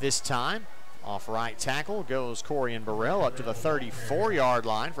 Handoff this time. Off right tackle goes Corian Burrell up to the 34-yard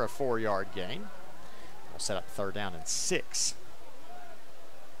line for a 4-yard gain. We'll set up 3rd down and 6.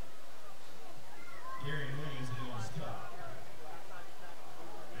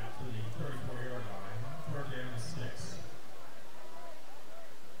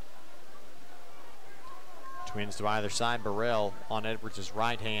 Twins to either side. Burrell on Edwards'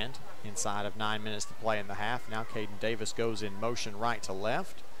 right hand inside of 9 minutes to play in the half. Now Caden Davis goes in motion right to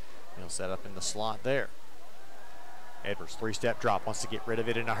left. He'll set up in the slot there. Edwards, three-step drop, wants to get rid of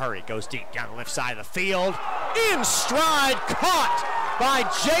it in a hurry. Goes deep down the left side of the field. In stride, caught by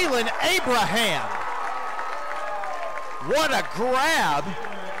Jalen Abraham. What a grab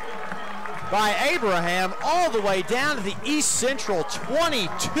by Abraham all the way down to the East Central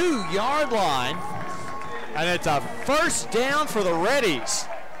 22-yard line. And it's a first down for the Reddies.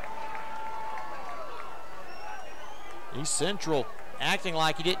 East Central acting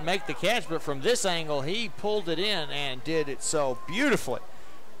like he didn't make the catch, but from this angle, he pulled it in and did it so beautifully.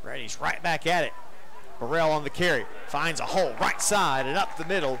 Reddies right back at it. Burrell on the carry, finds a hole right side and up the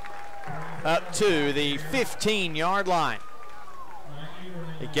middle, up to the 15-yard line.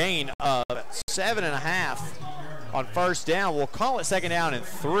 A gain of 7.5 on first down. We'll call it second down and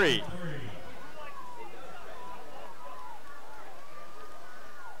 3.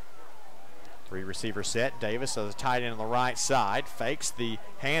 Three receiver set. Davis as a tight end on the right side. Fakes the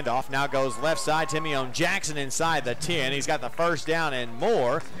handoff. Now goes left side. Timione Jackson inside the 10. He's got the first down and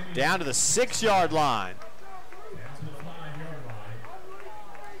more. Down to the 6-yard line.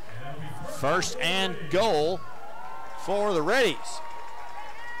 First and goal for the Reddies.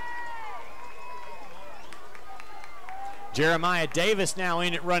 Jeremiah Davis now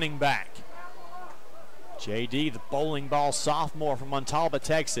in at running back. JD, the bowling ball sophomore from Montalba,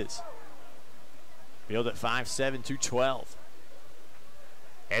 Texas. Field at 5'7", 212.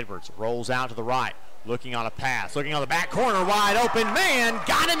 Edwards rolls out to the right, looking on a pass, looking on the back corner, wide open man,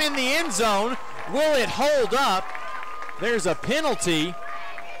 got him in the end zone. Will it hold up? There's a penalty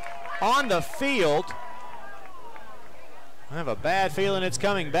on the field. I have a bad feeling it's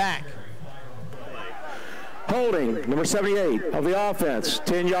coming back. Holding, number 78 of the offense,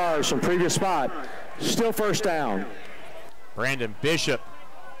 10 yards from previous spot. Still first down. Brandon Bishop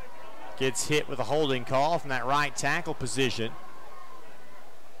gets hit with a holding call from that right tackle position,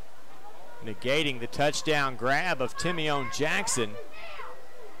 negating the touchdown grab of Timione Jackson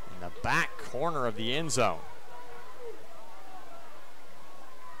in the back corner of the end zone.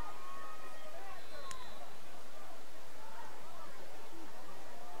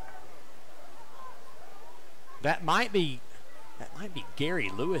 That might be Gary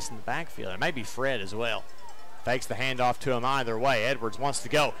Lewis in the backfield. It might be Fred as well. Fakes the handoff to him either way. Edwards wants to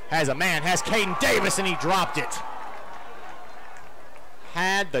go. Has a man, has Caden Davis, and he dropped it.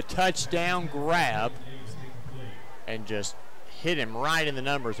 Had the touchdown grab and just hit him right in the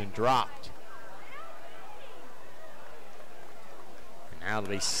numbers and dropped. And now it'll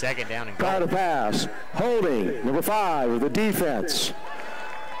be second down and goal. Got a pass. Holding, number 5 of the defense.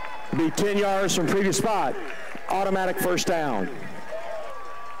 It'll be 10 yards from previous spot. Automatic first down.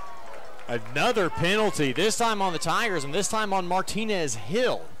 Another penalty, this time on the Tigers and this time on Martinez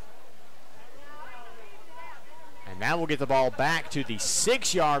Hill. And now we'll get the ball back to the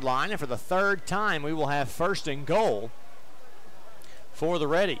 6-yard line, and for the third time we will have first and goal for the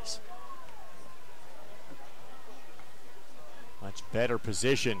Reddies. Much better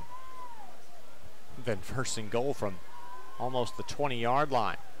position than first and goal from almost the 20-yard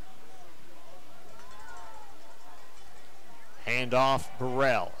line. Handoff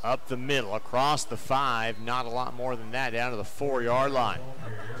Burrell up the middle, across the 5, not a lot more than that, down to the 4-yard line.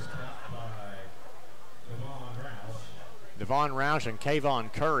 Devon Roush and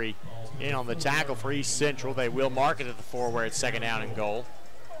Kayvon Curry in on the tackle for East Central. They will mark it at the 4 where it's second down and goal.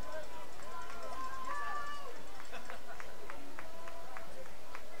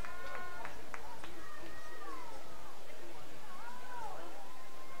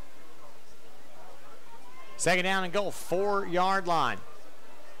 Second down and goal, 4-yard line.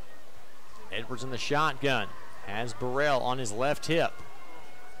 Edwards in the shotgun. Has Burrell on his left hip.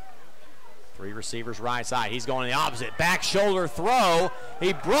 3 receivers right side. He's going the opposite. Back shoulder throw.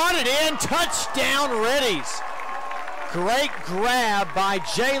 He brought it in. Touchdown Reddies. Great grab by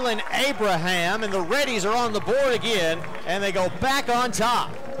Jalen Abraham, and the Reddies are on the board again, and they go back on top.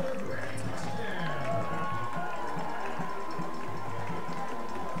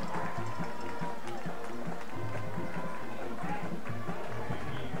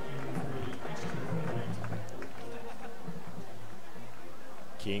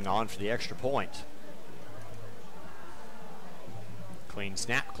 King on for the extra point. Clean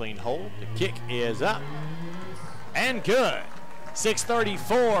snap, clean hold. The kick is up and good.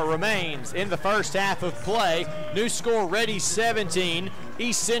 6:34 remains in the first half of play. New score, Reddies 17,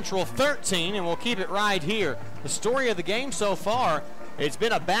 East Central 13, and we'll keep it right here. The story of the game so far, it's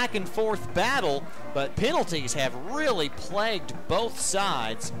been a back and forth battle, but penalties have really plagued both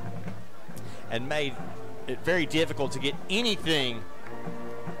sides and made it very difficult to get anything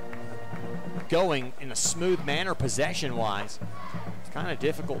going in a smooth manner possession-wise. It's kind of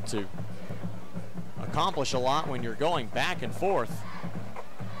difficult to accomplish a lot when you're going back and forth,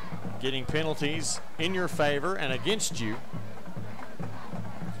 getting penalties in your favor and against you.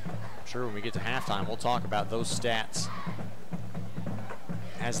 I'm sure when we get to halftime, we'll talk about those stats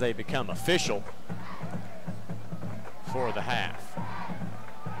as they become official for the half.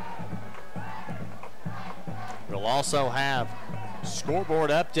 We'll also have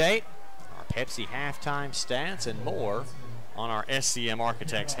scoreboard update, our Pepsi halftime stats, and more on our SCM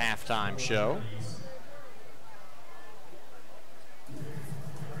Architects halftime show.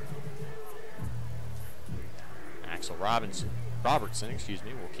 Axel Robertson,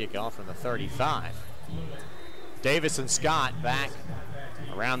 will kick off from the 35. Davis and Scott back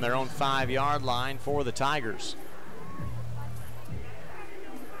around their own 5-yard line for the Tigers.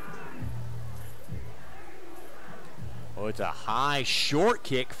 Oh, it's a high, short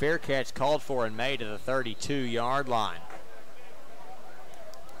kick. Fair catch called for and made to the 32-yard line.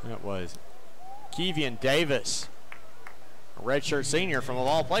 That was Kevian Davis, a redshirt senior from, of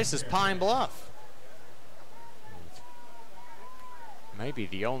all places, Pine Bluff. Maybe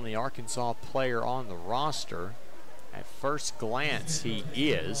the only Arkansas player on the roster. At first glance, he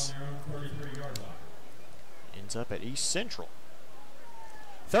is. Ends up at East Central.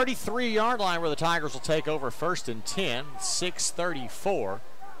 33-yard line where the Tigers will take over 1st and 10. 6:34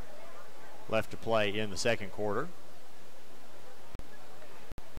 left to play in the second quarter.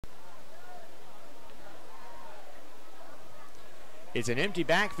 It's an empty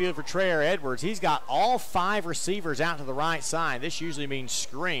backfield for Treyer Edwards. He's got all 5 receivers out to the right side. This usually means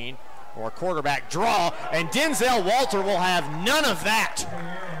screen or a quarterback draw, and Denzel Walter will have none of that.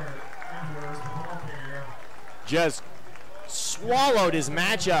 Just swallowed his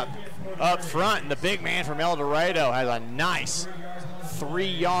matchup up front, and the big man from El Dorado has a nice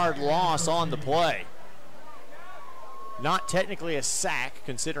 3-yard loss on the play. Not technically a sack,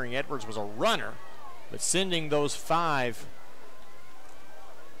 considering Edwards was a runner, but sending those 5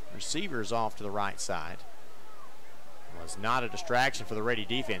 receivers off to the right side was not a distraction for the Reddy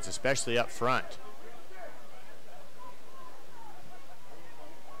defense, especially up front.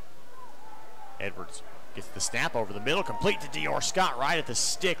 Edwards gets the snap over the middle, complete to Dior Scott right at the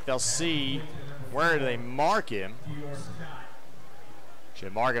stick. They'll see where do they mark him.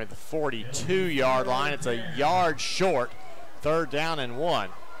 Should mark him at the 42-yard line. It's a yard short, 3rd down and 1.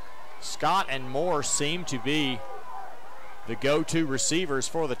 Scott and Moore seem to be the go-to receivers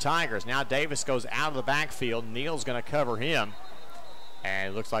for the Tigers. Now Davis goes out of the backfield. Neal's going to cover him. And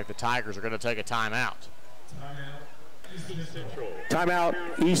it looks like the Tigers are going to take a timeout. Timeout,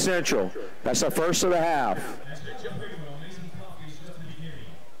 East Central. That's the first of the half.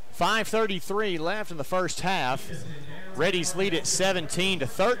 5:33 left in the first half. Reddies lead at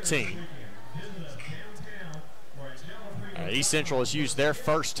 17-13. East Central has used their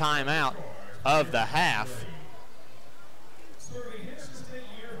first timeout of the half.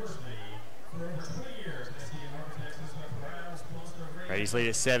 Reddies lead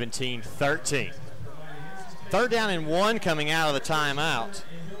at 17-13. 3rd down and 1 coming out of the timeout.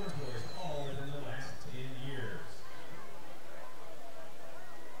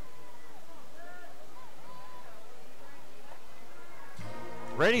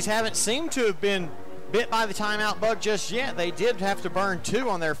 Reddies haven't seemed to have been bit by the timeout bug just yet. They did have to burn 2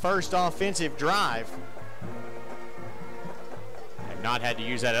 on their first offensive drive. Have not had to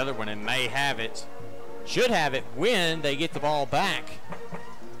use that other one and may have it, should have it when they get the ball back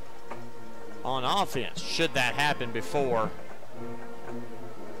on offense, should that happen before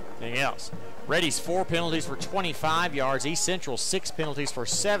anything else. Reddy's 4 penalties for 25 yards. East Central 6 penalties for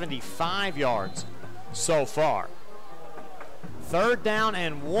 75 yards so far. 3rd down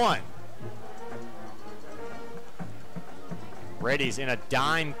and 1. Reddy's in a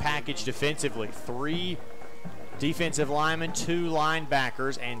dime package defensively. 3 defensive linemen, 2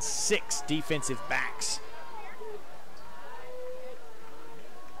 linebackers, and 6 defensive backs.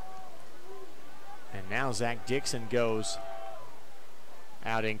 And now Zach Dixon goes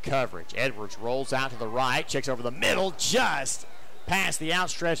out in coverage. Edwards rolls out to the right, checks over the middle, just past the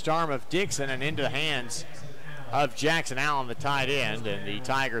outstretched arm of Dixon and into the hands of Jackson Allen, the tight end, and the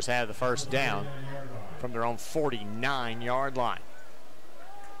Tigers have the first down from their own 49-yard line.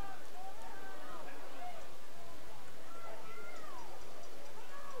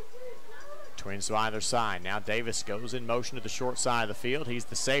 Twins to either side. Now Davis goes in motion to the short side of the field. He's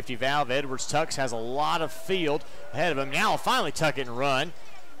the safety valve. Edwards tucks, has a lot of field ahead of him. Now he'll finally tuck it and run,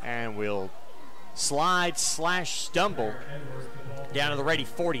 and will slide slash stumble down to the Reddy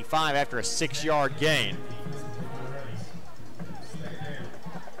 45 after a 6-yard gain.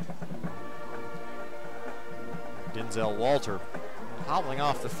 Denzel Walter hobbling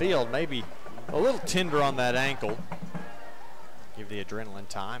off the field, maybe a little tender on that ankle. Give the adrenaline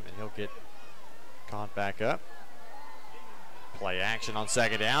time, and he'll get caught back up. Play action on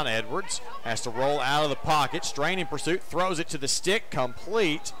second down. Edwards has to roll out of the pocket. Strain in pursuit, throws it to the stick,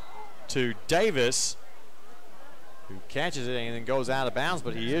 complete to Davis, who catches it and then goes out of bounds,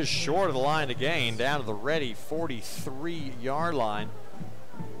 but he is short of the line to gain, down to the Reddy 43-yard line.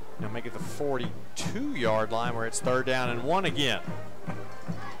 Now make it the 42-yard line where it's 3rd down and 1 again.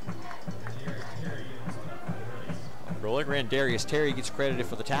 Rollinger and Darius Terry gets credited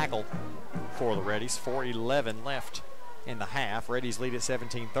for the tackle for the Reddies. 4:11 left in the half. Reddies lead at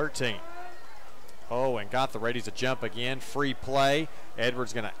 17-13. Oh, and got the Reddies a jump again. Free play.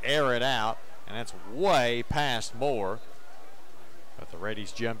 Edwards going to air it out, and that's way past Moore. But the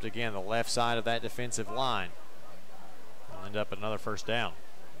Reddies jumped again, the left side of that defensive line. They'll end up at another 1st down.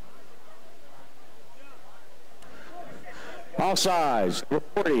 Offsides,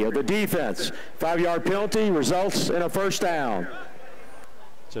 40 of the defense. 5-yard penalty results in a 1st down.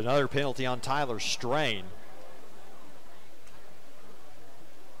 It's another penalty on Tyler Strain.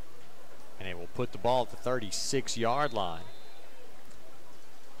 And it will put the ball at the 36-yard line.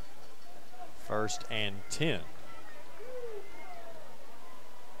 1st and 10.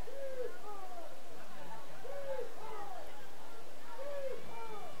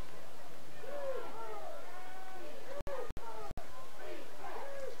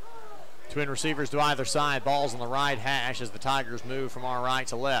 Twin receivers to either side. Ball's on the right hash as the Tigers move from our right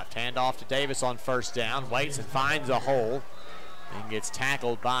to left. Hand off to Davis on 1st down. Waits and finds a hole. And gets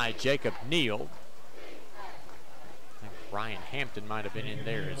tackled by Jacob Neal. I think Ryan Hampton might have been in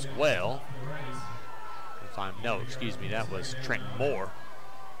there as well. No, excuse me, that was Trent Moore.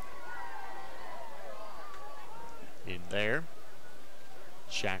 In there.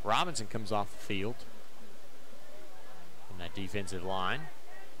 Shaq Robinson comes off the field from that defensive line.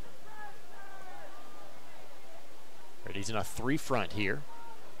 Reddy's in a 3 front here.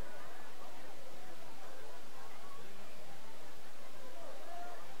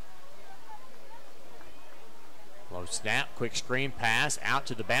 Low snap, quick screen pass out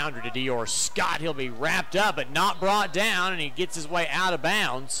to the boundary to Dior Scott. He'll be wrapped up but not brought down, and he gets his way out of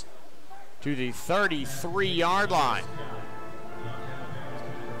bounds to the 33-yard line.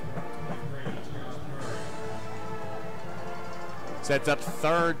 Sets up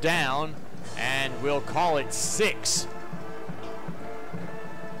 3rd down, and we'll call it 6.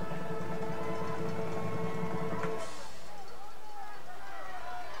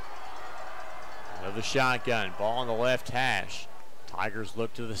 The shotgun, ball on the left hash. Tigers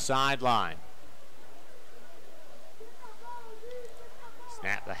look to the sideline.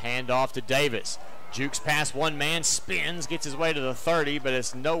 Snap the handoff to Davis. Jukes past one man, spins, gets his way to the 30, but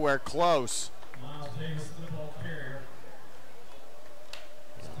it's nowhere close.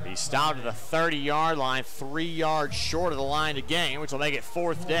 He stopped at the 30-yard line, 3 yards short of the line to gain, which will make it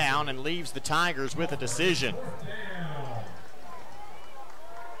 4th down and leaves the Tigers with a decision.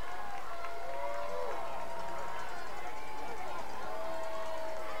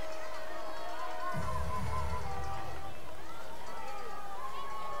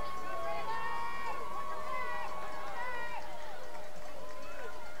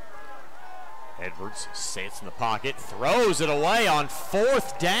 Edwards sits in the pocket, throws it away on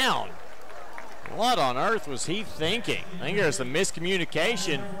 4th down. What on earth was he thinking? I think there's some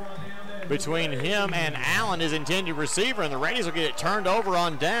miscommunication between him and Allen, his intended receiver, and the Reddies will get it turned over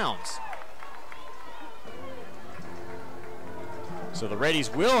on downs. So the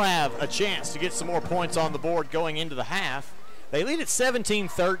Reddies will have a chance to get some more points on the board going into the half. They lead at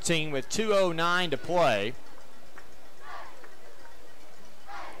 17-13 with 2:09 to play.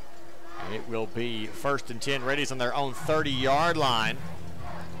 It will be 1st and 10. Reddies on their own 30-yard line.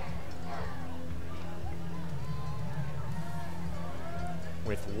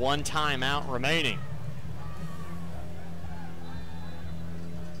 With 1 timeout remaining.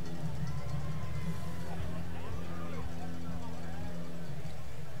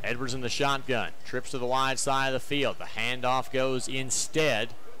 Edwards in the shotgun. Trips to the wide side of the field. The handoff goes instead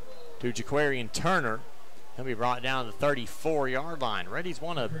to Jaquarian Turner. He'll be brought down to the 34-yard line. Reddies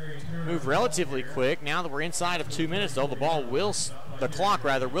want to move relatively quick. Now that we're inside of 2 minutes, though, the clock will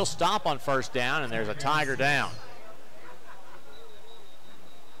stop on 1st down, and there's a Tiger down.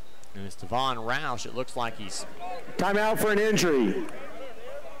 And it's Devon Roush. It looks like he's... Timeout for an injury.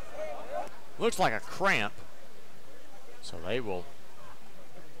 Looks like a cramp. So they will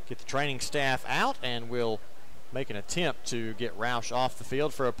get the training staff out, and we'll make an attempt to get Roush off the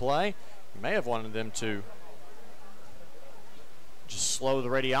field for a play. You may have wanted them to just slow the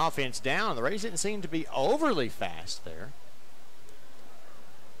Ready offense down. The Rays didn't seem to be overly fast there.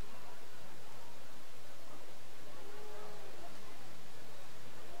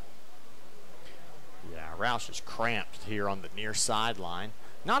 Yeah, Roush is cramped here on the near sideline.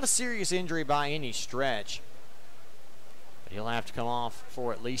 Not a serious injury by any stretch, but he'll have to come off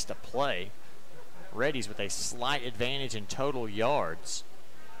for at least a play. Reddies with a slight advantage in total yards.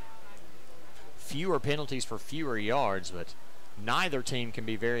 Fewer penalties for fewer yards, but neither team can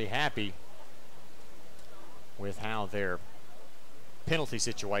be very happy with how their penalty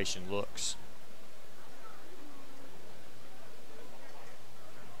situation looks.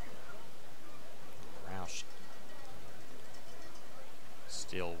 Roush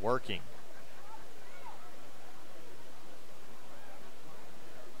still working.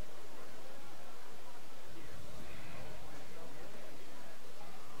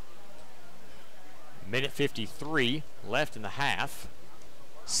 Minute 53 left in the half.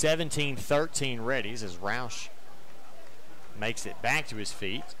 17-13 Reddies as Roush makes it back to his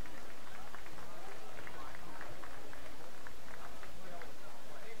feet.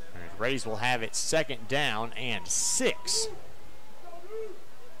 And Reddies will have it 2nd down and 6.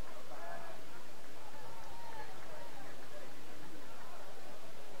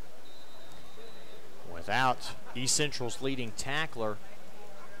 Without East Central's leading tackler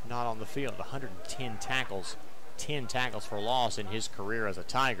not on the field, 110 tackles, 10 tackles for loss in his career as a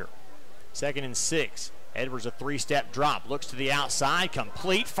Tiger. 2nd and 6. Edwards a 3-step drop, looks to the outside,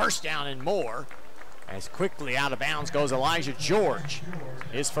 complete, 1st down and more. As quickly out of bounds goes Elijah George.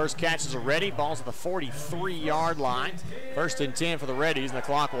 His first catch is a Ready, ball's at the 43-yard line. 1st and 10 for the Reddies, and the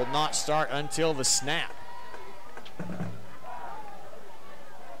clock will not start until the snap.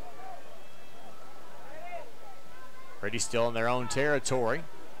 Reddies still in their own territory.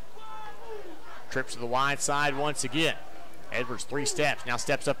 Trips to the wide side once again. Edwards 3 steps, now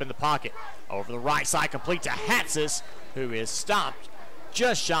steps up in the pocket. Over the right side, complete to Hatzis, who is stopped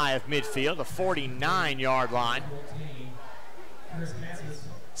just shy of midfield, the 49-yard line.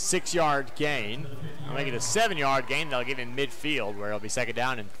 6-yard gain. I'll make it a 7-yard gain. They'll give him midfield where it'll be 2nd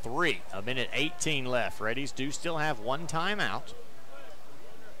down and 3. 1:18 left. Reddies do still have 1 timeout.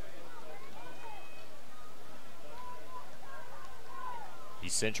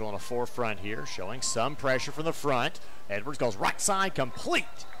 East Central on a forefront here, showing some pressure from the front. Edwards goes right side, complete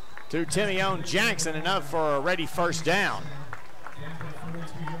to Timione Jackson, enough for a Ready 1st down.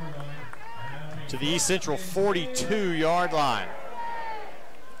 To the East Central 42-yard line.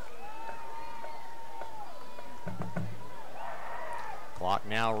 Clock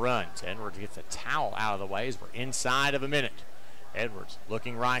now runs. Edwards gets a towel out of the way as we're inside of a minute. Edwards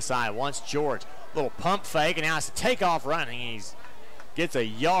looking right side, wants George. Little pump fake, and now it's a takeoff running. He's gets a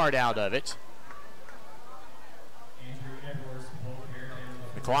yard out of it.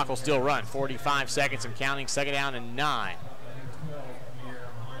 The clock will still run. 45 seconds and counting. 2nd down and 9.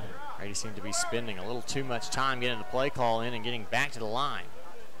 They seem to be spending a little too much time getting the play call in and getting back to the line.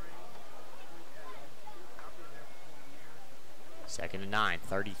 2nd and 9,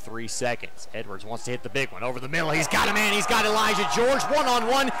 33 seconds. Edwards wants to hit the big one. Over the middle, he's got a man. He's got Elijah George,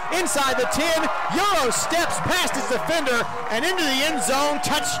 one-on-one, inside the 10. Euro steps past his defender and into the end zone.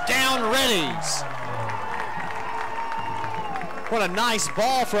 Touchdown, Reddies. What a nice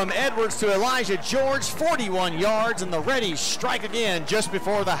ball from Edwards to Elijah George, 41 yards, and the Reddies strike again just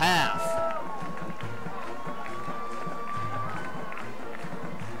before the half.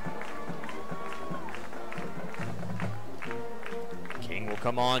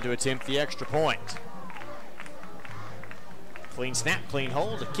 Come on to attempt the extra point. Clean snap, clean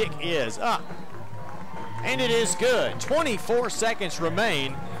hold. The kick is up. And it is good. 24 seconds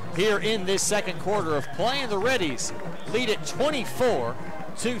remain here in this 2nd quarter of play, and the Reddies lead it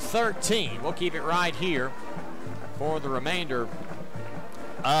 24-13. We'll keep it right here for the remainder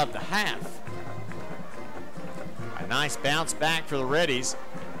of the half. A nice bounce back for the Reddies.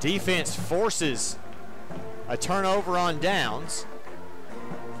 Defense forces a turnover on downs.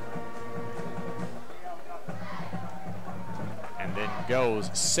 Then goes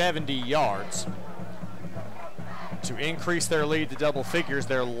 70 yards to increase their lead to double figures,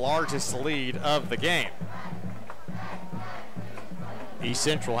 their largest lead of the game. East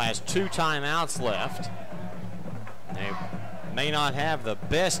Central has 2 timeouts left. They may not have the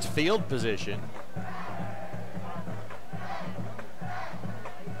best field position.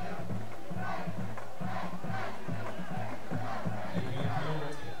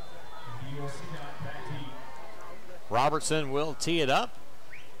 Robertson will tee it up.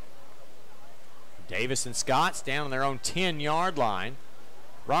 Davis and Scott's down on their own 10-yard line.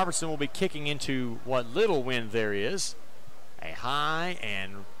 Robertson will be kicking into what little wind there is. A high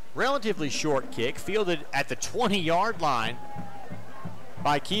and relatively short kick fielded at the 20-yard line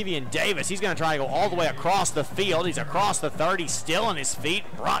by Kevian Davis. He's going to try to go all the way across the field. He's across the 30, still on his feet,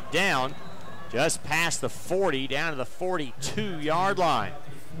 brought down just past the 40, down to the 42-yard line.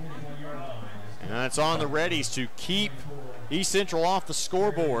 And that's on the Reddies to keep East Central off the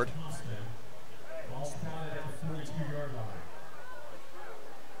scoreboard.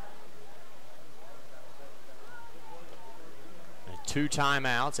 And 2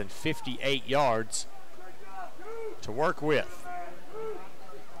 timeouts and 58 yards to work with.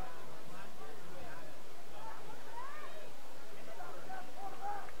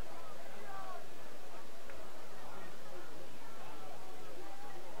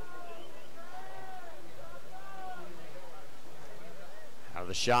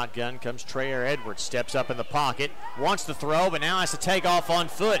 The shotgun comes Trayer Edwards, steps up in the pocket, wants to throw, but now has to take off on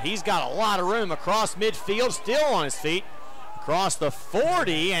foot. He's got a lot of room across midfield, still on his feet, across the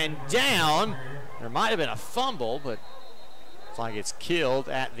 40 and down. There might have been a fumble, but it's like it's killed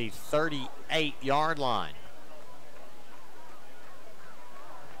at the 38-yard line.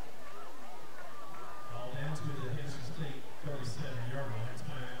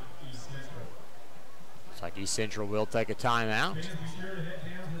 Looks like East Central will take a timeout.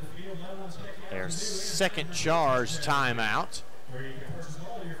 Their second charge timeout.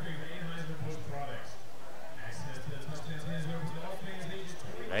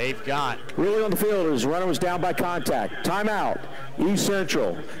 They've got. Really on the field as runner was down by contact. Timeout. East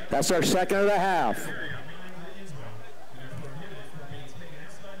Central. That's our second of the half.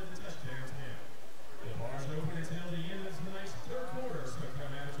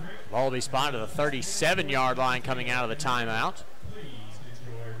 Ball will be spotted at the 37-yard line coming out of the timeout.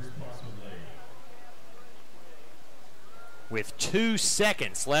 With 2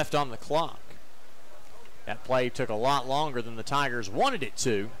 seconds left on the clock. That play took a lot longer than the Tigers wanted it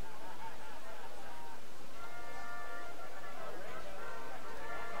to.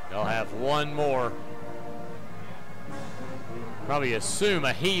 They'll have one more. Probably assume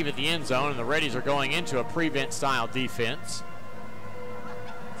a heave at the end zone, and the Reddies are going into a prevent style defense.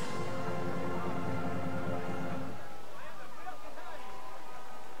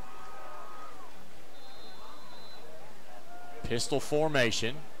 Pistol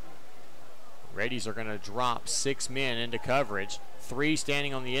formation. Reddies are going to drop 6 men into coverage. 3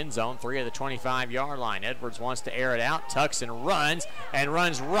 standing on the end zone, 3 at the 25-yard line. Edwards wants to air it out, tucks and runs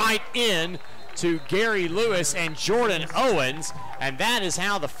right in to Gary Lewis and Jordan Owens, and that is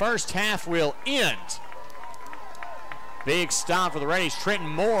how the first half will end. Big stop for the Reddies. Trenton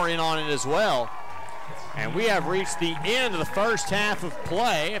Moore in on it as well. And we have reached the end of the first half of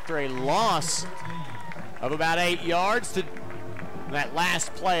play after a loss of about 8 yards to that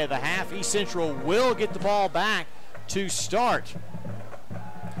last play of the half. East Central will get the ball back to start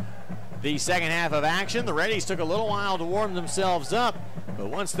the second half of action. The Reddies took a little while to warm themselves up, but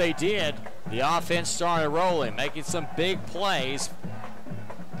once they did, the offense started rolling, making some big plays.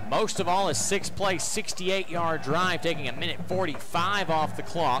 Most of all, a 6-play, 68-yard drive, taking a minute 45 off the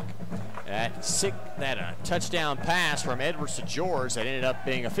clock. That touchdown pass from Edwards to George that ended up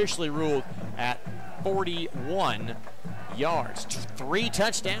being officially ruled at 41 yards. 3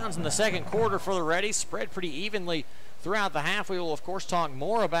 touchdowns in the second quarter for the Reddies, spread pretty evenly throughout the half. We will, of course, talk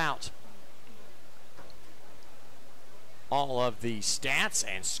more about all of the stats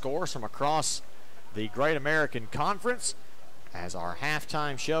and scores from across the Great American Conference as our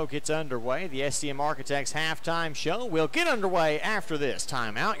halftime show gets underway. The SCM Architects halftime show will get underway after this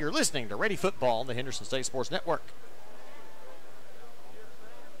timeout. You're listening to Ready Football on the Henderson State Sports Network.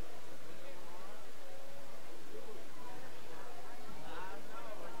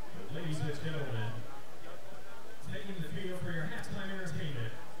 Ladies and gentlemen, taking the field for your halftime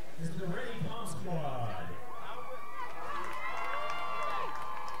entertainment is the Ready Bomb Squad.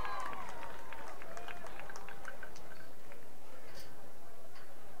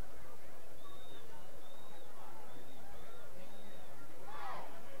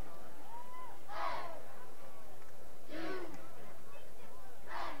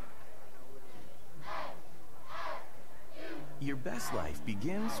 Your best life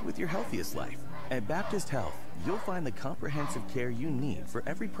begins with your healthiest life. At Baptist Health, you'll find the comprehensive care you need for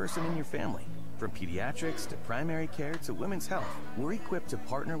every person in your family. From pediatrics to primary care to women's health, we're equipped to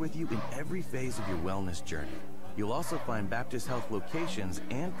partner with you in every phase of your wellness journey. You'll also find Baptist Health locations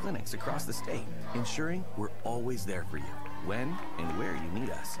and clinics across the state, ensuring we're always there for you, when and where you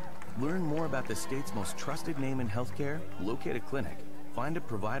need us. Learn more about the state's most trusted name in healthcare, locate a clinic, Find a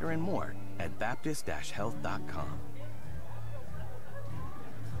provider and more at Baptist-Health.com.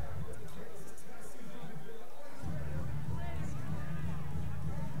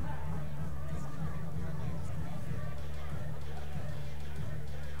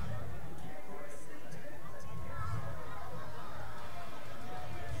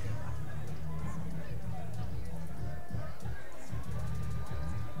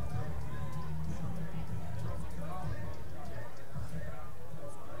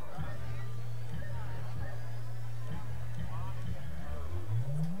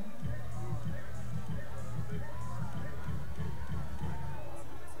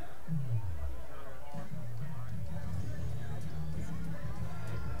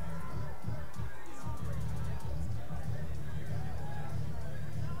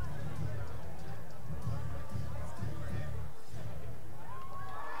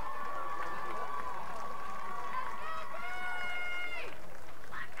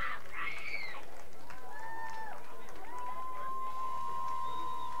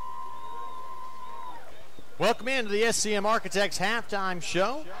 Welcome into the SCM Architects halftime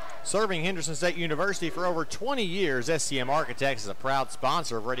show. Serving Henderson State University for over 20 years, SCM Architects is a proud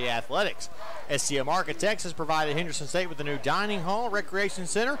sponsor of Ready Athletics. SCM Architects has provided Henderson State with a new dining hall, recreation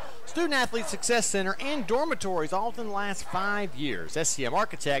center, student athlete success center, and dormitories all within the last 5 years. SCM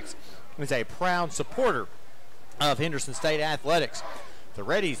Architects is a proud supporter of Henderson State Athletics. The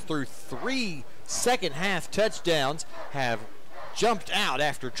Reddies, through 3 second-half touchdowns, have jumped out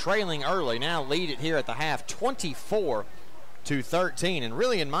after trailing early. Now lead it here at the half, 24-13. And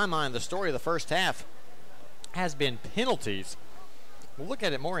really, in my mind, the story of the first half has been penalties. We'll look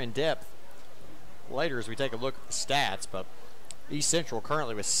at it more in depth later as we take a look at the stats. But East Central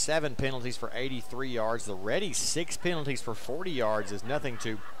currently with 7 penalties for 83 yards. The Reddies 6 penalties for 40 yards is nothing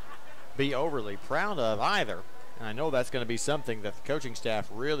to be overly proud of either. And I know that's going to be something that the coaching staff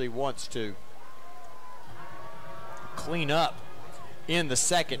really wants to clean up in the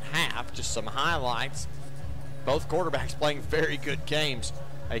second half. Just some highlights. Both quarterbacks playing very good games.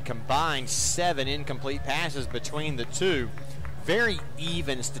 A combined 7 incomplete passes between the two. Very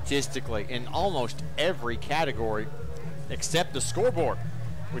even statistically in almost every category except the scoreboard,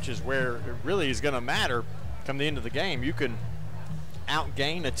 which is where it really is going to matter come the end of the game. You can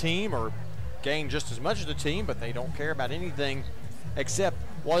outgain a team or gain just as much as the team, but they don't care about anything except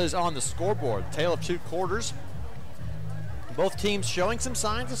what is on the scoreboard. Tale of 2 quarters. Both teams showing some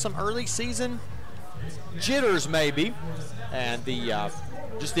signs of some early season jitters maybe, and the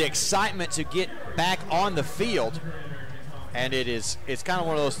just the excitement to get back on the field. And it's kind of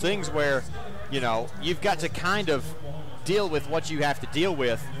one of those things where, you know, you've got to kind of deal with what you have to deal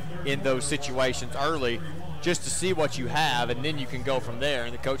with in those situations early just to see what you have, and then you can go from there.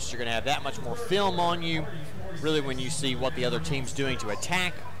 And the coaches are going to have that much more film on you, really, when you see what the other team's doing to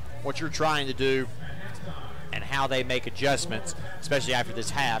attack, what you're trying to do, and how they make adjustments. Especially after this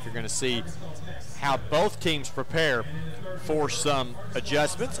half, you're going to see how both teams prepare for some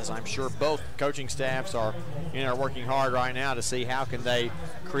adjustments, as I'm sure both coaching staffs are working hard right now to see how can they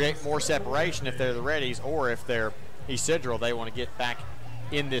create more separation if they're the Reddies, or if they're East Central, they want to get back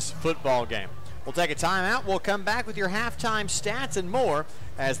in this football game. We'll take a timeout. We'll come back with your halftime stats and more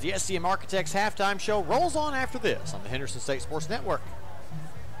as the SCM Architects halftime show rolls on after this on the Henderson State Sports Network.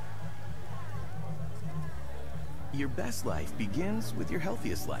 Your best life begins with your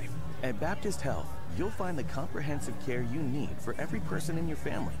healthiest life. At Baptist Health, you'll find the comprehensive care you need for every person in your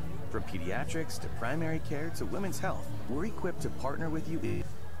family. From pediatrics to primary care to women's health, we're equipped to partner with you in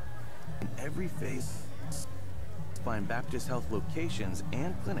every phase. Find Baptist Health locations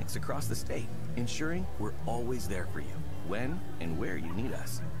and clinics across the state, ensuring we're always there for you, when and where you need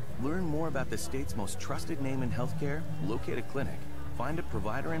us. Learn more about the state's most trusted name in healthcare, locate a clinic, find a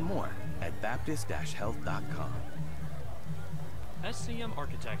provider, and more at Baptist-Health.com. SCM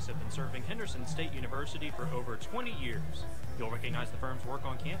Architects have been serving Henderson State University for over 20 years. You'll recognize the firm's work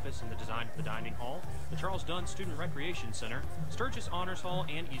on campus in the design of the dining hall, the Charles Dunn Student Recreation Center, Sturgis Honors Hall,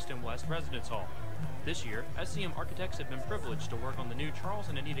 and East and West Residence Hall. This year, SCM Architects have been privileged to work on the new Charles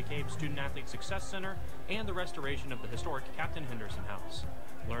and Anita Cave Student Athlete Success Center and the restoration of the historic Captain Henderson House.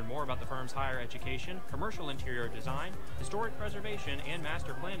 Learn more about the firm's higher education, commercial interior design, historic preservation, and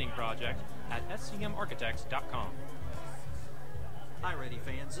master planning project at scmarchitects.com. Hi, Ready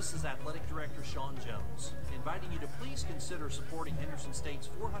fans. This is Athletic Director Sean Jones, inviting you to please consider supporting Henderson State's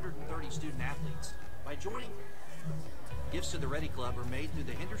 430 student athletes by joining. Gifts to the Ready Club are made through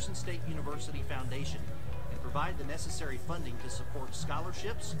the Henderson State University Foundation and provide the necessary funding to support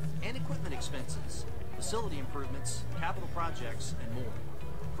scholarships and equipment expenses, facility improvements, capital projects, and more.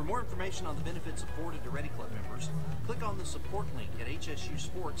 For more information on the benefits afforded to Ready Club members, click on the support link at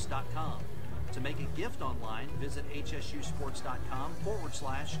hsusports.com. To make a gift online, visit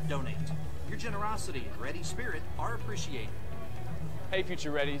hsusports.com/donate. Your generosity and ready spirit are appreciated. Hey,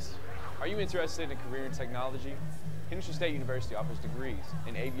 future Reddies. Are you interested in a career in technology? Henderson State University offers degrees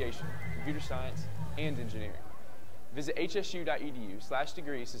in aviation, computer science, and engineering. Visit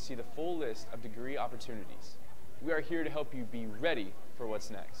hsu.edu/degrees to see the full list of degree opportunities. We are here to help you be ready for what's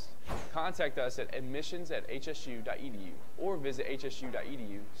next. Contact us at admissions@hsu.edu or visit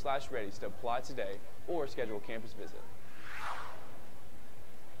hsu.edu/readies to apply today or schedule a campus visit.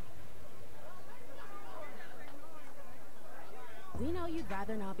 We know you'd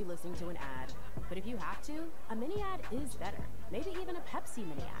rather not be listening to an ad, but if you have to, a mini ad is better. Maybe even a Pepsi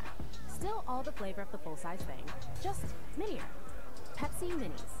mini ad. Still all the flavor of the full-size thing, just minier. Pepsi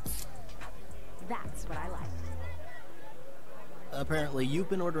Minis. That's what I like. Apparently, you've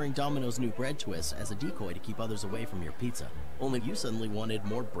been ordering Domino's new bread twists as a decoy to keep others away from your pizza. Only you suddenly wanted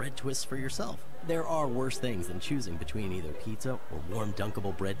more bread twists for yourself. There are worse things than choosing between either pizza or warm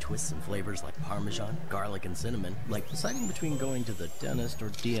dunkable bread twists in flavors like Parmesan, garlic, and cinnamon, like deciding between going to the dentist or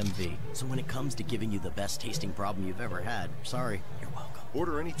DMV. So when it comes to giving you the best tasting problem you've ever had, sorry, you're welcome.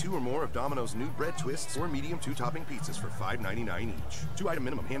 Order any 2 or more of Domino's new bread twists or medium 2-topping pizzas for $5.99 each. 2-item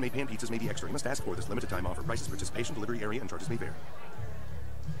minimum. Handmade pan pizzas may be extra. You must ask for this limited time offer. Prices, participation, delivery area, and charges may vary.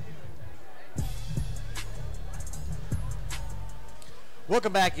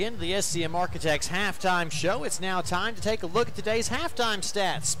 Welcome back into the SCM Architects halftime show. It's now time to take a look at today's halftime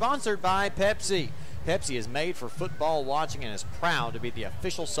stats, sponsored by Pepsi. Pepsi is made for football watching and is proud to be the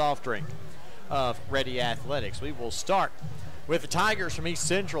official soft drink of Ready Athletics. We will start with the Tigers from East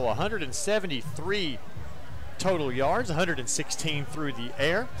Central, 173 total yards, 116 through the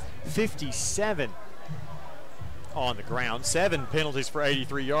air, 57 on the ground, 7 penalties for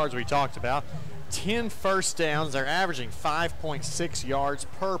 83 yards we talked about, 10 first downs. They're averaging 5.6 yards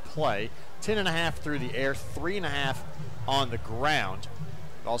per play, 10.5 through the air, 3.5 on the ground.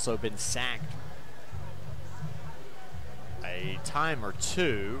 They've also been sacked a time or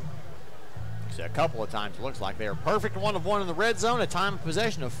two. A couple of times it looks like they are perfect. 1 of 1 in the red zone, a time of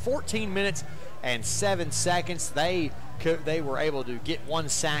possession of 14 minutes and 7 seconds. They were able to get 1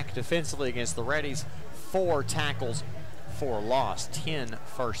 sack defensively against the Reddies, 4 tackles for loss, 10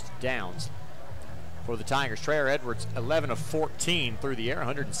 first downs. For the Tigers, Trayer Edwards, 11 of 14 through the air,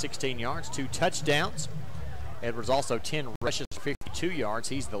 116 yards, 2 touchdowns. Edwards also 10 rushes for 52 yards.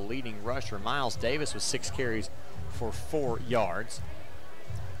 He's the leading rusher. Miles Davis with 6 carries for 4 yards.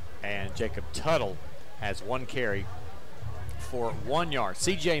 And Jacob Tuttle has 1 carry for 1 yard.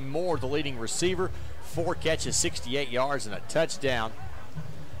 C.J. Moore, the leading receiver, 4 catches, 68 yards, and a touchdown.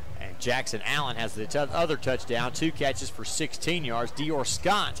 And Jackson Allen has the other touchdown, 2 catches for 16 yards. Dior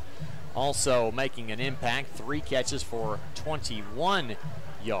Scott also making an impact, 3 catches for 21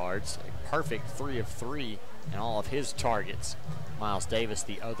 yards. A perfect 3 of 3 in all of his targets. Miles Davis,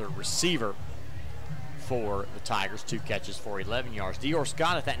 the other receiver for the Tigers, 2 catches for 11 yards. Dior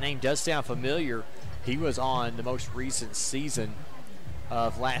Scott, if that name does sound familiar, he was on the most recent season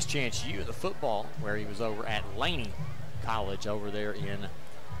of Last Chance U, the football, where he was over at Laney College over there in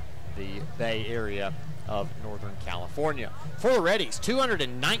the Bay Area of Northern California. For the Reddies,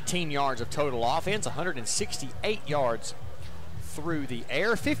 219 yards of total offense, 168 yards through the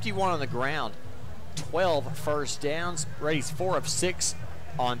air, 51 on the ground, 12 first downs. Reddies 4 of 6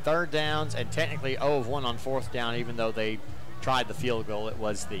 on third downs, and technically 0 of 1 on fourth down, even though they tried the field goal. It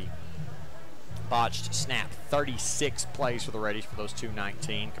was the botched snap. 36 plays for the Reddies for those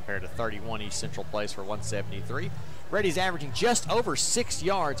 219 compared to 31 East Central plays for 173. Reddies averaging just over 6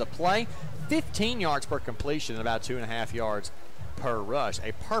 yards a play, 15 yards per completion, and about 2.5 yards per rush.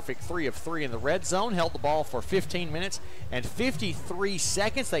 A perfect 3 of 3 in the red zone, held the ball for 15 minutes and 53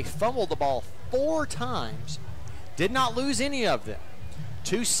 seconds. They fumbled the ball 4 times, did not lose any of them.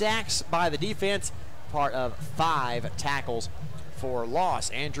 2 sacks by the defense, part of 5 tackles for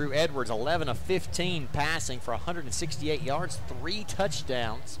loss. Andrew Edwards, 11 of 15 passing for 168 yards, 3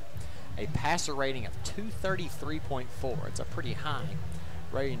 touchdowns, a passer rating of 233.4. It's a pretty high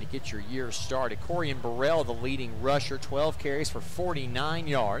rating to get your year started. Corian Burrell, the leading rusher, 12 carries for 49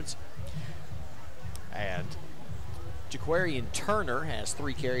 yards. And Jaquarian Turner has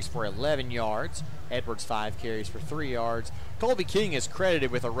 3 carries for 11 yards. Edwards 5 carries for 3 yards. Colby King is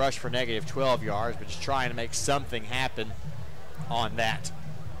credited with a rush for negative 12 yards, but just trying to make something happen on that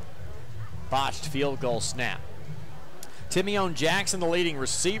botched field goal snap. Timione Jackson, the leading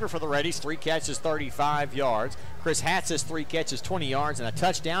receiver for the Reddies, 3 catches, 35 yards. Chris Hatzis, 3 catches, 20 yards and a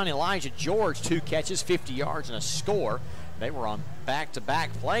touchdown. Elijah George, 2 catches, 50 yards and a score. They were on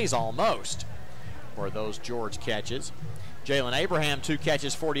back-to-back plays almost for those George catches. Jalen Abraham, 2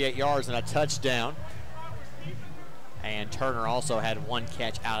 catches, 48 yards, and a touchdown. And Turner also had 1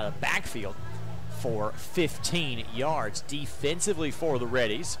 catch out of the backfield for 15 yards. Defensively for the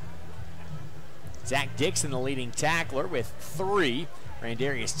Reddies, Zach Dixon, the leading tackler, with 3.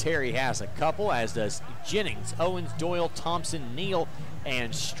 Randarius Terry has a couple, as does Jennings, Owens, Doyle, Thompson, Neal,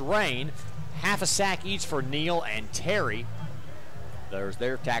 and Strain. Half a sack each for Neal and Terry. There's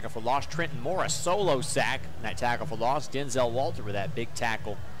their tackle for loss. Trenton Moore, a solo sack, and that tackle for loss. Denzel Walter with that big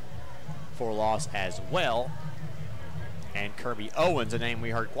tackle for loss as well. And Kirby Owens, a name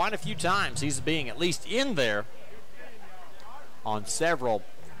we heard quite a few times. He's being at least in there on several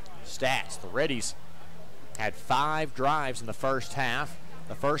stats. The Reddies had 5 drives in the first half.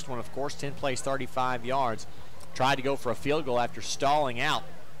 The first one, of course, 10 plays, 35 yards. Tried to go for a field goal after stalling out,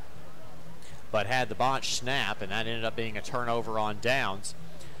 but had the botched snap, and that ended up being a turnover on downs.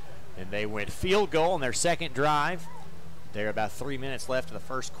 And they went field goal on their second drive. There are about 3 minutes left in the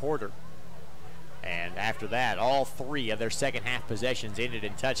first quarter. And after that, all 3 of their second half possessions ended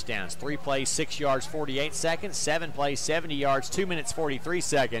in touchdowns. 3 plays, 6 yards, 48 seconds. 7 plays, 70 yards, 2 minutes, 43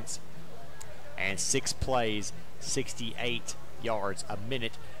 seconds. And 6 plays, 68 yards, a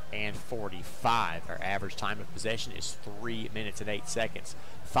minute and 45. Our average time of possession is 3 minutes and 8 seconds.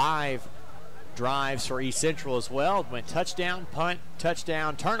 5 drives for East Central as well. Went touchdown, punt,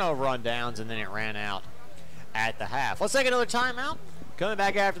 touchdown, turnover on downs, and then it ran out at the half. Let's take another timeout. Coming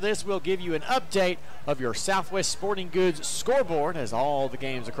back after this, we'll give you an update of your Southwest Sporting Goods scoreboard as all the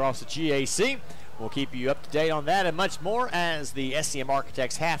games across the GAC. We'll keep you up to date on that and much more as the SCM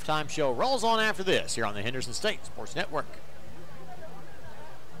Architects halftime show rolls on after this here on the Henderson State Sports Network. Do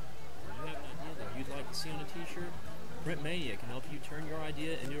you have an idea that you'd like to see on a t-shirt? Print Mania can help you turn your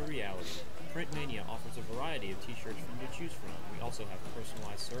idea into a reality. Print Mania offers a variety of t-shirts for you to choose from. We also have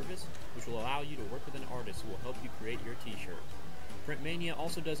personalized service, which will allow you to work with an artist who will help you create your t-shirt. Print Mania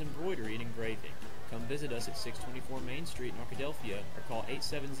also does embroidery and engraving. Come visit us at 624 Main Street in Arkadelphia or call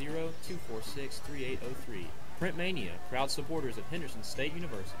 870-246-3803. Print Mania, proud supporters of Henderson State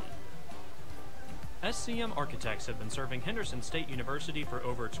University. SCM Architects have been serving Henderson State University for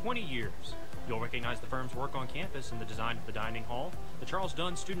over 20 years. You'll recognize the firm's work on campus in the design of the Dining Hall, the Charles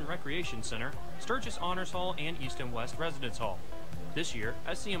Dunn Student Recreation Center, Sturgis Honors Hall, and East and West Residence Hall. This year,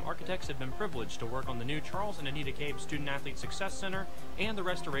 SCM Architects have been privileged to work on the new Charles and Anita Cabe Student Athlete Success Center and the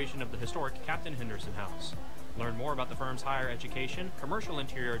restoration of the historic Captain Henderson House. Learn more about the firm's higher education, commercial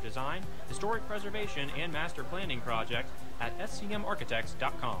interior design, historic preservation, and master planning project at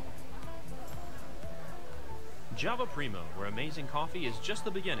scmarchitects.com. Java Primo, where amazing coffee is just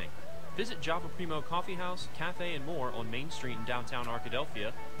the beginning. Visit Java Primo Coffee House, Cafe, and more on Main Street in downtown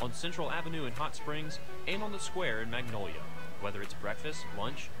Arkadelphia, on Central Avenue in Hot Springs, and on the Square in Magnolia. Whether it's breakfast,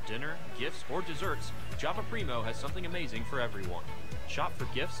 lunch, dinner, gifts, or desserts, Java Primo has something amazing for everyone. Shop for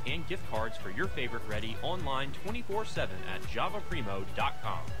gifts and gift cards for your favorite Reddy online 24/7 at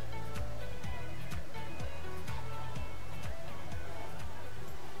javaprimo.com.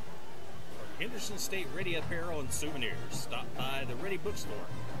 Henderson State Reddy apparel and souvenirs. Stop by the Reddy Bookstore,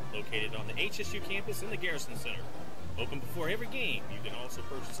 located on the HSU campus in the Garrison Center. Open before every game, you can also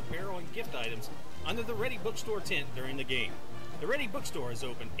purchase apparel and gift items under the Reddy Bookstore tent during the game. The Reddy Bookstore is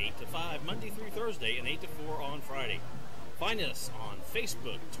open 8 to 5 Monday through Thursday and 8 to 4 on Friday. Find us on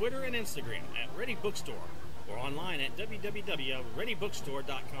Facebook, Twitter, and Instagram at Reddy Bookstore or online at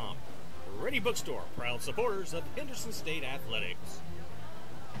www.reddybookstore.com. Reddy Bookstore, proud supporters of Henderson State Athletics.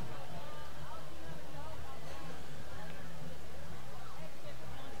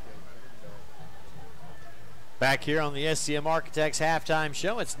 Back here on the SCM Architects halftime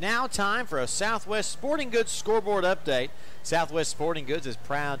show, it's now time for a Southwest Sporting Goods scoreboard update. Southwest Sporting Goods is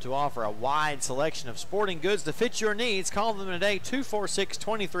proud to offer a wide selection of sporting goods to fit your needs. Call them today,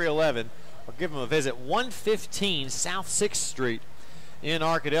 246-2311, or give them a visit, 115 South 6th Street in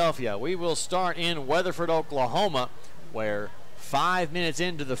Arkadelphia. We will start in Weatherford, Oklahoma, where 5 minutes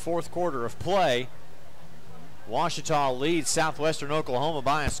into the fourth quarter of play, Ouachita leads Southwestern Oklahoma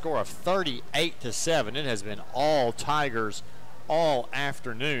by a score of 38-7. It has been all Tigers all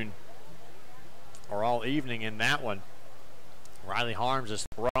afternoon, or all evening in that one. Riley Harms has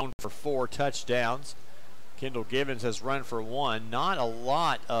thrown for 4 touchdowns. Kendall Givens has run for 1. Not a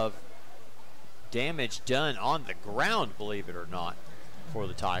lot of damage done on the ground, believe it or not, for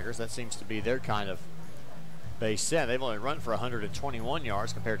the Tigers. That seems to be their kind of base set. They've only run for 121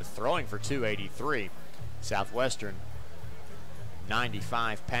 yards compared to throwing for 283. Southwestern,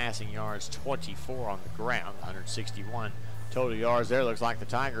 95 passing yards, 24 on the ground, 161 total yards there. Looks like the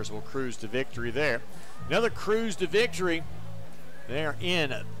Tigers will cruise to victory there. Another cruise to victory there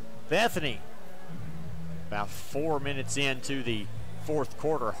in Bethany. About 4 minutes into the fourth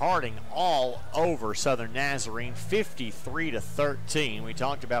quarter, Harding all over Southern Nazarene, 53-13. We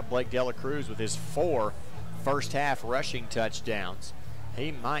talked about Blake Dela Cruz with his 4 first-half rushing touchdowns.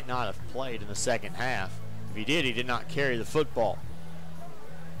 He might not have played in the second half. If he did not carry the football.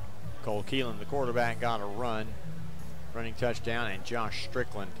 Cole Keelan, the quarterback, got a running touchdown, and Josh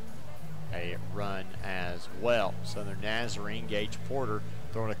Strickland a run as well. Southern Nazarene, Gage Porter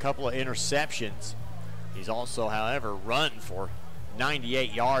throwing a couple of interceptions. He's also, however, run for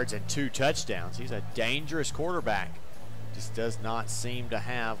 98 yards and 2 touchdowns. He's a dangerous quarterback. Just does not seem to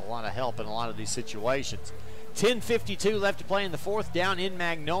have a lot of help in a lot of these situations. 10:52 left to play in the fourth, down in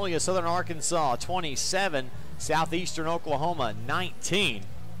Magnolia. Southern Arkansas 27, Southeastern Oklahoma 19.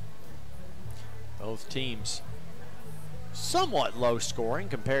 Both teams somewhat low scoring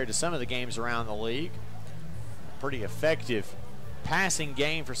compared to some of the games around the league. Pretty effective passing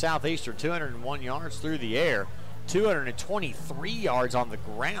game for Southeastern, 201 yards through the air, 223 yards on the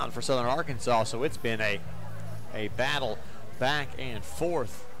ground for Southern Arkansas. So it's been a battle back and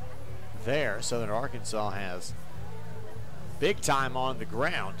forth there. Southern Arkansas has big time on the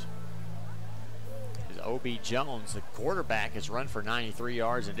ground. O.B. Jones, the quarterback, has run for 93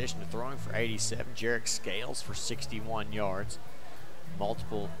 yards in addition to throwing for 87. Jarek Scales for 61 yards.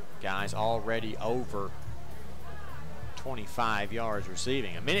 Multiple guys already over 25 yards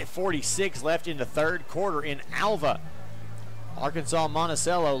receiving. 1:46 left in the third quarter in Alva. Arkansas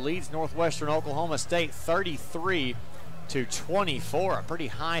Monticello leads Northwestern Oklahoma State 33-24. A pretty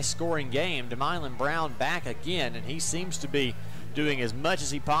high scoring game. DeMylan Brown back again, and he seems to be doing as much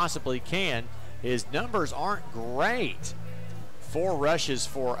as he possibly can. His numbers aren't great. 4 rushes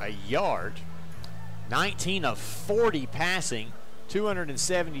for a yard, 19 of 40 passing,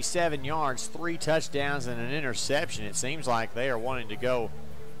 277 yards, 3 touchdowns, and an interception. It seems like they are wanting to go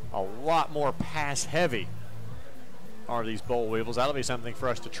a lot more pass heavy, are these Boll Weevils. That'll be something for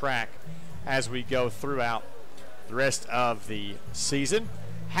us to track as we go throughout the rest of the season.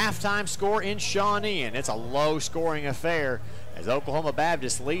 Halftime score in Shawnee, and it's a low-scoring affair as Oklahoma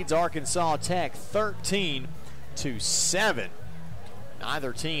Baptist leads Arkansas Tech 13-7.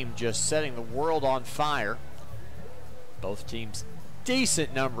 Neither team just setting the world on fire. Both teams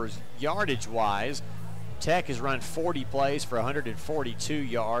decent numbers yardage-wise. Tech has run 40 plays for 142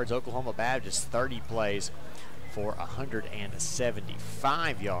 yards. Oklahoma Baptist 30 plays for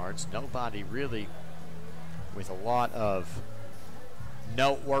 175 yards. Nobody really with a lot of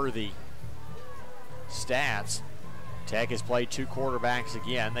noteworthy stats. Tech has played 2 quarterbacks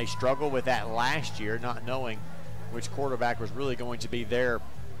again. They struggled with that last year, not knowing which quarterback was really going to be their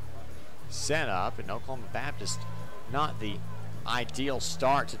setup. And Oklahoma Baptist, not the ideal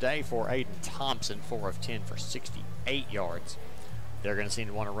start today for Aiden Thompson, 4 of 10 for 68 yards. They're going to seem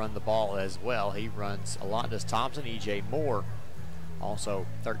to want to run the ball as well. He runs a lot, does Thompson. E.J. Moore also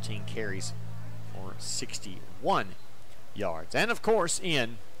 13 carries for 61 yards. And of course, here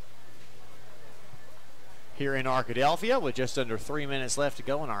in Arkadelphia, with just under 3 minutes left to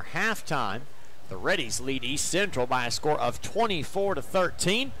go in our halftime, the Reddies lead East Central by a score of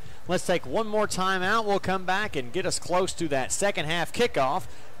 24-13. Let's take one more time out. We'll come back and get us close to that second half kickoff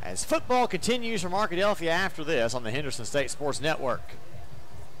as football continues from Arkadelphia after this on the Henderson State Sports Network.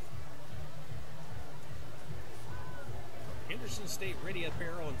 Henderson State Ready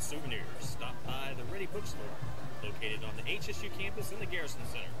Apparel and Souvenirs. Stop by the Ready Bookstore, located on the HSU campus in the Garrison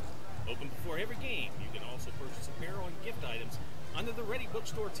Center. Open before every game. You can also purchase apparel and gift items under the Ready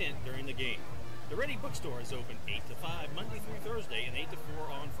Bookstore tent during the game. The Ready Bookstore is open 8 to 5 Monday through Thursday and 8 to 4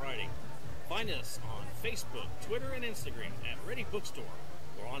 on Friday. Find us on Facebook, Twitter, and Instagram at Ready Bookstore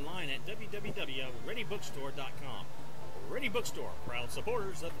or online at www.readybookstore.com. Ready Bookstore, proud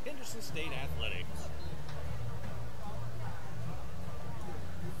supporters of Henderson State Athletics.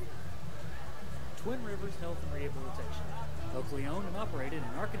 Twin Rivers Health and Rehabilitation. Locally owned and operated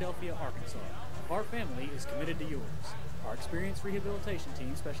in Arkadelphia, Arkansas. Our family is committed to yours. Our experienced rehabilitation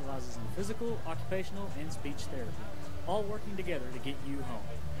team specializes in physical, occupational, and speech therapy, all working together to get you home.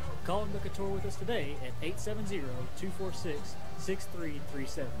 Call and book a tour with us today at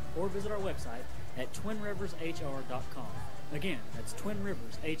 870-246-6337 or visit our website at twinrivershr.com. Again, that's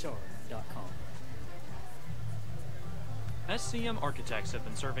twinrivershr.com. SCM Architects have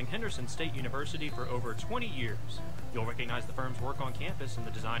been serving Henderson State University for over 20 years. You'll recognize the firm's work on campus in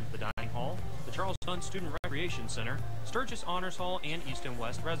the design of the dining hall, the Charles Dunn Student Recreation Center, Sturgis Honors Hall, and East and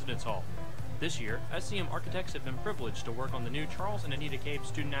West Residence Hall. This year, SCM Architects have been privileged to work on the new Charles and Anita Cave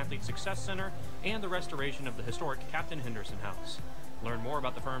Student Athlete Success Center and the restoration of the historic Captain Henderson House. Learn more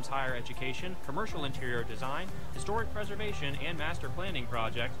about the firm's higher education, commercial interior design, historic preservation, and master planning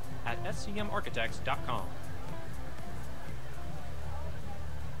project at scmarchitects.com.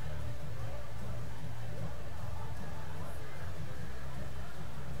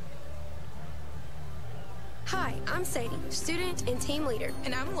 Hi, I'm Sadie, student and team leader.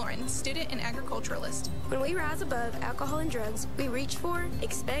 And I'm Lauren, student and agriculturalist. When we rise above alcohol and drugs, we reach for,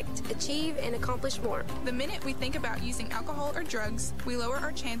 expect, achieve, and accomplish more. The minute we think about using alcohol or drugs, we lower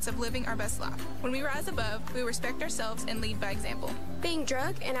our chance of living our best life. When we rise above, we respect ourselves and lead by example. Being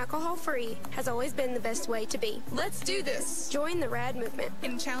drug and alcohol free has always been the best way to be. Let's do this! Join the RAD movement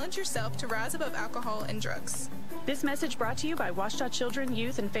and challenge yourself to rise above alcohol and drugs. This message brought to you by Ouachita Children,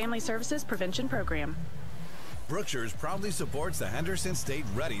 Youth, and Family Services Prevention Program. Brookshires proudly supports the Henderson State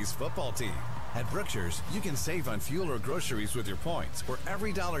Reddies football team. At Brookshires, you can save on fuel or groceries with your points, where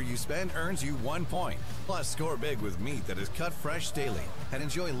every dollar you spend earns you 1 point. Plus, score big with meat that is cut fresh daily and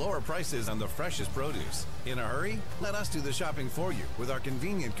enjoy lower prices on the freshest produce. In a hurry? Let us do the shopping for you with our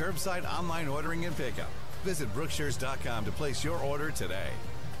convenient curbside online ordering and pickup. Visit Brookshires.com to place your order today.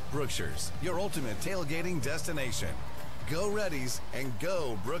 Brookshires, your ultimate tailgating destination. Go Reddies and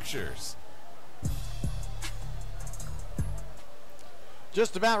go Brookshires.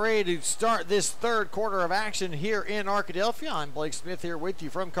 Just about ready to start this third quarter of action here in Arkadelphia. I'm Blake Smith here with you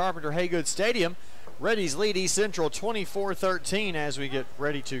from Carpenter Haygood Stadium. Reddies lead East Central 24-13 as we get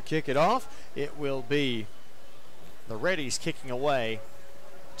ready to kick it off. It will be the Reddies kicking away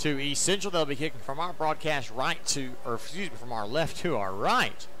to East Central. They'll be kicking from our broadcast from our left to our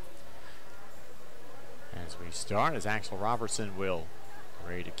right. As we start, as Axel Robertson will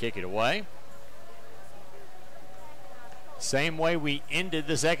ready to kick it away. Same way we ended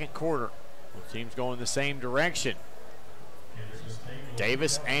the second quarter. Both teams going the same direction.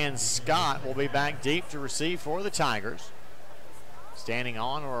 Davis and Scott will be back deep to receive for the Tigers, standing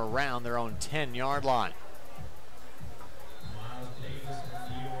on or around their own 10-yard line.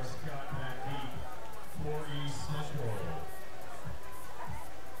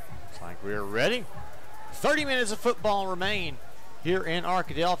 Looks like we're ready. 30 minutes of football remain here in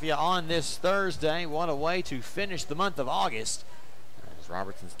Arkadelphia on this Thursday. What a way to finish the month of August. As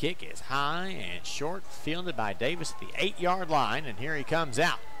Robertson's kick is high and short, fielded by Davis at the 8-yard line, and here he comes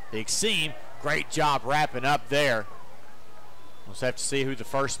out. Big seam, great job wrapping up there. We'll just have to see who the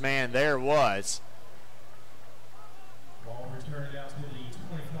first man there was. Ball returned out to the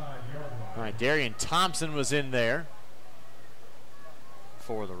 25-yard line. All right, Darian Thompson was in there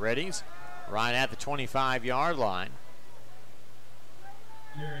for the Reddies, right at the 25-yard line.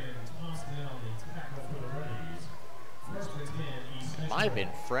 Darian Thompson on the tackle for the Reddies. First and 10, East Central. Might have been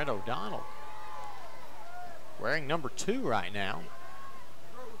Fred O'Donnell, wearing number 2 right now.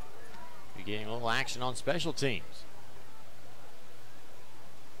 Be getting a little action on special teams.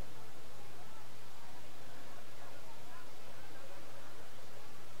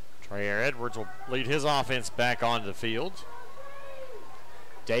 Trey Edwards will lead his offense back onto the field.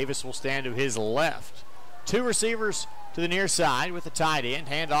 Davis will stand to his left. 2 receivers to the near side with the tight end.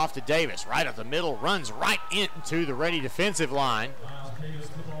 Hand off to Davis. Right up the middle. Runs right into the Ready defensive line.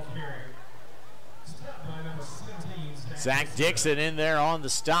 Zach Dixon in there on the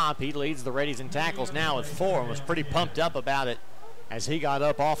stop. He leads the Reddies in tackles now with 4 and was pretty pumped up about it as he got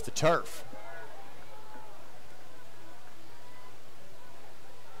up off the turf.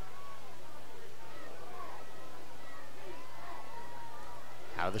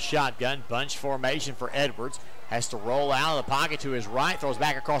 Out of the shotgun, bunch formation for Edwards. Has to roll out of the pocket to his right, throws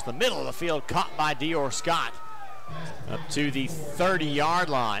back across the middle of the field, caught by Dior Scott. Up to the 30-yard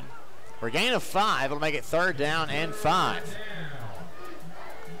line. For a gain of 5, it'll make it 3rd down and 5.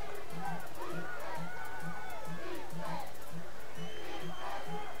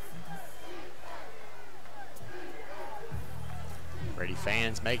 Ready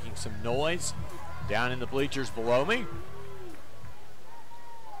fans making some noise down in the bleachers below me.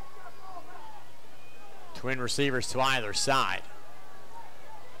 Twin receivers to either side.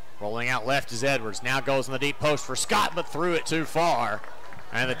 Rolling out left is Edwards. Now goes in the deep post for Scott, but threw it too far.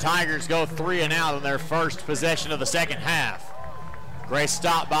 And the Tigers go 3 and out on their first possession of the second half. Great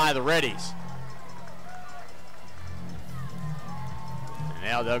stop by the Reddies. And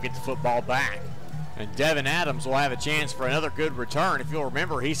now they'll get the football back. And Devin Adams will have a chance for another good return. If you'll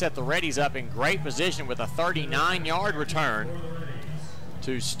remember, he set the Reddies up in great position with a 39-yard return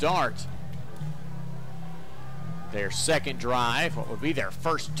to start their second drive, what would be their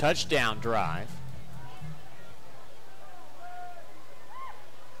first touchdown drive.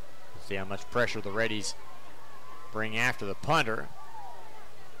 See how much pressure the Reddies bring after the punter.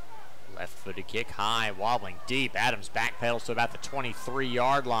 Left-footed kick, high, wobbling deep. Adams backpedals to about the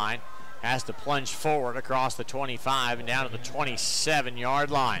 23-yard line. Has to plunge forward across the 25 and down to the 27-yard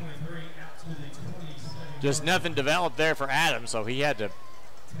line. Just nothing developed there for Adams, so he had to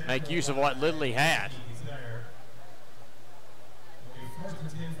make use of what little he had.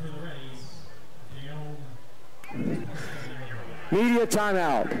 Media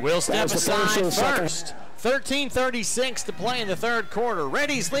timeout. Will step aside first. 13:36 to play in the third quarter.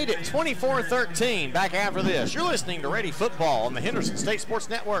 Reddies lead it 24-13. Back after this. You're listening to Ready Football on the Henderson State Sports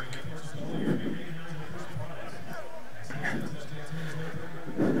Network.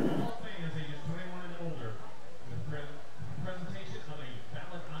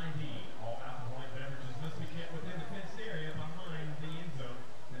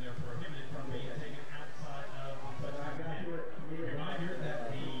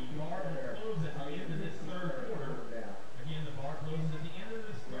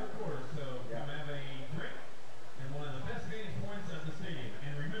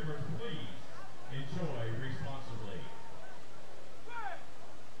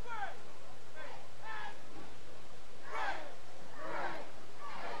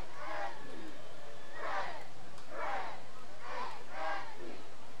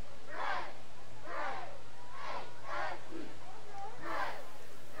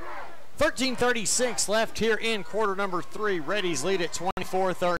 .36 left here in quarter number 3. Reddies lead at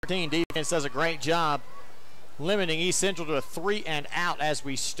 24-13. Defense does a great job limiting East Central to a 3 and out as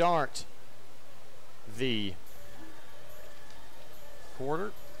we start the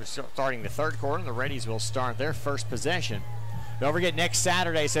quarter. We're starting the third quarter, and the Reddies will start their first possession. Don't forget, next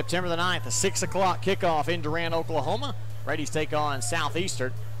Saturday, September the 9th, a 6 o'clock kickoff in Durant, Oklahoma. Reddies take on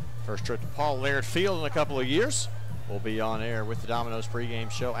Southeastern. First trip to Paul Laird Field in a couple of years. We'll be on air with the Domino's pregame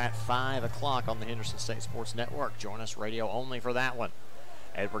show at 5 o'clock on the Henderson State Sports Network. Join us radio only for that one.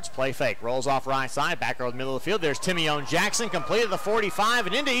 Edwards play fake, rolls off right side, back over the middle of the field. There's Timione Jackson, completed the 45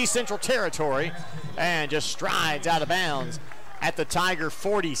 and into East Central territory, and just strides out of bounds at the Tiger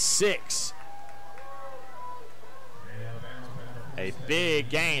 46. A big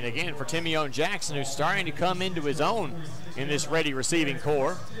gain again for Timione Jackson, who's starting to come into his own in this Reddy receiving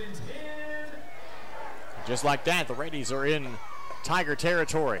core. Just like that, the Reddies are in Tiger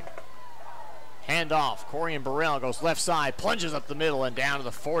territory. Handoff, Corian Burrell goes left side, plunges up the middle and down to the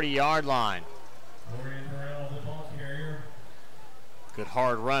 40-yard line. Good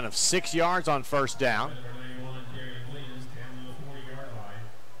hard run of 6 yards on first down.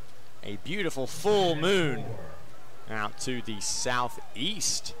 A beautiful full moon out to the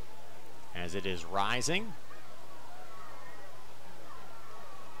southeast as it is rising.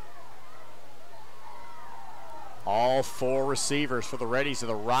 All 4 receivers for the Reddies to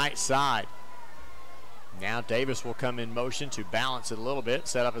the right side. Now Davis will come in motion to balance it a little bit,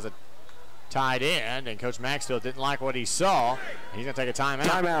 set up as a tight end, and Coach Maxfield didn't like what he saw. He's going to take a timeout.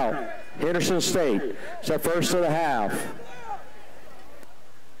 Timeout. Henderson State. It's our first of the half.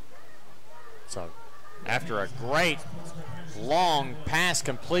 So after a great long pass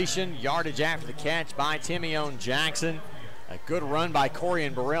completion, yardage after the catch by Timione Jackson, a good run by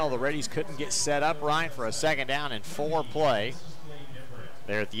Corian Burrell. The Reddies couldn't get set up right for a second down and 4 play.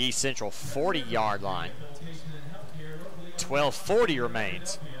 They're at the East Central 40-yard line. 12:40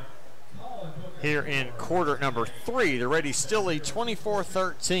 remains here in quarter number 3. The Reddies still lead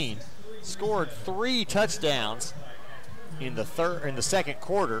 24-13. Scored 3 touchdowns in the second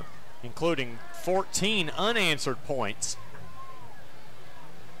quarter, including 14 unanswered points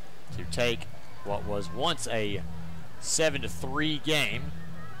to take what was once a 7-3 game,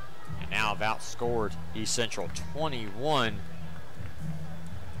 and now have outscored East Central 21-6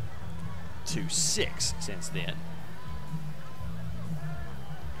 since then.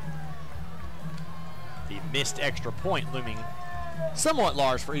 The missed extra point looming somewhat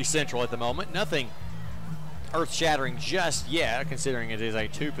large for East Central at the moment. Nothing earth-shattering just yet, considering it is a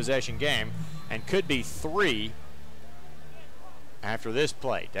 2-possession game and could be 3 after this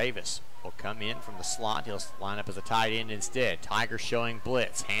play. Davis will come in from the slot. He'll line up as a tight end instead. Tigers showing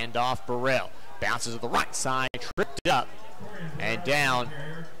blitz. Handoff Burrell. Bounces to the right side. Tripped up and down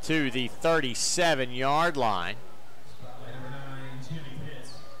to the 37-yard line.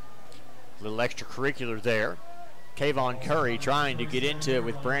 Little extracurricular there. Kayvon Curry trying to get into it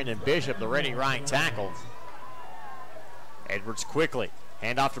with Brandon Bishop, the ready right tackle. Edwards quickly.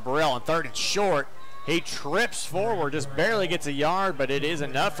 Handoff to Burrell on 3rd and short. He trips forward, just barely gets a yard, but it is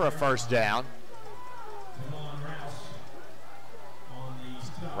enough for a first down.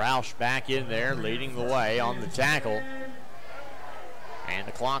 Roush back in there, leading the way on the tackle. And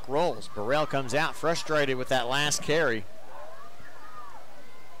the clock rolls. Burrell comes out frustrated with that last carry.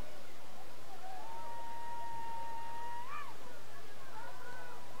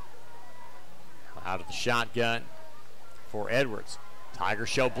 Out of the shotgun for Edwards. Tigers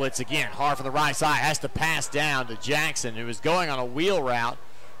show blitz again. Hard from the right side. Has to pass down to Jackson, who was going on a wheel route.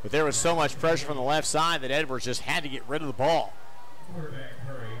 But there was so much pressure from the left side that Edwards just had to get rid of the ball.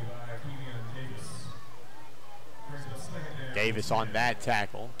 Davis on that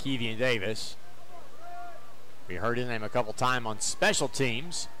tackle. Keevian Davis. We heard his name a couple times on special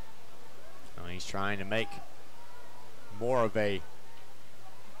teams. So he's trying to make more of a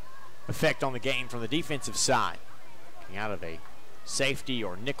effect on the game from the defensive side. Getting out of a safety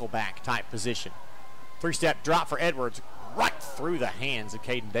or nickelback type position. Three-step drop for Edwards. Right through the hands of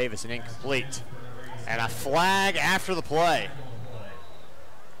Caden Davis and incomplete. And a flag after the play.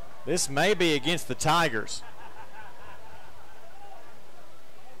 This may be against the Tigers.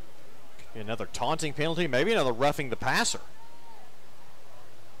 Another taunting penalty, maybe another roughing the passer.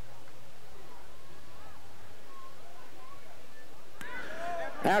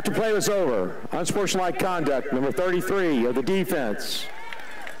 After play was over, unsportsmanlike conduct, number 33 of the defense.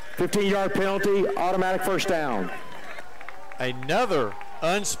 15-yard penalty, automatic first down. Another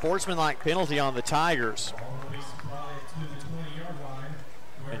unsportsmanlike penalty on the Tigers.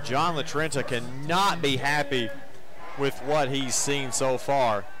 And John LaTrenta cannot be happy with what he's seen so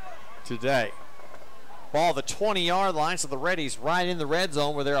far today. Ball the 20-yard line, so the Reddies right in the red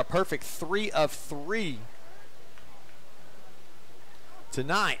zone where they're a perfect 3 of 3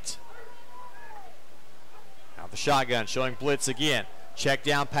 tonight. Now the shotgun showing blitz again. Check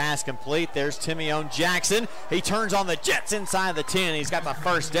down pass complete. There's Timione Jackson. He turns on the Jets inside the 10. He's got the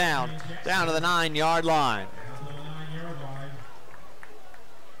first down to the 9-yard line.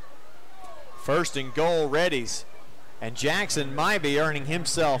 First and goal, Reddies. And Jackson might be earning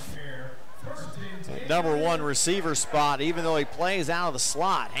himself number 1 receiver spot, even though he plays out of the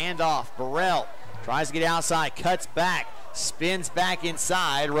slot. Handoff, Burrell tries to get outside, cuts back, spins back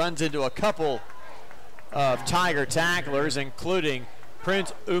inside, runs into a couple of Tiger tacklers, including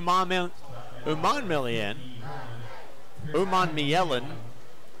Prince Uman Mielen, and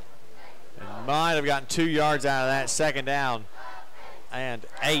might have gotten 2 yards out of that. Second down and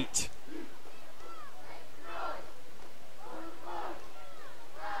 8.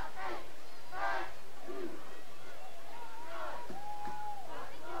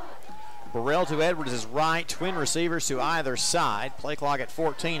 Burrell to Edwards' right, twin receivers to either side. Play clock at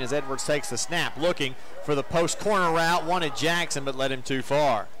 14 as Edwards takes the snap, looking for the post corner route. Wanted Jackson, but led him too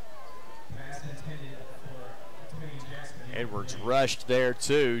far. Edwards rushed there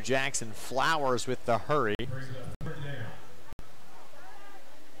too. Jackson Flowers with the hurry.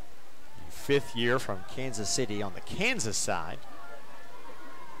 5th year from Kansas City on the Kansas side.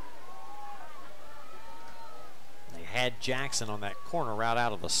 They had Jackson on that corner route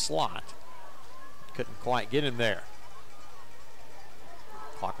out of the slot. Couldn't quite get him there.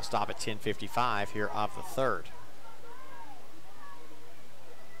 Clock will stop at 10:55 here of the 3rd.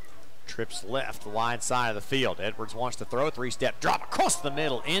 Trips left, the wide side of the field. Edwards wants to throw, 3-step drop across the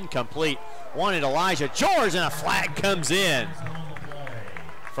middle, incomplete. Wanted Elijah George, and a flag comes in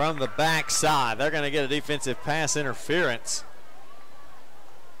from the backside. They're going to get a defensive pass interference.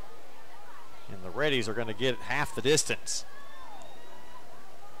 And the Reddies are going to get half the distance.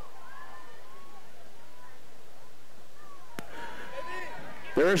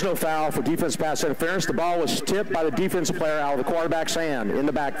 There is no foul for defense pass interference. The ball was tipped by the defensive player out of the quarterback's hand in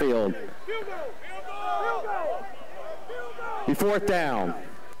the backfield. Be 4th down.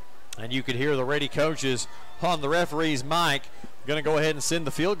 And you could hear the Reddy coaches on the referee's mic. Going to go ahead and send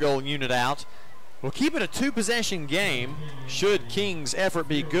the field goal unit out. We'll keep it a 2-possession game should King's effort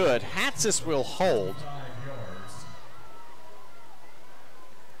be good. Hatsis will hold.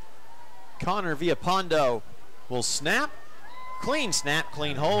 Connor Villapondo will snap. Clean snap,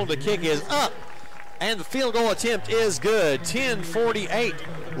 clean hold. The kick is up, and the field goal attempt is good.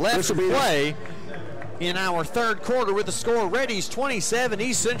 10:48 left to play in our 3rd quarter with the score Reddies 27,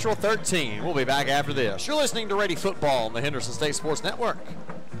 East Central 13. We'll be back after this. You're listening to Reddy Football on the Henderson State Sports Network.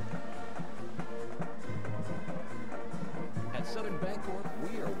 At Southern Bancorp,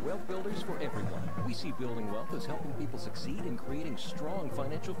 we are wealth builders for everyone. We see building wealth as helping people succeed in creating strong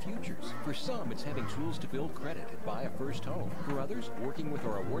financial futures. For some, it's having tools to build credit and buy a first home. For others, working with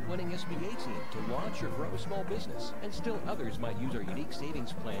our award-winning SBA team to launch or grow a small business. And still others might use our unique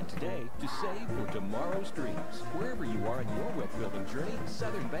savings plan today to save for tomorrow's dreams. Wherever you are in your wealth building journey,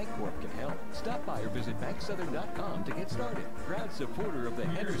 Southern Bancorp can help. Stop by or visit banksouthern.com to get started. Proud supporter of the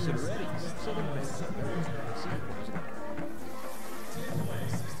Henderson Reddies. Southern Bancorp.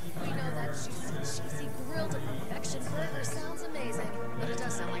 We know that juicy, cheesy, grilled to perfection burger sounds amazing, but it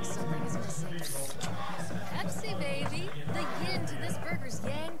does sound like something is missing. Pepsi, baby! The yin to this burger's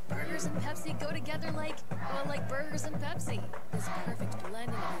yang. Burgers and Pepsi go together like, well, like burgers and Pepsi. This perfect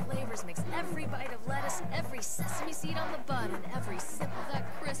blending of flavors makes every bite of lettuce, every sesame seed on the bun, and every sip of that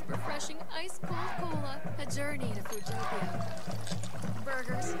crisp, refreshing, ice-cold cola a journey to Foodtopia.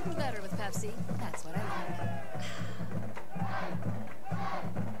 Burgers, better with Pepsi. That's what I like.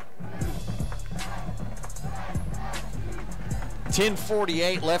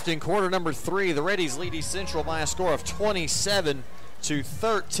 10:48 left in quarter number 3. The Reddies lead East Central by a score of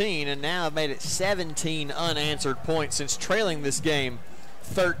 27-13, and now have made it 17 unanswered points since trailing this game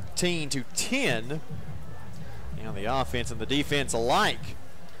 13-10. Now the offense and the defense alike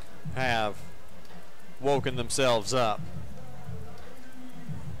have woken themselves up.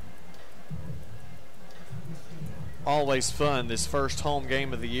 Always fun this first home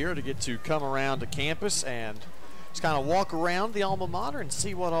game of the year to get to come around to campus and just kind of walk around the alma mater and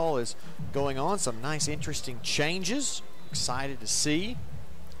see what all is going on. Some nice, interesting changes. Excited to see.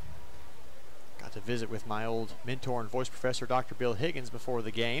 Got to visit with my old mentor and voice professor, Dr. Bill Higgins, before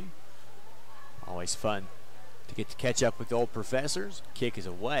the game. Always fun to get to catch up with the old professors. Kick is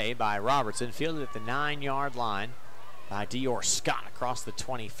away by Robertson, fielded at the 9-yard line by Dior Scott across the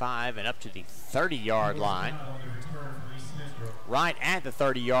 25 and up to the 30-yard line. Right at the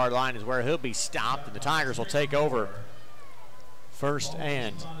 30-yard line is where he'll be stopped, and the Tigers will take over 1st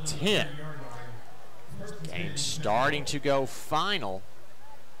and 10. Game starting to go final.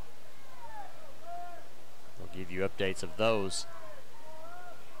 We'll give you updates of those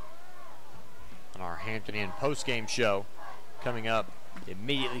on our Hampton Inn post-game show coming up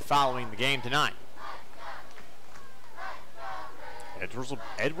immediately following the game tonight. Edwards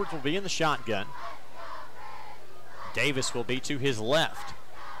will be in the shotgun. Davis will be to his left.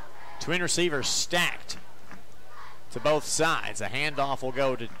 Twin receivers stacked to both sides. A handoff will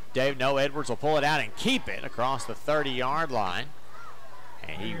go to Dave. No, Edwards will pull it out and keep it across the 30-yard line.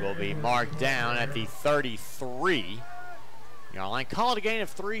 And he will be marked down at the 33-yard line. Call it a gain of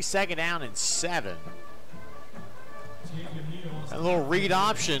 3, 2nd down and 7. A little read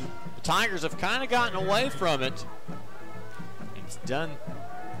option. The Tigers have kind of gotten away from it.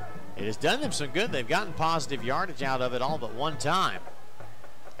 It has done them some good. They've gotten positive yardage out of it all but one time.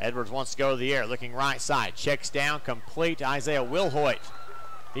 Edwards wants to go to the air, looking right side. Checks down, complete to Isaiah Wilhoit.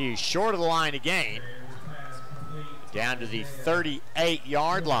 He's short of the line again. Down to the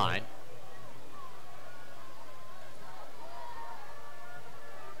 38-yard line.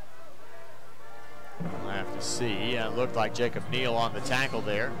 We'll have to see. It looked like Jacob Neal on the tackle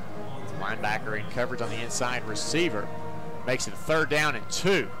there. Linebacker in coverage on the inside receiver. Makes it 3rd down and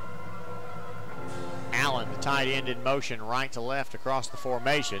 2. Allen, the tight end, in motion right to left across the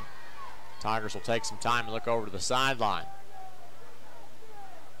formation. Tigers will take some time to look over to the sideline.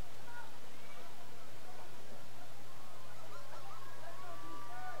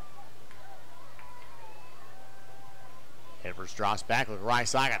 Edwards drops back, look right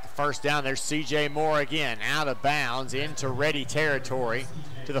side, got the 1st down. There's C.J. Moore again, out of bounds into Ready territory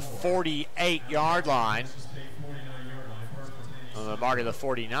to the 48-yard line. On the mark of the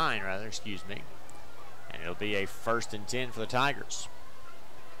 49, rather, excuse me. And it'll be a 1st and 10 for the Tigers.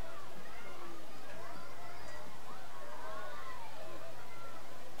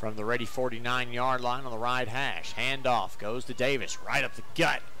 From the Ready 49-yard line on the right hash. Handoff goes to Davis, right up the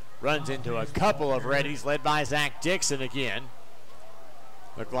gut. Runs into a couple of Reddies, led by Zach Dixon again.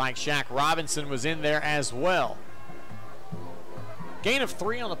 Looked like Shaq Robinson was in there as well. Gain of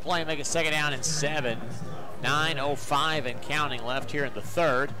 3 on the play, make it 2nd down and 7. 9:05 and counting left here in the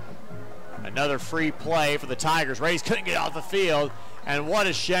 3rd. Another free play for the Tigers. Reddies couldn't get off the field, and what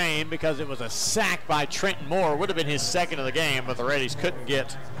a shame, because it was a sack by Trenton Moore. Would have been his 2nd of the game, but the Reddies couldn't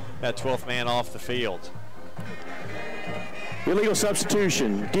get that 12th man off the field. Illegal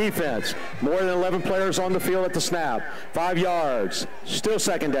substitution, defense. More than 11 players on the field at the snap. 5 yards, still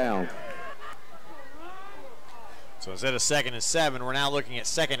 2nd down. So instead of 2nd and 7, we're now looking at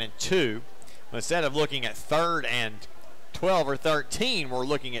 2nd and 2. Instead of looking at 3rd and 12 or 13, we're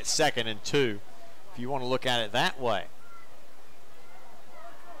looking at 2nd and 2, if you want to look at it that way.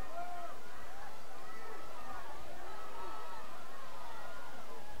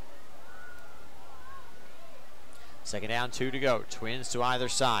 Second down, 2 to go. Twins to either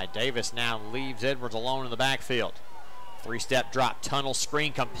side. Davis now leaves Edwards alone in the backfield. 3-step drop, tunnel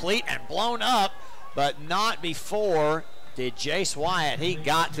screen complete and blown up, but not before did Jace Wyatt. He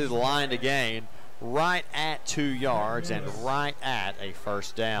got to the line to gain right at 2 yards and right at a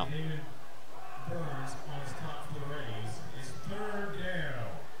 1st down. Burns on his top for the Reddies is 3rd down.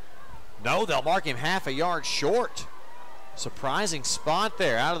 No, they'll mark him half a yard short. Surprising spot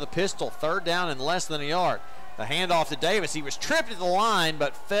there out of the pistol. 3rd down and less than a yard. The handoff to Davis. He was tripped at the line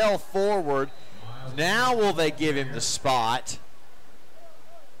but fell forward. Now will they give him the spot?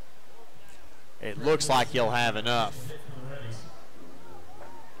 It looks like he'll have enough.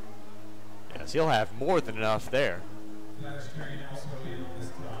 Yes, he'll have more than enough there.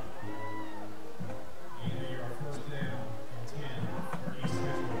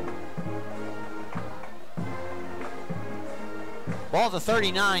 Ball at the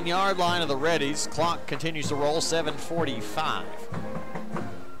 39-yard line of the Reddies. Clock continues to roll, 7:45.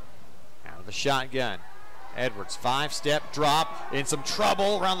 Out of the shotgun. Edwards, 5-step drop, in some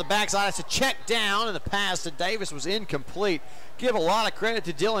trouble around the backside. It's a check down, and the pass to Davis was incomplete. Give a lot of credit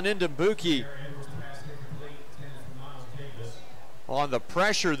to Dylan Ndambuki on the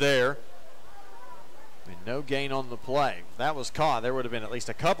pressure there. And no gain on the play. If that was caught, there would have been at least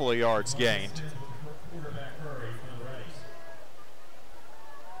a couple of yards gained.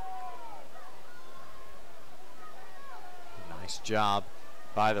 Nice job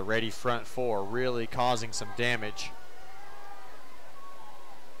by the Ready front four, really causing some damage.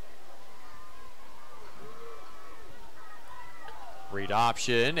 Read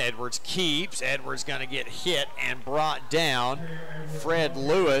option, Edwards keeps. Edwards gonna get hit and brought down. Fred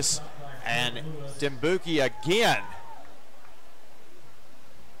Lewis and Ndambuki again.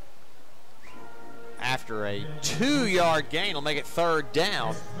 After a 2-yard gain, will make it 3rd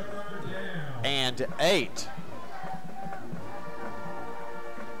down and 8.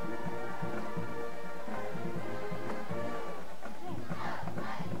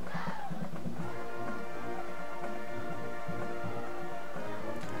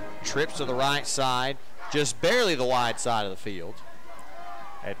 Trips to the right side, just barely the wide side of the field.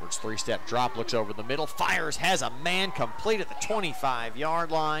 Edwards, 3-step drop, looks over the middle, fires, has a man complete at the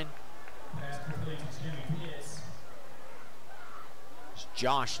 25-yard line. It's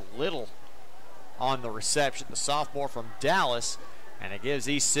Josh Little on the reception, the sophomore from Dallas, and it gives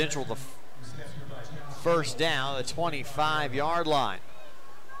East Central the 1st down at the 25-yard line.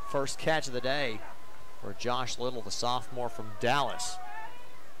 First catch of the day for Josh Little, the sophomore from Dallas.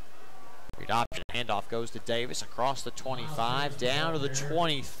 Read option, handoff goes to Davis across the 25, down to the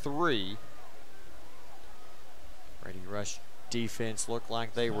 23. Ready rush defense looked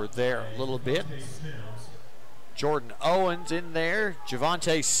like they were there a little bit. Jordan Owens in there,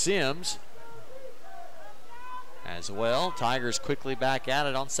 Javonte Sims as well. Tigers quickly back at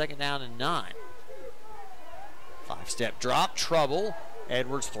it on 2nd down and 9. 5-step drop, trouble.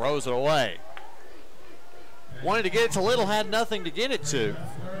 Edwards throws it away. Wanted to get it to Little, had nothing to get it to.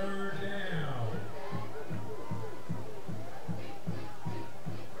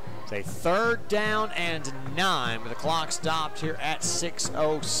 It's a 3rd down and 9 with the clock stopped here at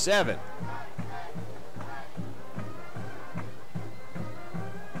 6:07.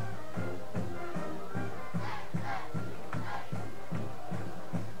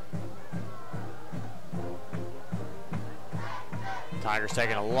 Tigers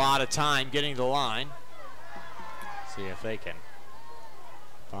taking a lot of time getting to the line. See if they can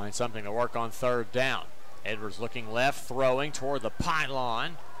find something to work on 3rd down. Edwards looking left, throwing toward the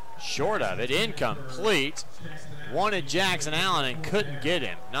pylon. Short of it, incomplete. Wanted Jackson Allen and couldn't get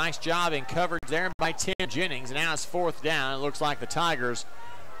him. Nice job in coverage there by Tim Jennings. And now it's 4th down. It looks like the Tigers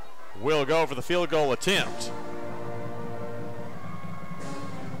will go for the field goal attempt.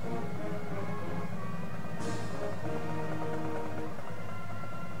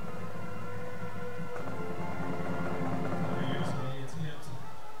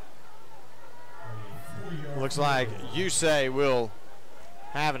 Looks like Yusei will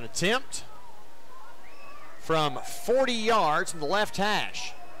have an attempt from 40 yards from the left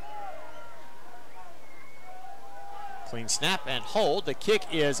hash. Clean snap and hold. The kick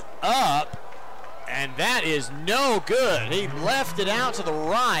is up, and that is no good. He left it out to the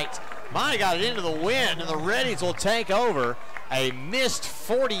right. Might have got it into the wind, and the Reddies will take over. A missed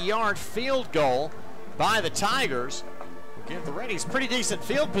 40-yard field goal by the Tigers will give the Reddies pretty decent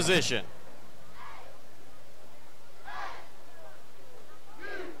field position.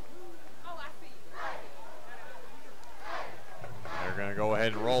 Going to go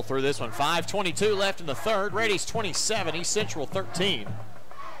ahead and roll through this one. 5:22 left in the 3rd. Reddies 27, East Central 13.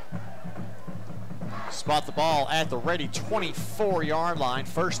 Spot the ball at the Ready 24-yard line,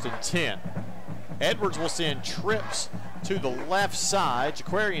 1st and 10. Edwards will send trips to the left side.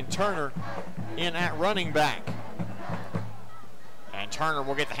 Jaquarian Turner in at running back. And Turner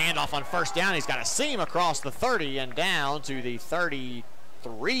will get the handoff on 1st down. He's got a seam across the 30 and down to the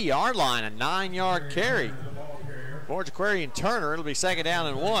 33-yard line, a 9-yard carry. For Jaquarian Turner, it'll be 2nd down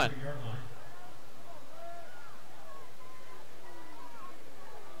and 1.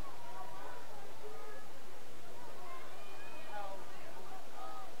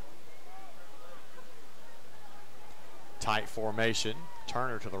 Tight formation.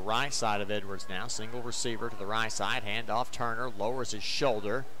 Turner to the right side of Edwards now. Single receiver to the right side. Handoff. Turner lowers his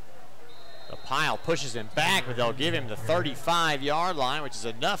shoulder. The pile pushes him back, but they'll give him the 35-yard line, which is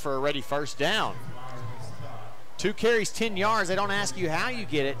enough for a Ready first down. 2 carries, 10 yards. They don't ask you how you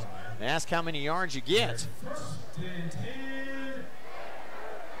get it. They ask how many yards you get.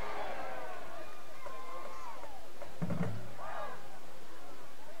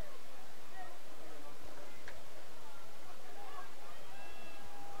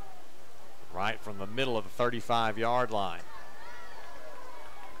 Right from the middle of the 35-yard line.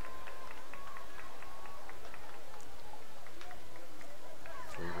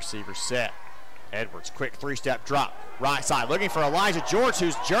 Three receivers set. Edwards, quick 3-step drop. Right side, looking for Elijah George,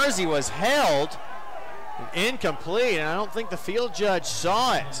 whose jersey was held. Incomplete, and I don't think the field judge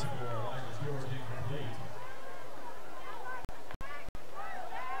saw it.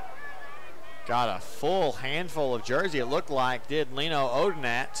 Got a full handful of jersey, it looked like, did Lino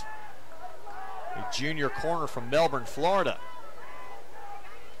Odenat, a junior corner from Melbourne, Florida.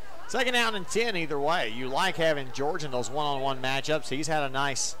 2nd down and 10 either way. You like having George in those one-on-one matchups. He's had a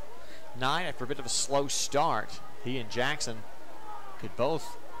nice night after a bit of a slow start. He and Jackson could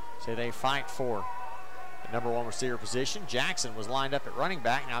both say they fight for the #1 receiver position. Jackson was lined up at running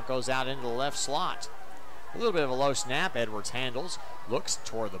back, now goes out into the left slot. A little bit of a low snap. Edwards handles, looks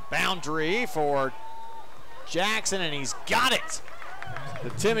toward the boundary for Jackson, and he's got it. The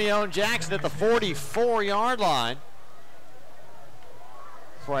Timione Jackson at the 44-yard line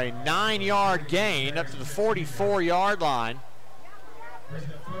for a 9-yard gain up to the 44-yard line.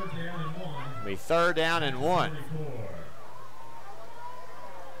 It'll be 3rd down and 1.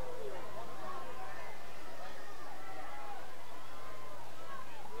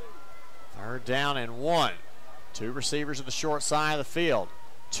 Third down and 1. 2 receivers at the short side of the field.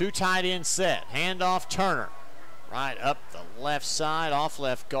 2 tight ends set. Handoff Turner. Right up the left side, off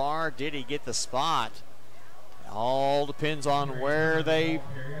left guard. Did he get the spot? It all depends on where they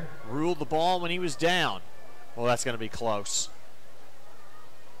ruled the ball when he was down. Well, that's going to be close.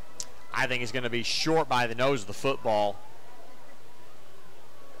 I think he's going to be short by the nose of the football.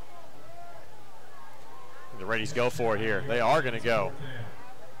 The Reddies go for it here. They are going to go.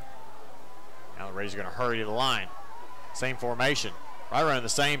 Now the Reddies are going to hurry to the line. Same formation. Right running the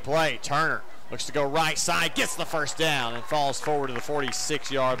same play. Turner looks to go right side, gets the first down, and falls forward to the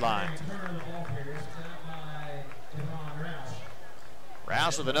 46-yard line.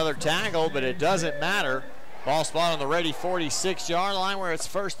 Roush with another tackle, but it doesn't matter. Ball spot on the Reddy 46-yard line where it's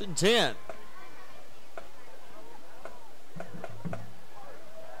 1st and 10.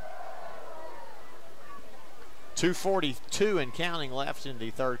 .242 and counting left in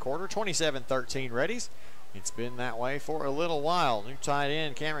the 3rd quarter. 27-13 Reddies. It's been that way for a little while. New tight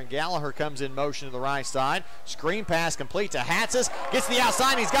end Cameron Gallagher comes in motion to the right side. Screen pass complete to Hatzis. Gets to the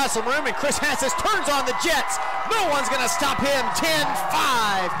outside, and he's got some room, and Chris Hatzis turns on the Jets. No one's going to stop him.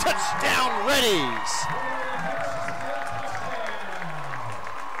 10-5. Touchdown Reddies.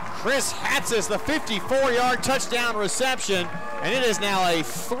 Chris Hatzis, the 54-yard touchdown reception, and it is now a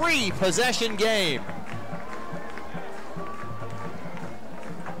 3-possession game.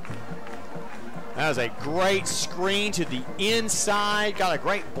 That was a great screen to the inside. Got a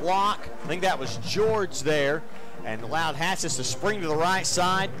great block. I think that was George there, and allowed Hatzis to spring to the right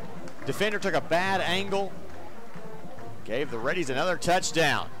side. Defender took a bad angle. Gave the Reddies another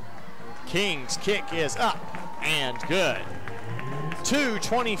touchdown. King's kick is up and good.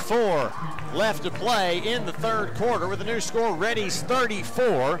 2:24 left to play in the 3rd quarter with a new score. Reddies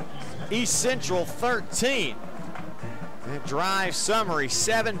 34, East Central 13. Drive summary,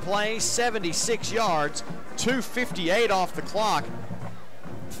 7 plays, 76 yards, 2:58 off the clock.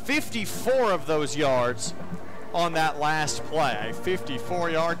 54 of those yards on that last play. A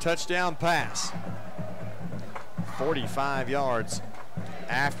 54-yard touchdown pass. 45 yards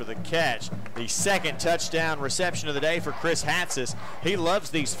after the catch. The 2nd touchdown reception of the day for Chris Hatzis. He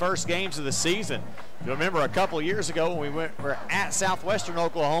loves these first games of the season. You remember a couple years ago when we were at Southwestern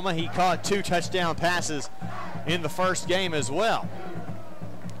Oklahoma, he caught 2 touchdown passes in the first game as well.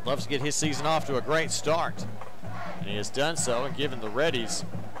 Loves to get his season off to a great start. And he has done so and given the Reddies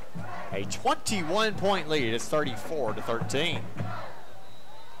a 21-point lead. It's 34-13.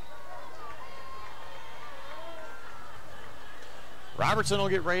 Robertson will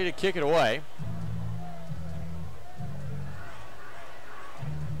get ready to kick it away.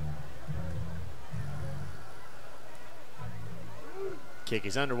 Kick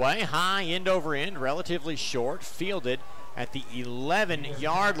is underway, high, end over end, relatively short, fielded at the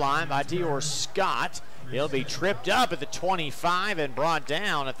 11-yard line by Dior Scott. He'll be tripped up at the 25 and brought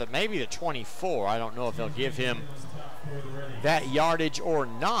down at maybe the 24. I don't know if they'll give him that yardage or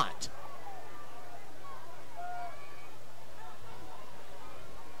not.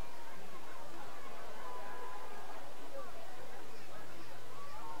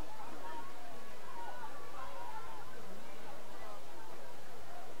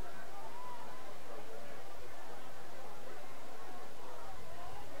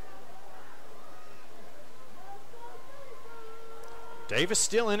 Davis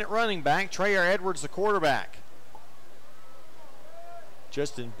still in at running back. Trayer Edwards the quarterback.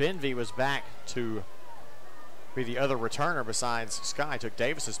 Justin Benvey was back to be the other returner besides Sky. Took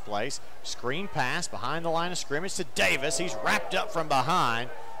Davis's place. Screen pass behind the line of scrimmage to Davis. He's wrapped up from behind.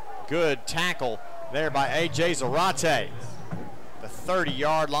 Good tackle there by A.J. Zarate. The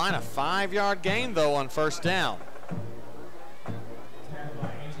 30-yard line. A 5-yard gain, though, on first down.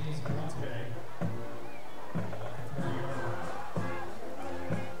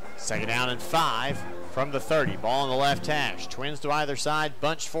 Second down and 5 from the 30. Ball on the left hash. Twins to either side.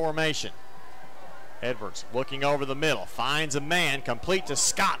 Bunch formation. Edwards looking over the middle. Finds a man. Complete to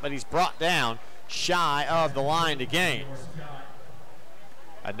Scott, but he's brought down shy of the line to gain.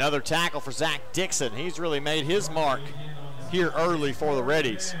 Another tackle for Zach Dixon. He's really made his mark here early for the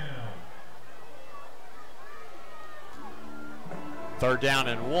Reddies. Third down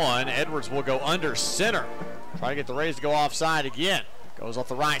and 1. Edwards will go under center. Try to get the Rays to go offside again. Goes off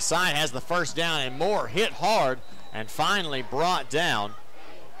the right side, has the first down, and Moore hit hard and finally brought down.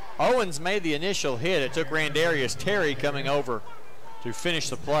 Owens made the initial hit. It took Randarius Terry coming over to finish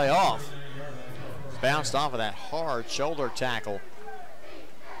the play off. Bounced off of that hard shoulder tackle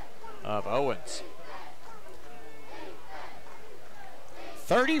of Owens.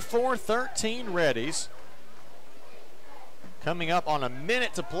 34-13 Reddies. Coming up on a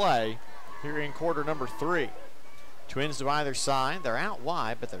minute to play here in quarter number 3. Twins to either side. They're out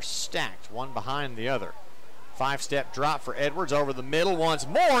wide, but they're stacked, one behind the other. 5-step drop for Edwards over the middle once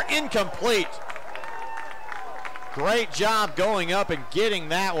more. Incomplete. Great job going up and getting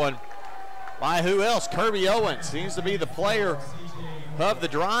that one by who else? Kirby Owens seems to be the player of the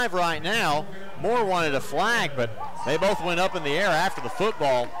drive right now. Moore wanted a flag, but they both went up in the air after the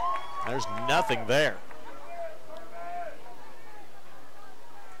football. There's nothing there.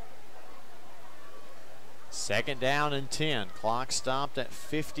 Second down and 10. Clock stopped at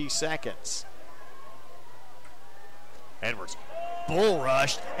 50 seconds. Edwards bull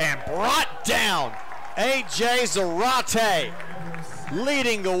rushed and brought down. A.J. Zarate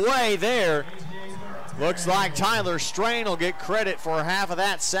leading the way there. Looks like Tyler Strain will get credit for half of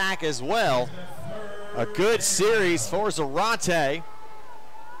that sack as well. A good series for Zarate,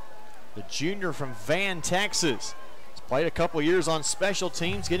 the junior from Van, Texas. He's played a couple years on special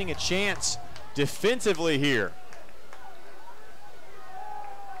teams, getting a chance defensively here.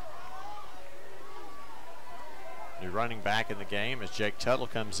 New running back in the game as Jake Tuttle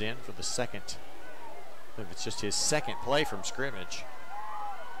comes in for the second. I think it's just his second play from scrimmage.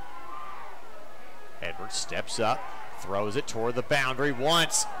 Edwards steps up, throws it toward the boundary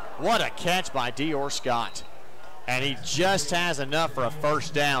once. What a catch by Dior Scott. And he just has enough for a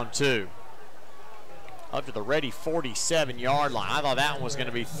first down too. Up to the ready 47-yard line. I thought that one was going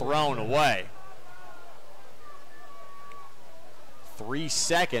to be thrown away. 3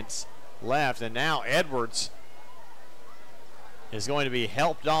 seconds left, and now Edwards is going to be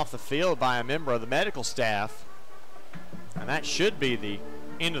helped off the field by a member of the medical staff, and that should be the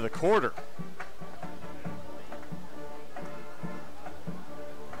end of the quarter.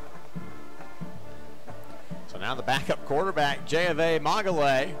 So now the backup quarterback, J.A.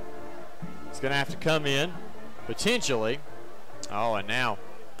 Magale, is going to have to come in, potentially. Oh, and now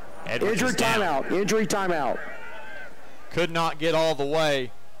Edwards Injury timeout. Injury timeout. Could not get all the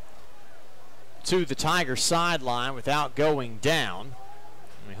way to the Tiger sideline without going down.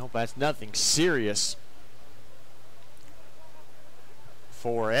 We hope that's nothing serious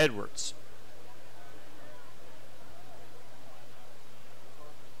for Edwards.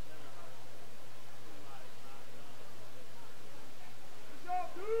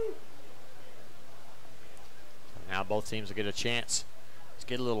 Now both teams will get a chance to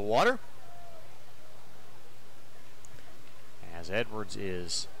get a little water, as Edwards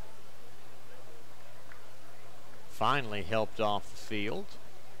is finally helped off the field.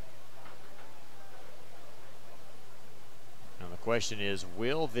 Now the question is,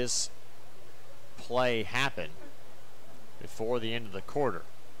 will this play happen before the end of the quarter?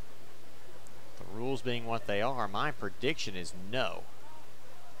 The rules being what they are, my prediction is no.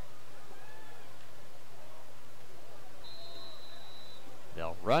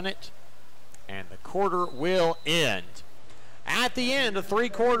 They'll run it, And the quarter will end. At the end of 3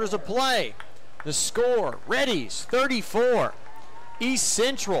 quarters of play, the score, Reddies 34, East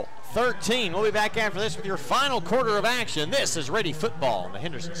Central 13. We'll be back after this with your final quarter of action. This is Ready Football on the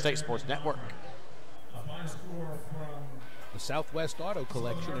Henderson State Sports Network. The Southwest Auto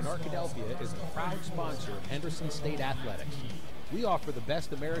Collection in Arkadelphia is the proud sponsor of Henderson State Athletics. We offer the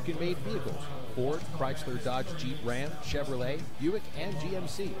best American-made vehicles: Ford, Chrysler, Dodge, Jeep, Ram, Chevrolet, Buick, and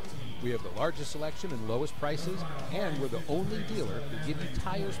GMC. We have the largest selection and lowest prices, and we're the only dealer who give you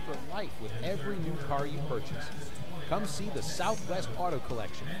tires for life with every new car you purchase. Come see the Southwest Auto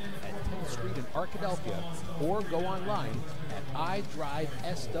Collection at 10th Street in Arkadelphia, or go online at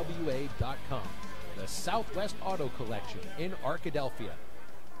idriveswa.com. The Southwest Auto Collection in Arkadelphia.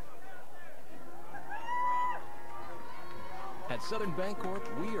 At Southern Bancorp,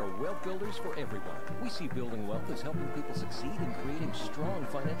 we are wealth builders for everyone. We see building wealth as helping people succeed in creating strong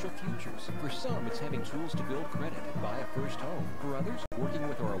financial futures. For some, it's having tools to build credit and buy a first home. For others, working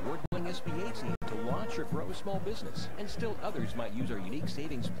with our award-winning SBA team to launch or grow a small business. And still others might use our unique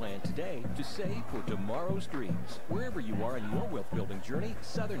savings plan today to save for tomorrow's dreams. Wherever you are in your wealth building journey,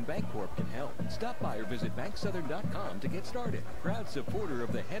 Southern Bancorp can help. Stop by or visit banksouthern.com to get started. Proud supporter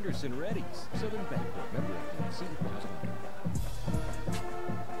of the Henderson Reddies. Southern Bancorp, member FDIC, equals lender.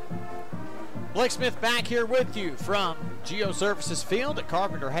 Blake Smith back here with you from Geo Services Field at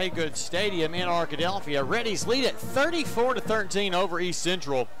Carpenter Haygood Stadium in Arkadelphia. Reddies lead at 34-13 over East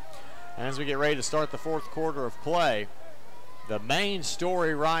Central. As we get ready to start the 4th quarter of play, the main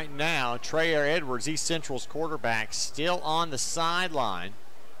story right now, Trey Edwards, East Central's quarterback, still on the sideline.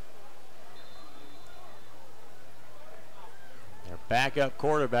 Their backup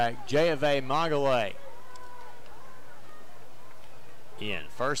quarterback, Jayave Magale. In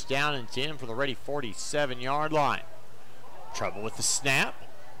 1st down and 10 for the Ready 47-yard line. Trouble with the snap.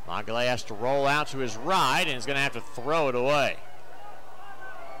 Magale has to roll out to his right and is going to have to throw it away.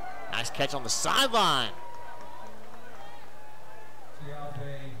 Nice catch on the sideline.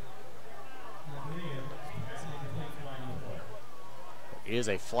 There is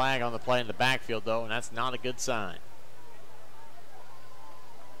a flag on the play in the backfield, though, and that's not a good sign.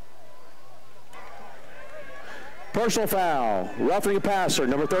 Personal foul, roughing a passer,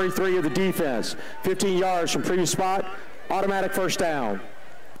 number 33 of the defense. 15 yards from previous spot, automatic 1st down.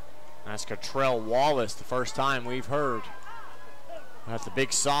 That's Cottrell Wallace, the first time we've heard. That's the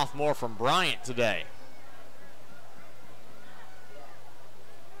big sophomore from Bryant today.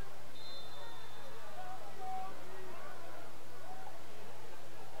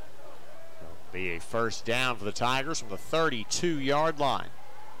 It'll be a 1st down for the Tigers from the 32-yard line.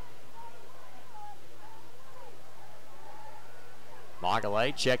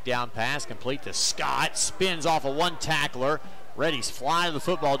 Magale, check down pass, complete to Scott, spins off of one tackler. Reddies fly to the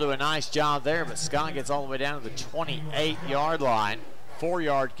football, do a nice job there, but Scott gets all the way down to the 28-yard line.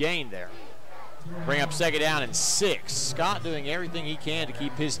 4-yard gain there. Bring up 2nd down and 6. Scott doing everything he can to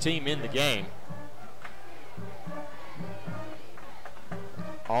keep his team in the game.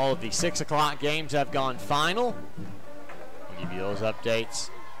 All of the 6 o'clock games have gone final. We'll give you those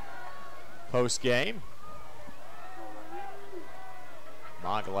updates post-game.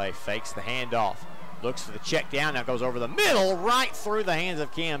 Magale fakes the handoff, looks for the check down, now goes over the middle, right through the hands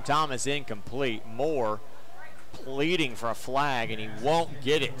of Cam Thomas, incomplete. Moore pleading for a flag, and he won't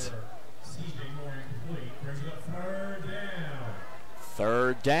get it.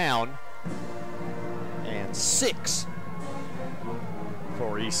 3rd down and 6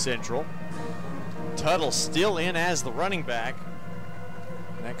 for East Central. Tuttle still in as the running back.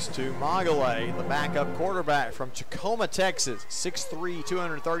 Next to Magale, the backup quarterback from Tacoma, Texas, 6'3",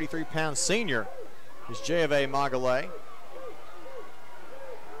 233-pound senior is Jayave Magale.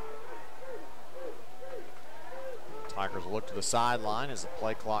 Tigers will look to the sideline as the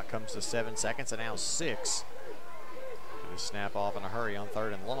play clock comes to 7 seconds and now 6. They snap off in a hurry on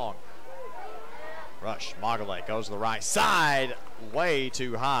 3rd and long. Rush, Magale goes to the right side, way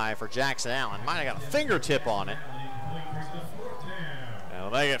too high for Jackson Allen. Might have got a fingertip on it.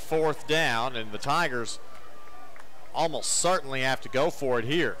 They get 4th down, and the Tigers almost certainly have to go for it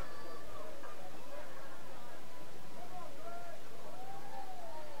here.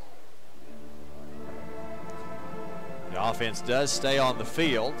 The offense does stay on the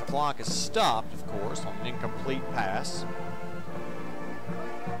field. The clock is stopped, of course, on an incomplete pass.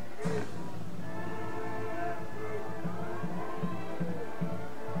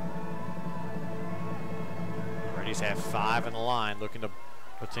 Reddies have 5 in the line, looking to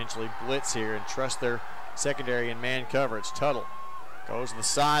potentially blitz here and trust their secondary in man coverage. Tuttle goes to the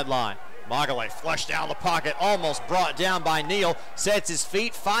sideline, Magale flushed down the pocket, almost brought down by Neal. Sets his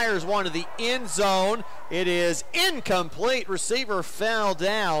feet, fires one to the end zone. It is incomplete. Receiver fell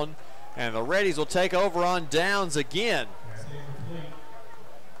down, and the Reddies will take over on downs again.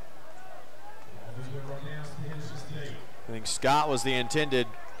 I think Scott was the intended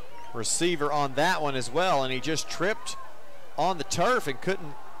receiver on that one as well, and he just tripped on the turf and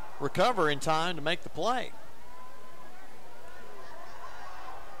couldn't recover in time to make the play.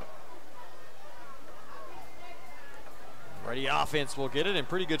 Ready offense will get it in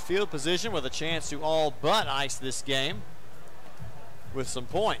pretty good field position with a chance to all but ice this game with some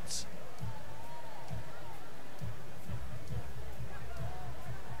points.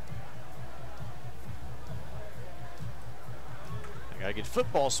 Got to get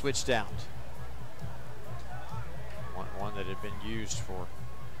football switched out. One that had been used for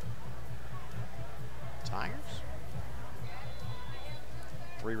Tigers.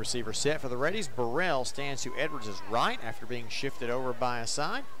 3 receiver set for the Reddies. Burrell stands to Edwards' right after being shifted over by a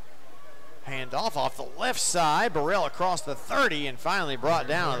side. Handoff off the left side. Burrell across the 30 and finally brought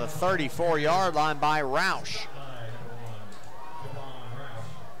down to the 34-yard line by Roush.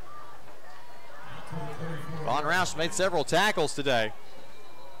 Von Roush made several tackles today.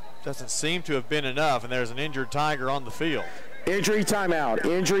 Doesn't seem to have been enough, and there's an injured Tiger on the field. Injury timeout.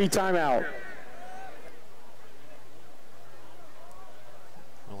 Injury timeout.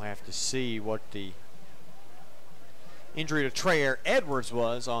 We'll have to see what the injury to Trayer Edwards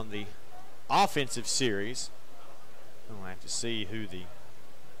was on the offensive series. We'll have to see who the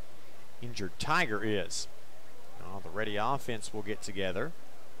injured Tiger is. The Ready offense will get together.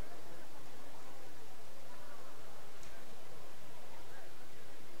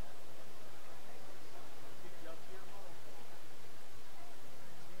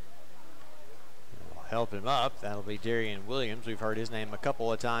 Help him up. That'll be Darian Williams. We've heard his name a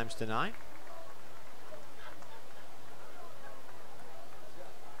couple of times tonight.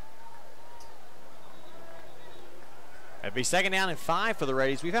 It'd be 2nd down and 5 for the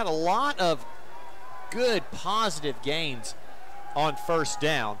Reddies. We've had a lot of good positive gains on 1st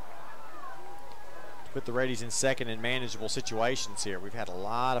down to put the Reddies in 2nd and manageable situations here. We've had a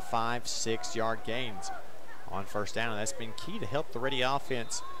lot of 5-6 yard gains on 1st down, and that's been key to help the Ready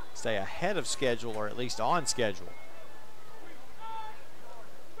offense stay ahead of schedule, or at least on schedule.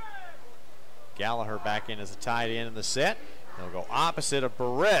 Gallagher back in as a tight end in the set. He'll go opposite of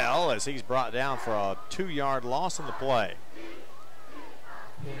Burrell as he's brought down for a 2-yard loss in the play.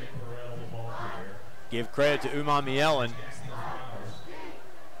 Give credit to Umamielen.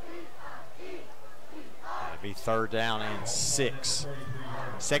 That'll be 3rd down and 6.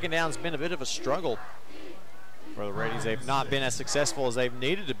 2nd down's been a bit of a struggle for the Reddies. They've not been as successful as they've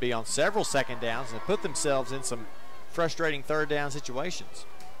needed to be on several 2nd downs and put themselves in some frustrating 3rd down situations.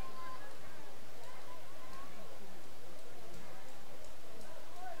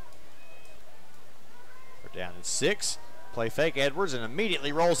 They're down in 6. Play fake Edwards and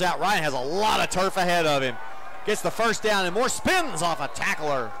immediately rolls out right. Has a lot of turf ahead of him. Gets the 1st down and more, spins off a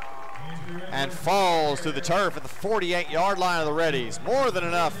tackler and falls to the turf at the 48-yard line of the Reddies. More than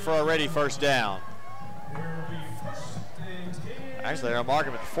enough for a Ready 1st down. Actually, they'll mark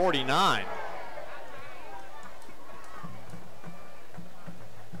him at the 49.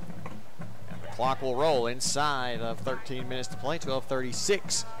 And the clock will roll inside of 13 minutes to play,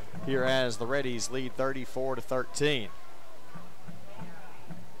 12:36 here as the Reddies lead 34-13.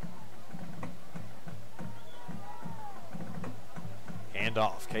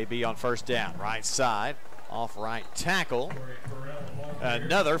 Handoff, KB on 1st down, right side, off right tackle.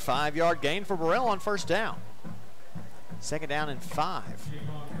 Another 5-yard gain for Burrell on 1st down. 2nd down and 5.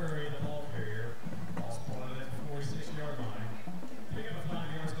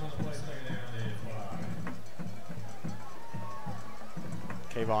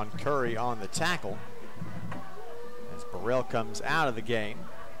 Kayvon Curry on the tackle as Burrell comes out of the game.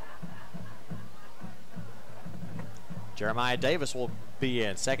 Jeremiah Davis will be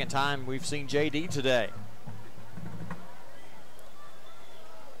in. 2nd time we've seen JD today.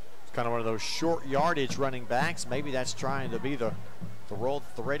 Kind of one of those short yardage running backs. Maybe that's trying to be the role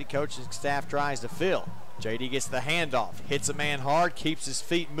that the Ready coaching staff tries to fill. JD gets the handoff, hits a man hard, keeps his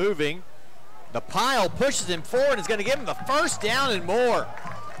feet moving. The pile pushes him forward. It's going to give him the 1st down and more.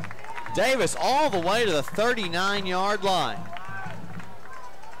 Davis all the way to the 39-yard line.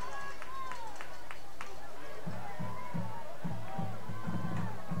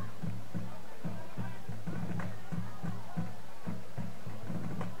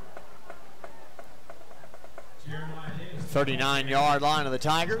 The 39-yard line of the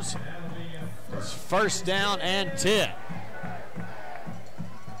Tigers. It's 1st down and 10.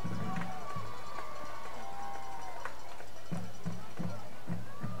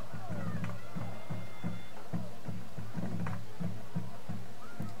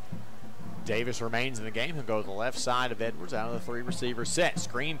 Davis remains in the game. He'll go to the left side of Edwards out of the 3-receiver set.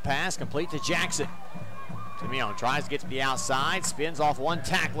 Screen pass complete to Jackson. Simeon tries to get to the outside, spins off one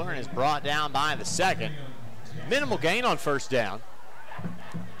tackler, and is brought down by the second. Minimal gain on first down.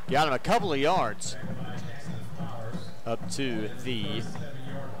 Got him a couple of yards up to the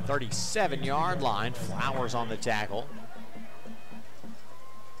 37-yard line. Flowers on the tackle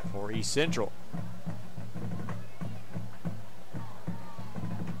for East Central.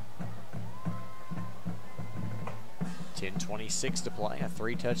 .26 to play, a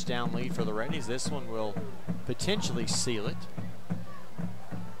 3-touchdown lead for the Reddies. This one will potentially seal it.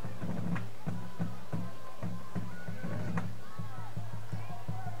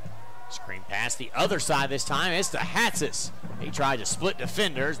 Screen pass the other side this time. It's to Hatzis. He tried to split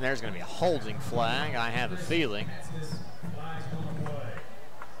defenders, and there's going to be a holding flag, I have a feeling.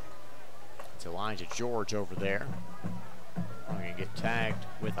 It's Elijah George over there. I'm going to get tagged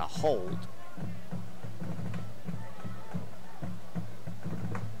with a hold.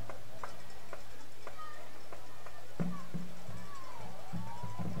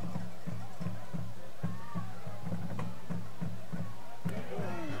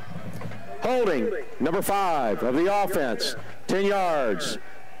 Holding, number 5 of the offense, 10 yards.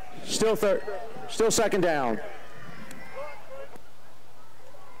 Still second down.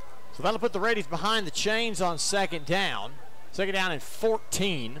 So that'll put the Reddies behind the chains on second down. Second down and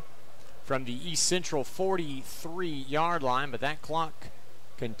 14 from the East Central 43-yard line, but that clock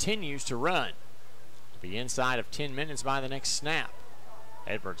continues to run. To be inside of 10 minutes by the next snap.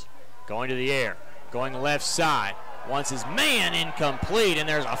 Edwards going to the air, going left side. Wants his man incomplete, and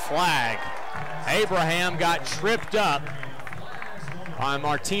there's a flag. Abraham got tripped up on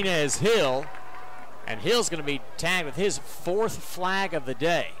Martinez Hill, and Hill's going to be tagged with his 4th flag of the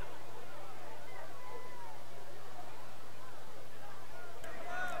day.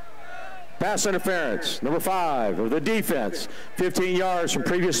 Pass interference, number 5 of the defense, 15 yards from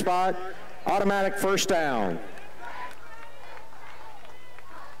previous spot, automatic first down.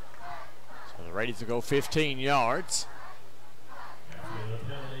 Ready to go 15 yards.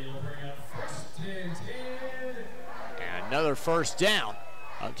 And another first down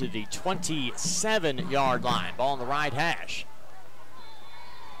up to the 27-yard line. Ball on the right hash.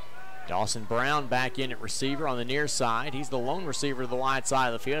 Dawson Brown back in at receiver on the near side. He's the lone receiver to the wide side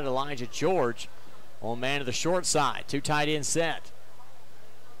of the field. Elijah George on man to the short side. 2 tight end set.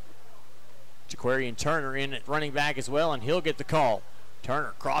 Jaquarian Turner in at running back as well, and he'll get the call.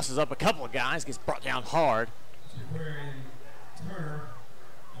 Turner crosses up a couple of guys, gets brought down hard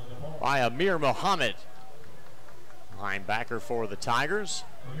by Amir Mohammed. Linebacker for the Tigers.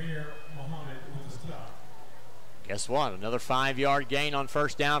 Guess what? Another 5-yard gain on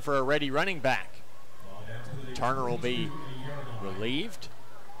first down for a Ready running back. Turner will be relieved.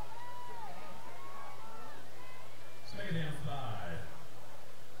 Second down 5.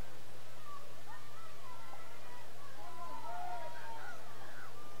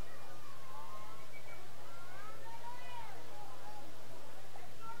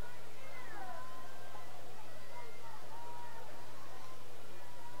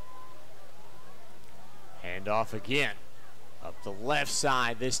 Off again. Up the left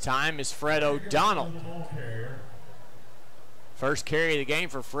side this time is Fred O'Donnell. First carry of the game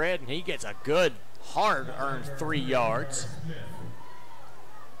for Fred, and he gets a good, hard-earned 3 yards.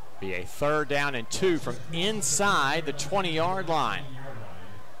 Be a 3rd down and 2 from inside the 20-yard line.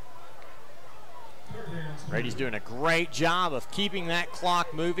 Brady's doing a great job of keeping that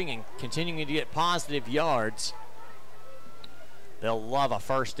clock moving and continuing to get positive yards. They'll love a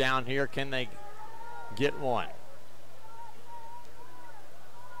first down here. Can they get one?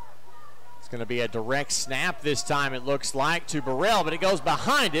 It's going to be a direct snap this time, it looks like, to Burrell, but it goes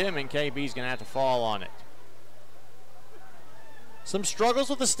behind him, and KB's going to have to fall on it. Some struggles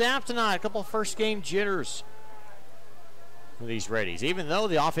with the staff tonight. A couple of first game jitters for these Reddies, even though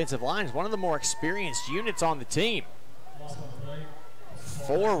the offensive line is one of the more experienced units on the team.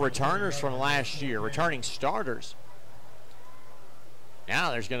 4 returners from last year, returning starters.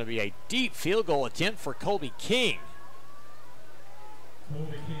 Now there's going to be a deep field goal attempt for Colby King.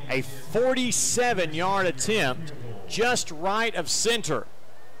 A 47-yard attempt just right of center.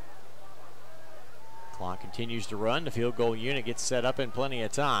 Clock continues to run. The field goal unit gets set up in plenty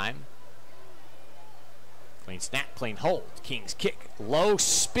of time. Clean snap, clean hold. King's kick, low,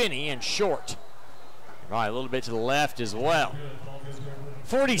 spinny, and short. Right, a little bit to the left as well.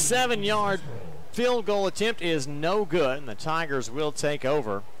 47-yard field goal attempt is no good, and the Tigers will take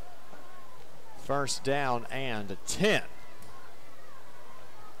over. First down and 10.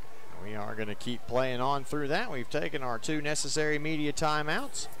 We are going to keep playing on through that. We've taken our 2 necessary media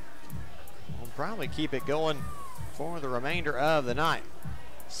timeouts. We'll probably keep it going for the remainder of the night.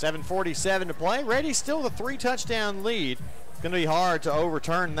 7:47 to play. Reddies still the 3-touchdown lead. It's going to be hard to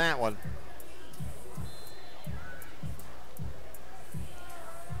overturn that one.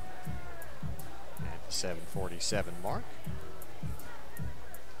 At the 7:47 mark.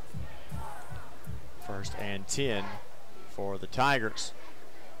 1st and 10 for the Tigers.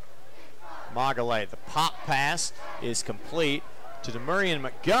 Magale, the pop pass is complete to Demurian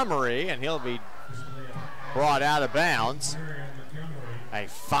Montgomery, and he'll be brought out of bounds. A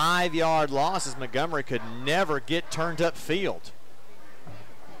 5-yard loss as Montgomery could never get turned upfield.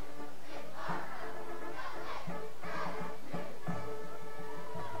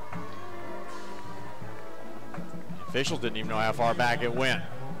 The officials didn't even know how far back it went.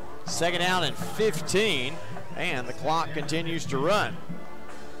 2nd down and 15, and the clock continues to run.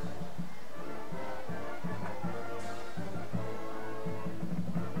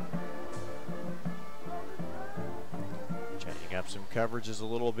 Changing up some coverages a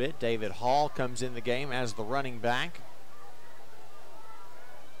little bit. David Hall comes in the game as the running back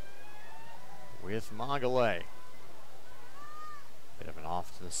with Magale. Bit of an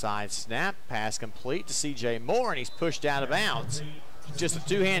off to the side snap. Pass complete to C.J. Moore, and he's pushed out of bounds. Just a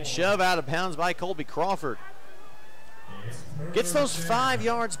 2-hand shove out of bounds by Colby Crawford. Gets those 5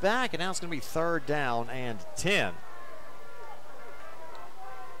 yards back, and now it's going to be 3rd down and 10.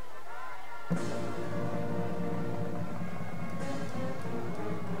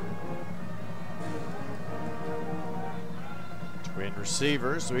 Twin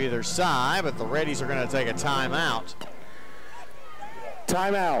receivers to either side, but the Reddies are going to take a timeout.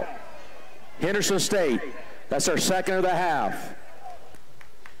 Timeout. Henderson State. That's our 2nd of the half.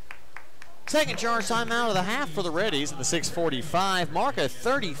 Second charge timeout of the half for the Reddies at the 6:45 mark. A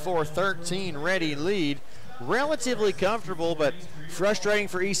 34-13 Reddy lead. Relatively comfortable, but frustrating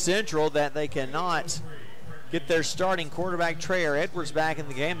for East Central that they cannot get their starting quarterback Trayer Edwards back in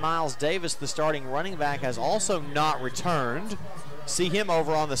the game. Miles Davis, the starting running back, has also not returned. See him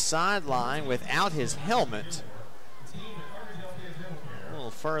over on the sideline without his helmet. A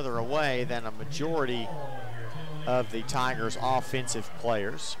little further away than a majority of the Tigers' offensive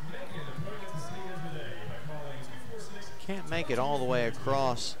players. Can't make it all the way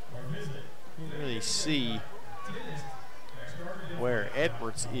across. Can't really see where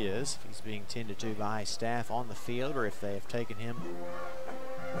Edwards is, if he's being tended to by staff on the field or if they have taken him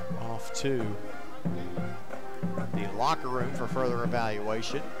off to the locker room for further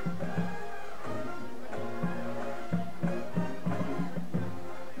evaluation.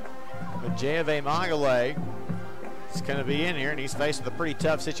 But J.V. Magale is going to be in here, and he's faced with a pretty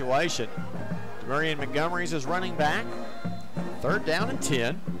tough situation. Demurian Montgomery's his running back. 3rd down and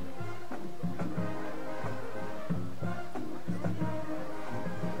 10.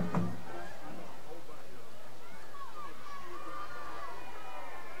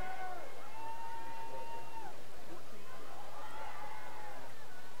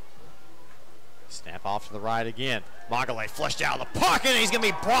 Snap off to the right again. Magale flushed out of the pocket, and he's going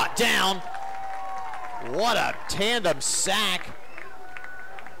to be brought down. What a tandem sack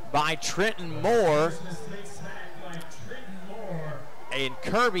by Trenton Moore. And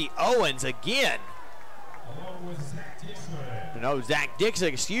Kirby Owens again. No, Zach Dixon,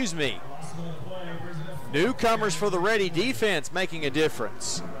 excuse me. Newcomers for the Reddy defense making a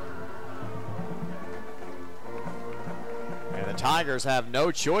difference. And the Tigers have no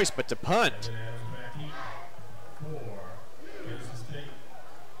choice but to punt.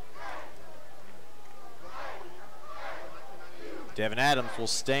 Devin Adams will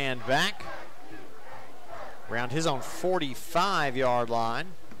stand back around his own 45-yard line.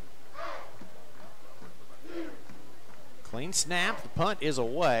 Clean snap. The punt is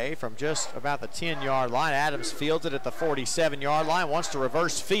away from just about the 10-yard line. Adams fields it at the 47-yard line, wants to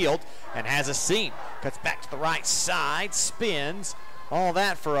reverse field and has a seam. Cuts back to the right side, spins, all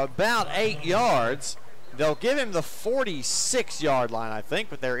that for about 8 yards. They'll give him the 46-yard line, I think,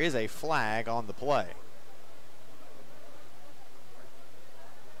 but there is a flag on the play.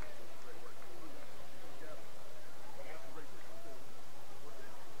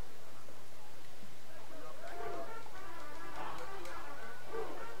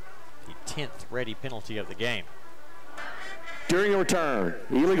 The 10th Reddy penalty of the game. During a return,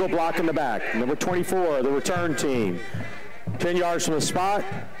 illegal block in the back. Number 24, the return team. 10 yards from the spot,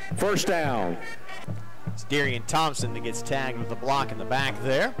 1st down. It's Darian Thompson that gets tagged with the block in the back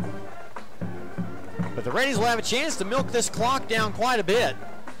there. But the Reddies will have a chance to milk this clock down quite a bit.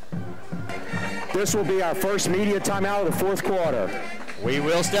 This will be our first media timeout of the 4th quarter. We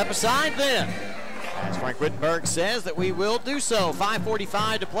will step aside then. As Frank Wittenberg says that we will do so.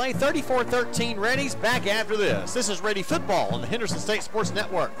 5:45 to play, 34-13 Reddies. Back after this. This is Ready Football on the Henderson State Sports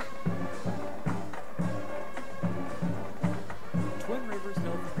Network. Twin Rivers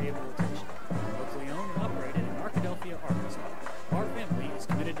Health and Rehabilitation, locally owned and operated in Arkadelphia, Arkansas. Our family is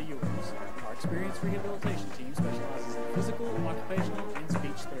committed to yours. Our experienced rehabilitation team specializes in physical, occupational, and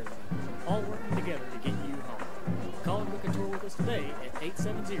speech therapy, all working together to get you home. Call and book a tour with us today at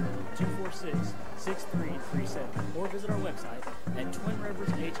 870-246-6337 or visit our website at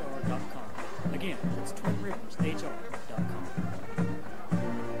twinrivershr.com. Again, it's twinrivershr.com.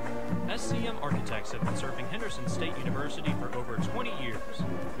 SCM Architects have been serving Henderson State University for over 20 years.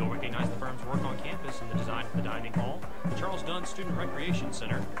 You'll recognize the firm's work on campus in the design of the Dining Hall, the Charles Dunn Student Recreation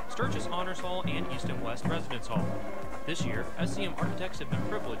Center, Sturgis Honors Hall, and East and West Residence Hall. This year, SCM Architects have been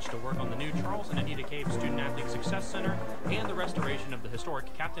privileged to work on the new Charles and Anita Cave Student Athlete Success Center and the restoration of the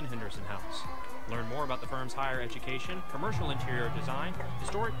historic Captain Henderson House. Learn more about the firm's higher education, commercial interior design,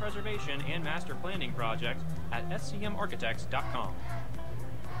 historic preservation, and master planning projects at scmarchitects.com.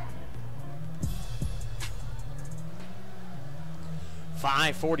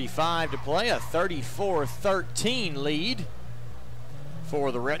 .545 to play, a 34-13 lead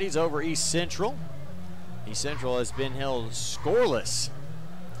for the Reddies over East Central. East Central has been held scoreless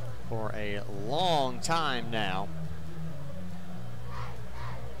for a long time now.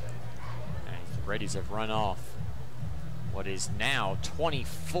 And the Reddies have run off what is now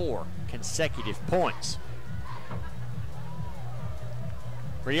 24 consecutive points.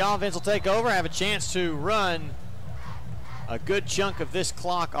 Ready offense will take over, have a chance to run a good chunk of this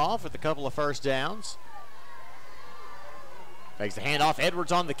clock off with a couple of first downs. Takes the handoff,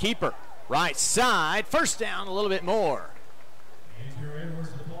 Edwards on the keeper. Right side, first down a little bit more. Andrew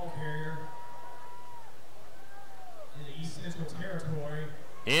Edwards, the ball carrier in the East Central territory.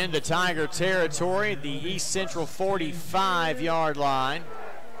 Into Tiger territory, the East Central 45-yard line.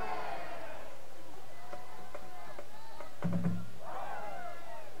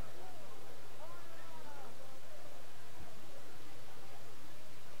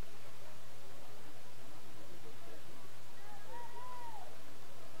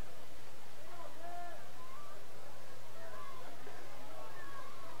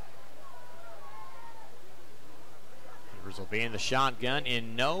 Will be in the shotgun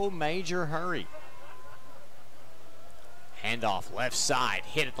in no major hurry. Handoff left side,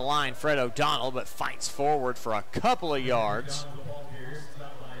 hit at the line, Fred O'Donnell, but fights forward for a couple of yards.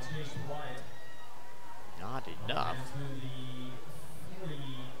 Not enough.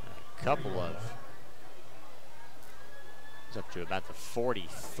 A couple of, it's up to about the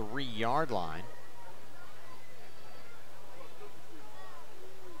 43-yard line.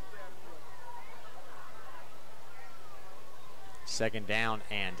 Second down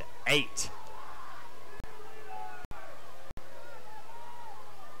and 8.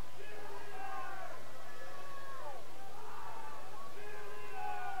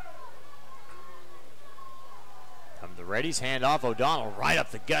 Come the Reddies, hand off O'Donnell right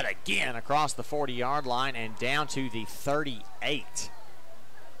up the gut again across the 40-yard line and down to the 38.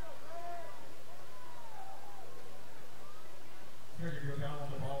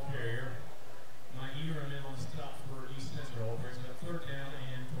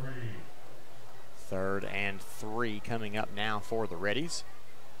 Third and 3 coming up now for the Reddies.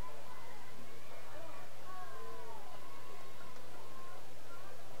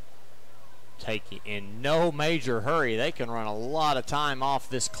 Taking in no major hurry. They can run a lot of time off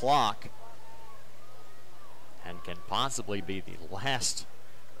this clock and can possibly be the last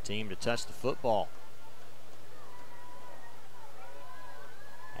team to touch the football.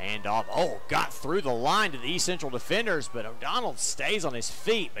 And off, got through the line to the East Central defenders, but O'Donnell stays on his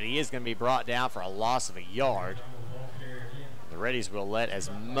feet, but he is going to be brought down for a loss of a yard. The Reddies will let as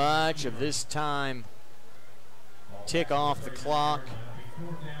much of this time tick off the clock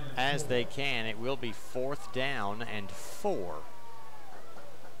as they can. It will be 4th down and 4.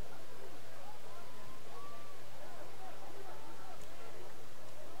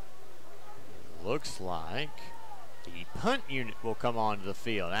 Looks like the punt unit will come onto the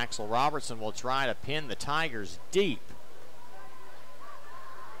field. Axel Robertson will try to pin the Tigers deep.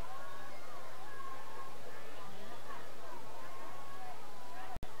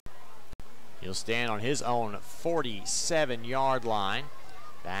 He'll stand on his own 47-yard line.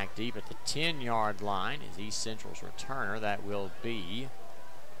 Back deep at the 10-yard line is East Central's returner. That will be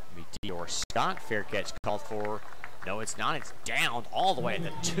Dior Scott. Fair catch called for. No, it's not. It's down all the way at the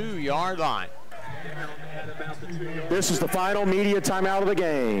 2-yard line. This is the final media timeout of the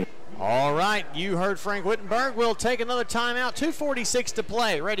game. All right, you heard Frank Wittenberg. We'll take another timeout. 2:46 to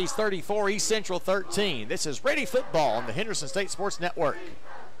play. Reddies 34, East Central 13. This is Ready Football on the Henderson State Sports Network.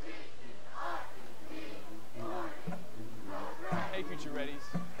 Hey, future Reddies.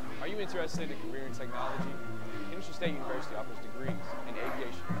 Are you interested in a career in technology? Henderson State University offers degrees in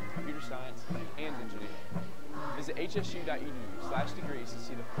aviation, computer science, and engineering. Visit hsu.edu/degrees to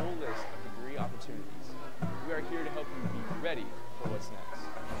see the full list of degree opportunities. We are here to help you be ready for what's next.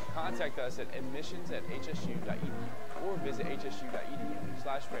 Contact us at admissions@hsu.edu or visit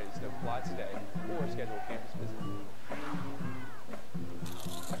hsu.edu/readies to apply today or schedule a campus visit.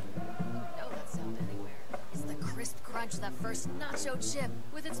 Know that sound anywhere. It's the crisp crunch of that first nacho chip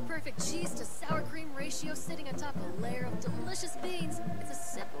with its perfect cheese to sour cream ratio sitting atop a layer of delicious beans. It's a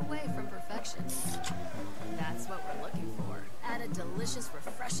sip away from perfection. That's what we're looking for. Add a delicious,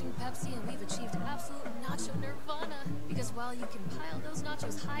 refreshing Pepsi and we've achieved absolute nacho nirvana. Because while you can pile those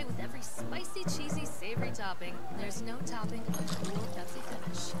nachos high with every spicy, cheesy, savory topping, there's no topping a cool Pepsi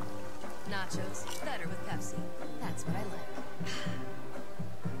finish. Nachos, better with Pepsi. That's what I like.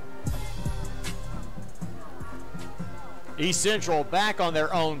 East Central back on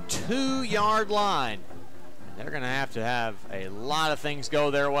their own 2-yard line. They're going to have a lot of things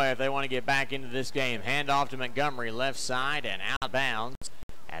go their way if they want to get back into this game. Handoff to Montgomery, left side and out of bounds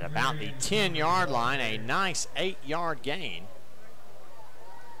at about the 10-yard line. A nice 8-yard gain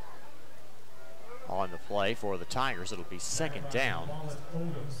on the play for the Tigers. It'll be second down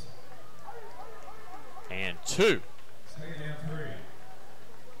and 2. Second down 3.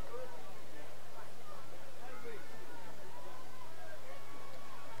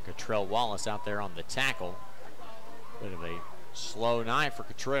 Cottrell Wallace out there on the tackle. Bit of a slow night for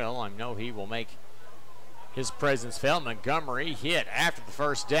Cottrell. I know he will make his presence felt. Montgomery hit after the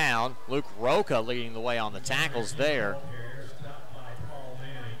first down. Luke Roca leading the way on the tackles there.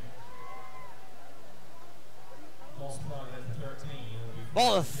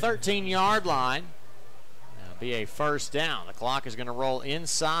 Ball at the 13-yard line. That'll be a first down. The clock is going to roll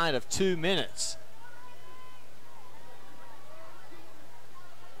inside of 2 minutes.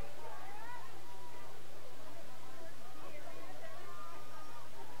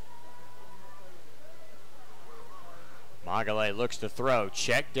 Magale looks to throw.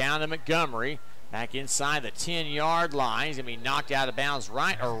 Check down to Montgomery. Back inside the 10-yard line. He's going to be knocked out of bounds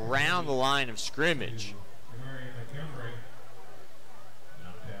right around the line of scrimmage.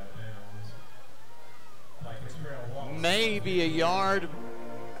 Maybe a yard.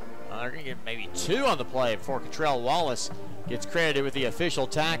 They're going to get maybe 2 on the play before Cottrell Wallace gets credited with the official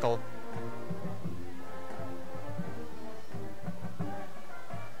tackle.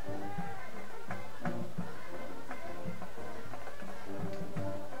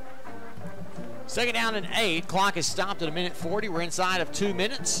 Second down and 8. Clock is stopped at 1:40. We're inside of 2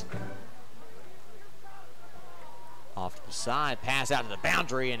 minutes. Off to the side, pass out to the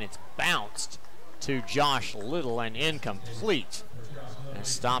boundary, and it's bounced to Josh Little and incomplete. And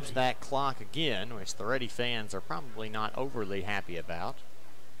stops that clock again, which the Reddy fans are probably not overly happy about.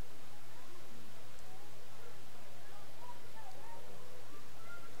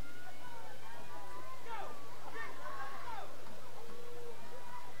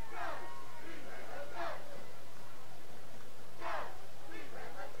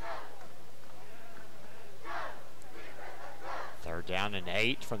 Down and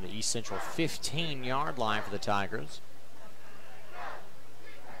 8 from the East Central 15-yard line for the Tigers.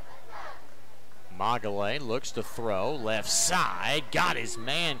 Magale looks to throw, left side, got his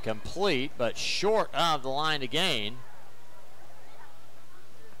man complete, but short of the line to gain.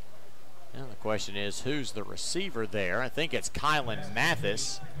 Now the question is, who's the receiver there? I think it's Kylan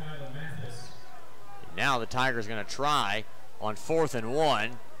Mathis. Now the Tigers going to try on 4th and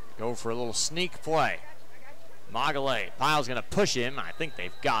 1, go for a little sneak play. Magale, Pyle's going to push him. I think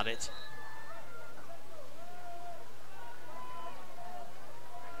they've got it.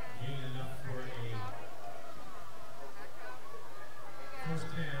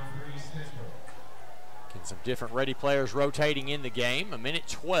 Getting some different Reddy players rotating in the game.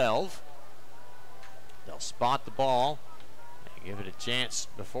 1:12. They'll spot the ball and give it a chance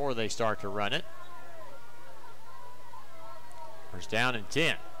before they start to run it. First down and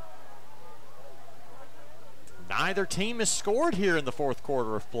 10. Neither team has scored here in the 4th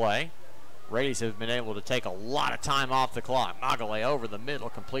quarter of play. Reddies have been able to take a lot of time off the clock. Magale over the middle,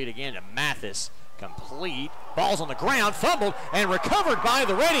 complete again to Mathis. Complete. Ball's on the ground, fumbled, and recovered by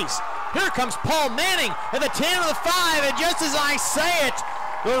the Reddies. Here comes Paul Manning at the 10 of the 5, and just as I say it,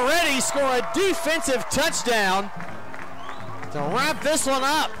 the Reddies score a defensive touchdown to wrap this one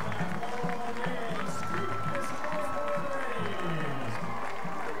up.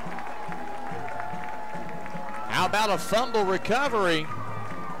 How about a fumble recovery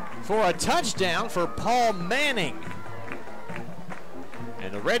for a touchdown for Paul Manning?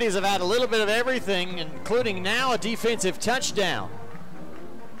 And the Reddies have had a little bit of everything, including now a defensive touchdown.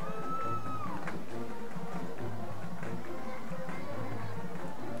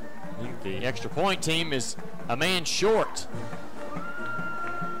 I think the extra point team is a man short.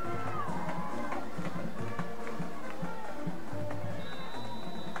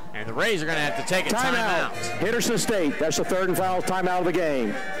 And the Rays are going to have to take a timeout. Henderson State, that's the third and final timeout of the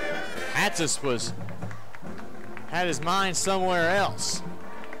game. Hatsis had his mind somewhere else.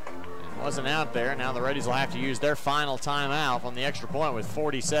 Wasn't out there. Now the Reddies will have to use their final timeout on the extra point with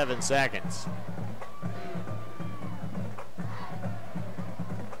 47 seconds.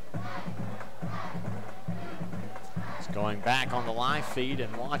 Just going back on the live feed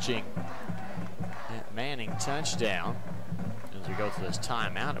and watching that Manning touchdown. As we go through this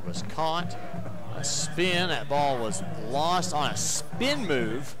timeout, it was caught. A spin. That ball was lost on a spin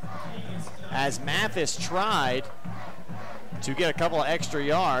move as Mathis tried to get a couple of extra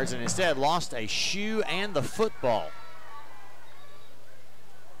yards and instead lost a shoe and the football.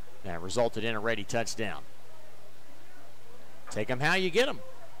 That resulted in a Reddy touchdown. Take them how you get them.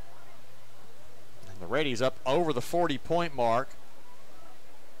 And the Reddies up over the 40-point mark.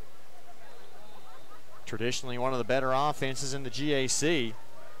 Traditionally one of the better offenses in the GAC.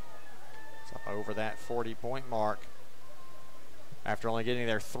 It's up over that 40-point mark. After only getting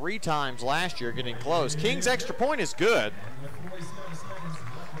there 3 times last year, getting close. King's extra point is good.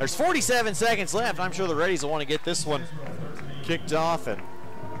 There's 47 seconds left. I'm sure the Reddies will want to get this one kicked off and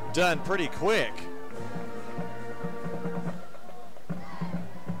done pretty quick.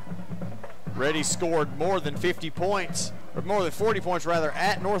 Reddies scored more than 50 points, or more than 40 points rather,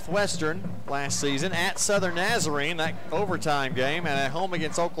 at Northwestern last season, at Southern Nazarene, that overtime game, and at home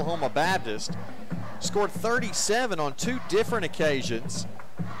against Oklahoma Baptist. Scored 37 on 2 different occasions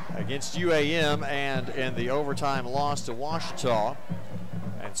against UAM and in the overtime loss to Ouachita,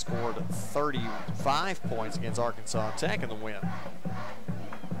 and scored 35 points against Arkansas Tech in the win.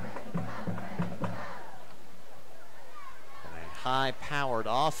 And a high-powered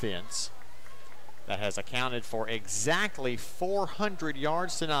offense that has accounted for exactly 400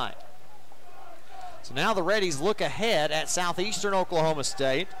 yards tonight. So now the Reddies look ahead at Southeastern Oklahoma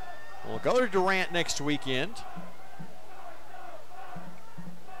State. We'll go to Durant next weekend.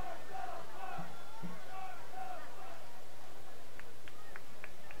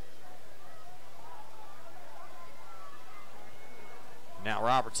 Now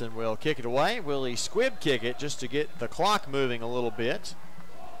Robertson will kick it away. Will he squib kick it just to get the clock moving a little bit?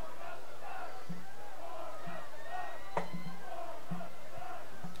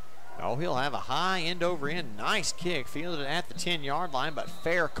 Oh, he'll have a high end over end, nice kick, fielded at the 10-yard line, but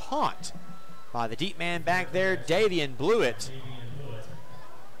fair caught by the deep man back there, Davian Blewett,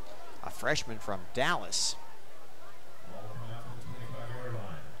 a freshman from Dallas.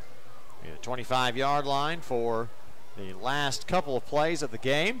 The 25-yard line for the last couple of plays of the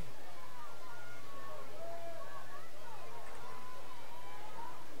game.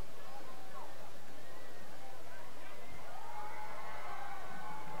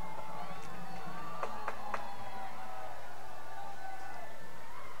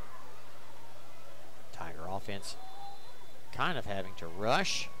 Offense kind of having to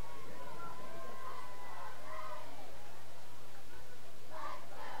rush.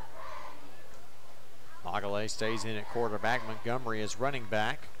 Magale stays in at quarterback. Montgomery is running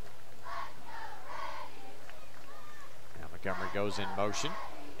back. Now Montgomery goes in motion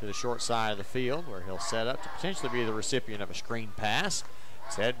to the short side of the field where he'll set up to potentially be the recipient of a screen pass.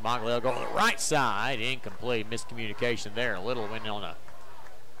 Instead, Magale will go to the right side. Incomplete. Miscommunication there. Little went on a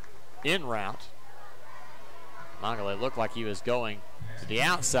in route. Magale looked like he was going to the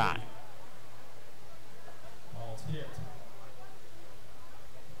outside. Ball tipped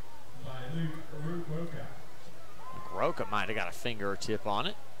by Luke Roca. Roca might have got a finger or tip on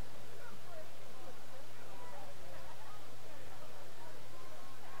it.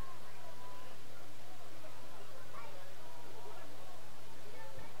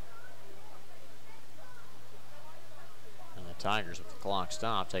 And the Tigers, with the clock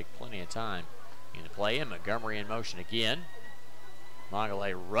stopped, take plenty of time in the play. And Montgomery in motion again.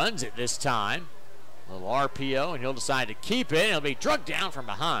 Magale runs it this time. A little RPO, and he'll decide to keep it. He'll be drugged down from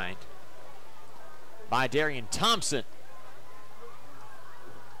behind by Darian Thompson.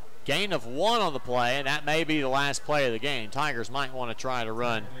 Gain of 1 on the play, and that may be the last play of the game. Tigers might want to try to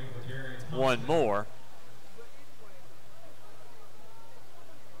run one more.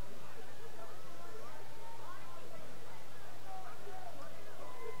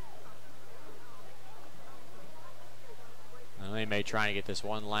 May trying to get this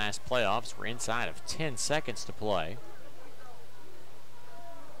one last playoffs. We're inside of 10 seconds to play.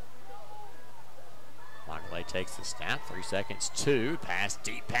 Magalay takes the snap, 3 seconds, 2, pass,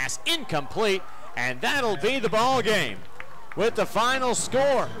 deep pass, incomplete, and that'll be the ball game. With the final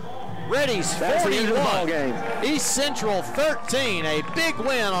score, Reddies 41, East Central 13, a big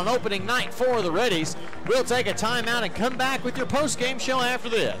win on opening night for the Reddies. We'll take a timeout and come back with your post-game show after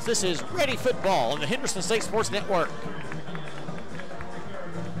this. This is Ready Football on the Henderson State Sports Network.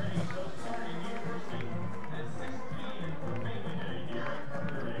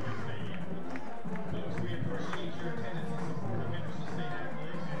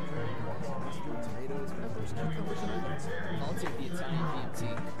 I'll take the Italian BMT.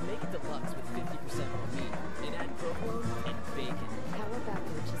 Make it deluxe with 50% more meat and add provolone and bacon. How about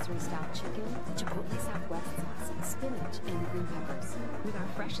rotisserie-style chicken, chipotle Southwest sauce, spinach, and green peppers? With our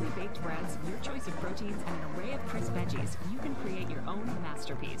freshly baked breads, your choice of proteins, and an array of crisp veggies, you can create your own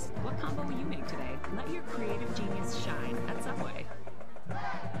masterpiece. What combo will you make today? Let your creative genius shine at Subway.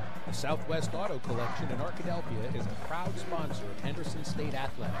 The Southwest Auto Collection in Arkadelphia is a proud sponsor of Henderson State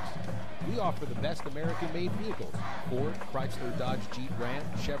Athletics. We offer the best American-made vehicles: Ford, Chrysler, Dodge, Jeep, Ram,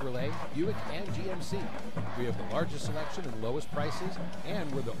 Chevrolet, Buick, and GMC. We have the largest selection and lowest prices,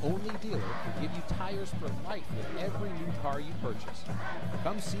 and we're the only dealer who give you tires for life with every new car you purchase.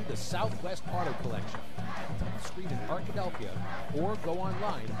 Come see the Southwest Auto Collection at 10th Street in Arkadelphia, or go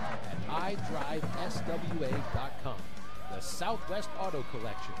online at idriveswa.com. The Southwest Auto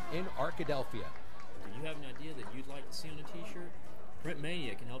Collection in Arkadelphia. Do you have an idea that you'd like to see on a t-shirt?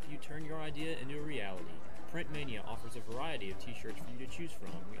 Printmania can help you turn your idea into a reality. Printmania offers a variety of t-shirts for you to choose from.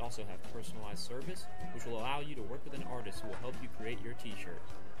 We also have personalized service, which will allow you to work with an artist who will help you create your t-shirt.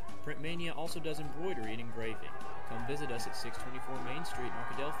 Printmania also does embroidery and engraving. Come visit us at 624 Main Street in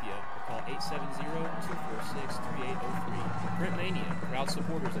Arkadelphia or call 870-246-3803. Printmania, proud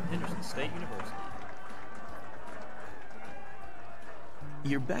supporters of Henderson State University.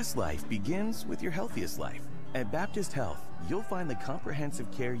 Your best life begins with your healthiest life. At Baptist Health, you'll find the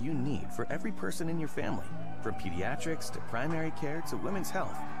comprehensive care you need for every person in your family. From pediatrics to primary care to women's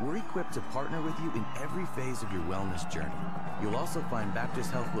health, we're equipped to partner with you in every phase of your wellness journey. You'll also find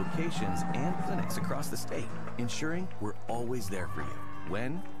Baptist Health locations and clinics across the state, ensuring we're always there for you,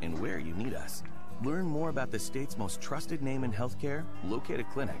 when and where you need us. Learn more about the state's most trusted name in healthcare, locate a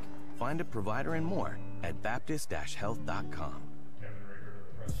clinic, find a provider, and more at baptist-health.com.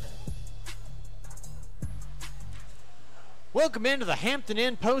 Welcome into the Hampton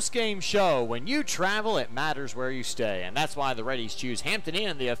Inn post-game show. When you travel, it matters where you stay, and that's why the Reddies choose Hampton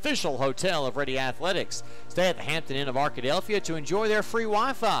Inn, the official hotel of Ready Athletics. Stay at the Hampton Inn of Arkadelphia to enjoy their free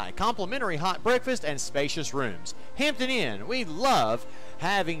Wi-Fi, complimentary hot breakfast, and spacious rooms. Hampton Inn, we love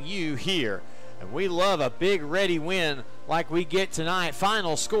having you here, and we love a big Ready win like we get tonight.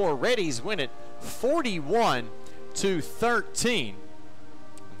 Final score, Reddies win it 41-13.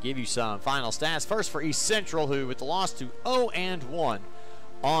 Give you some final stats. First for East Central, who with the loss to 0-1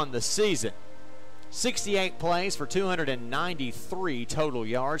 on the season. 68 plays for 293 total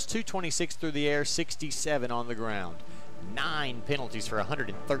yards, 226 through the air, 67 on the ground. 9 penalties for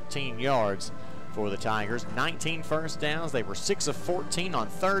 113 yards for the Tigers. 19 first downs. They were 6 of 14 on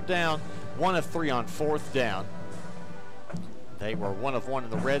third down, 1 of 3 on fourth down. They were 1 of 1 in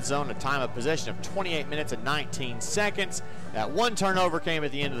the red zone, a time of possession of 28 minutes and 19 seconds. That one turnover came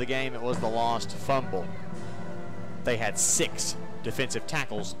at the end of the game. It was the lost fumble. They had 6 defensive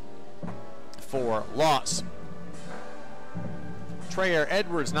tackles for loss. Trayer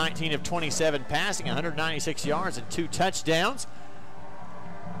Edwards, 19 of 27 passing, 196 yards and 2 touchdowns.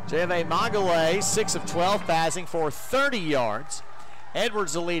 J.V. Magalay, 6 of 12 passing for 30 yards.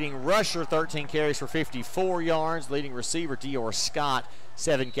 Edwards, the leading rusher, 13 carries for 54 yards. Leading receiver, Dior Scott,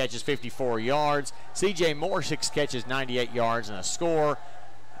 7 catches, 54 yards. C.J. Moore, 6 catches, 98 yards, and a score.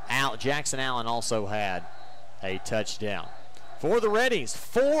 Jackson Allen also had a touchdown. For the Reddies,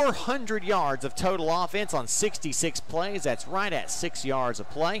 400 yards of total offense on 66 plays. That's right at 6 yards a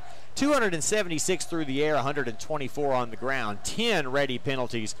play. 276 through the air, 124 on the ground. 10 Reddy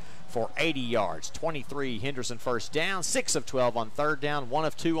penalties for 80 yards. 23 Henderson first down, 6 of 12 on third down, 1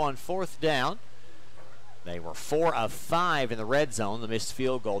 of 2 on fourth down. They were 4 of 5 in the red zone. The missed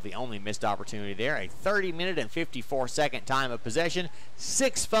field goal, the only missed opportunity there. A 30-minute and 54-second time of possession.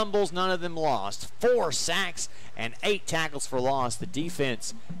 6 fumbles, none of them lost. 4 sacks and 8 tackles for loss. The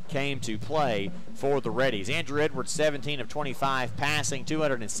defense came to play for the Reddies. Andrew Edwards, 17 of 25 passing,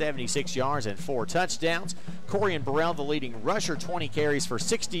 276 yards and 4 touchdowns. Corian Burrell, the leading rusher, 20 carries for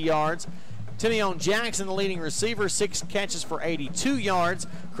 60 yards. Timeon Jackson, the leading receiver, 6 catches for 82 yards.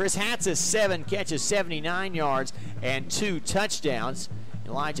 Chris Hatzis, 7 catches, 79 yards, and 2 touchdowns.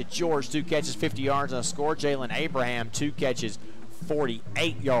 Elijah George, 2 catches, 50 yards and a score. Jalen Abraham, 2 catches,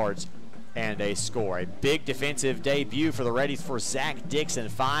 48 yards and a score. A big defensive debut for the Reddies for Zach Dixon.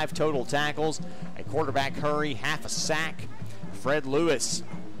 5 total tackles, a quarterback hurry, half a sack. Fred Lewis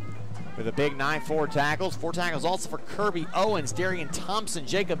with a big 9-4 tackles. 4 tackles also for Kirby Owens, Darian Thompson,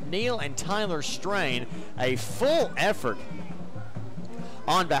 Jacob Neal, and Tyler Strain. A full effort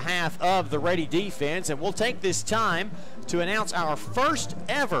on behalf of the Reddy defense, and we'll take this time to announce our first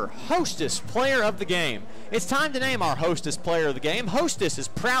ever Hostess Player of the Game. It's time to name our Hostess Player of the Game. Hostess is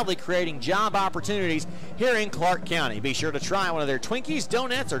proudly creating job opportunities here in Clark County. Be sure to try one of their Twinkies,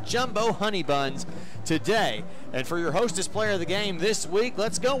 donuts, or jumbo honey buns today. And for your Hostess Player of the Game this week,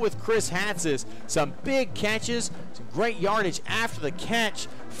 let's go with Chris Hatzis. Some big catches, some great yardage after the catch.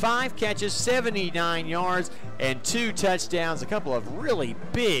 5 catches, 79 yards, and 2 touchdowns. A couple of really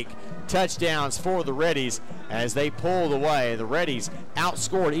big touchdowns for the Reddies as they pulled away. The Reddies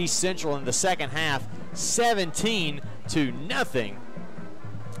outscored East Central in the second half 17-0.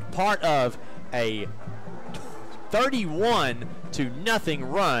 Part of a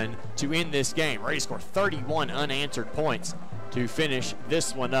 31-0 run to end this game. Reddies scored 31 unanswered points to finish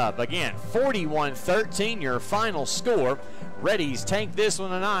this one up. Again, 41-13 your final score. Reddies take this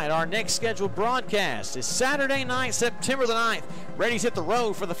one tonight. Our next scheduled broadcast is Saturday night, September the 9th. Reddies hit the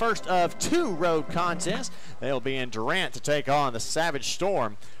road for the first of 2 road contests. They'll be in Durant to take on the Savage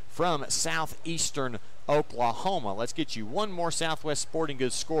Storm from southeastern Oklahoma. Let's get you one more Southwest Sporting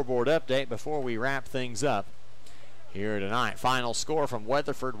Goods scoreboard update before we wrap things up here tonight. Final score from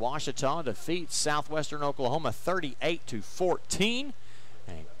Weatherford, Ouachita defeats Southwestern Oklahoma 38-14.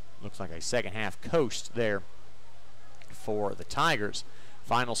 And looks like a second half coast there for the Tigers.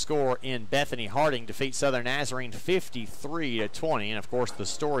 Final score in Bethany Harding defeats Southern Nazarene 53-20. And of course the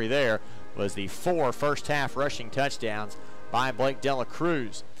story there was the 4 first half rushing touchdowns by Blake Dela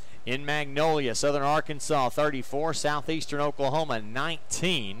Cruz. In Magnolia, Southern Arkansas 34, Southeastern Oklahoma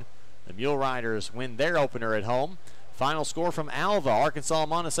 19. The Mule Riders win their opener at home. Final score from Alva, Arkansas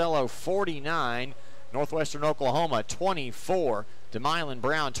Monticello 49, Northwestern Oklahoma 24. DeMylan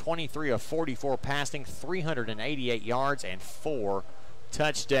Brown 23 of 44 passing, 388 yards and 4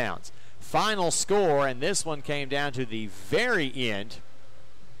 touchdowns. Final score, and this one came down to the very end.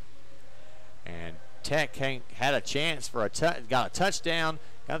 And Tech had a chance for got a touchdown,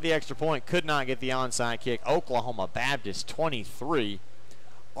 got the extra point, could not get the onside kick. Oklahoma Baptist 23,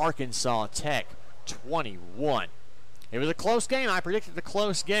 Arkansas Tech 21. It was a close game. I predicted a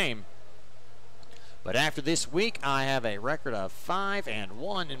close game. But after this week, I have a record of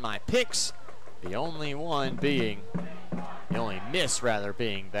 5-1 in my picks. The only miss being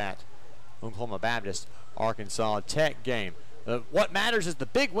that Oklahoma Baptist Arkansas Tech game. What matters is the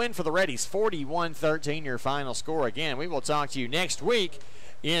big win for the Reddies, 41-13 your final score. Again, we will talk to you next week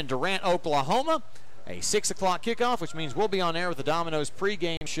in Durant, Oklahoma. A 6 o'clock kickoff, which means we'll be on air with the Domino's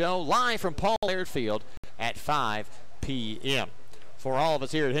pregame show live from Paul Laird Field at 5 p.m. For all of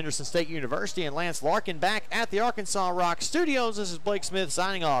us here at Henderson State University and Lance Larkin back at the Arkansas Rock Studios, this is Blake Smith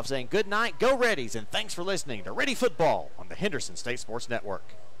signing off saying good night, go Reddies, and thanks for listening to Reddy Football on the Henderson State Sports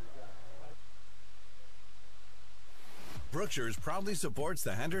Network. Brookshire's proudly supports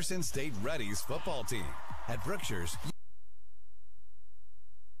the Henderson State Reddies football team. At Brookshire's,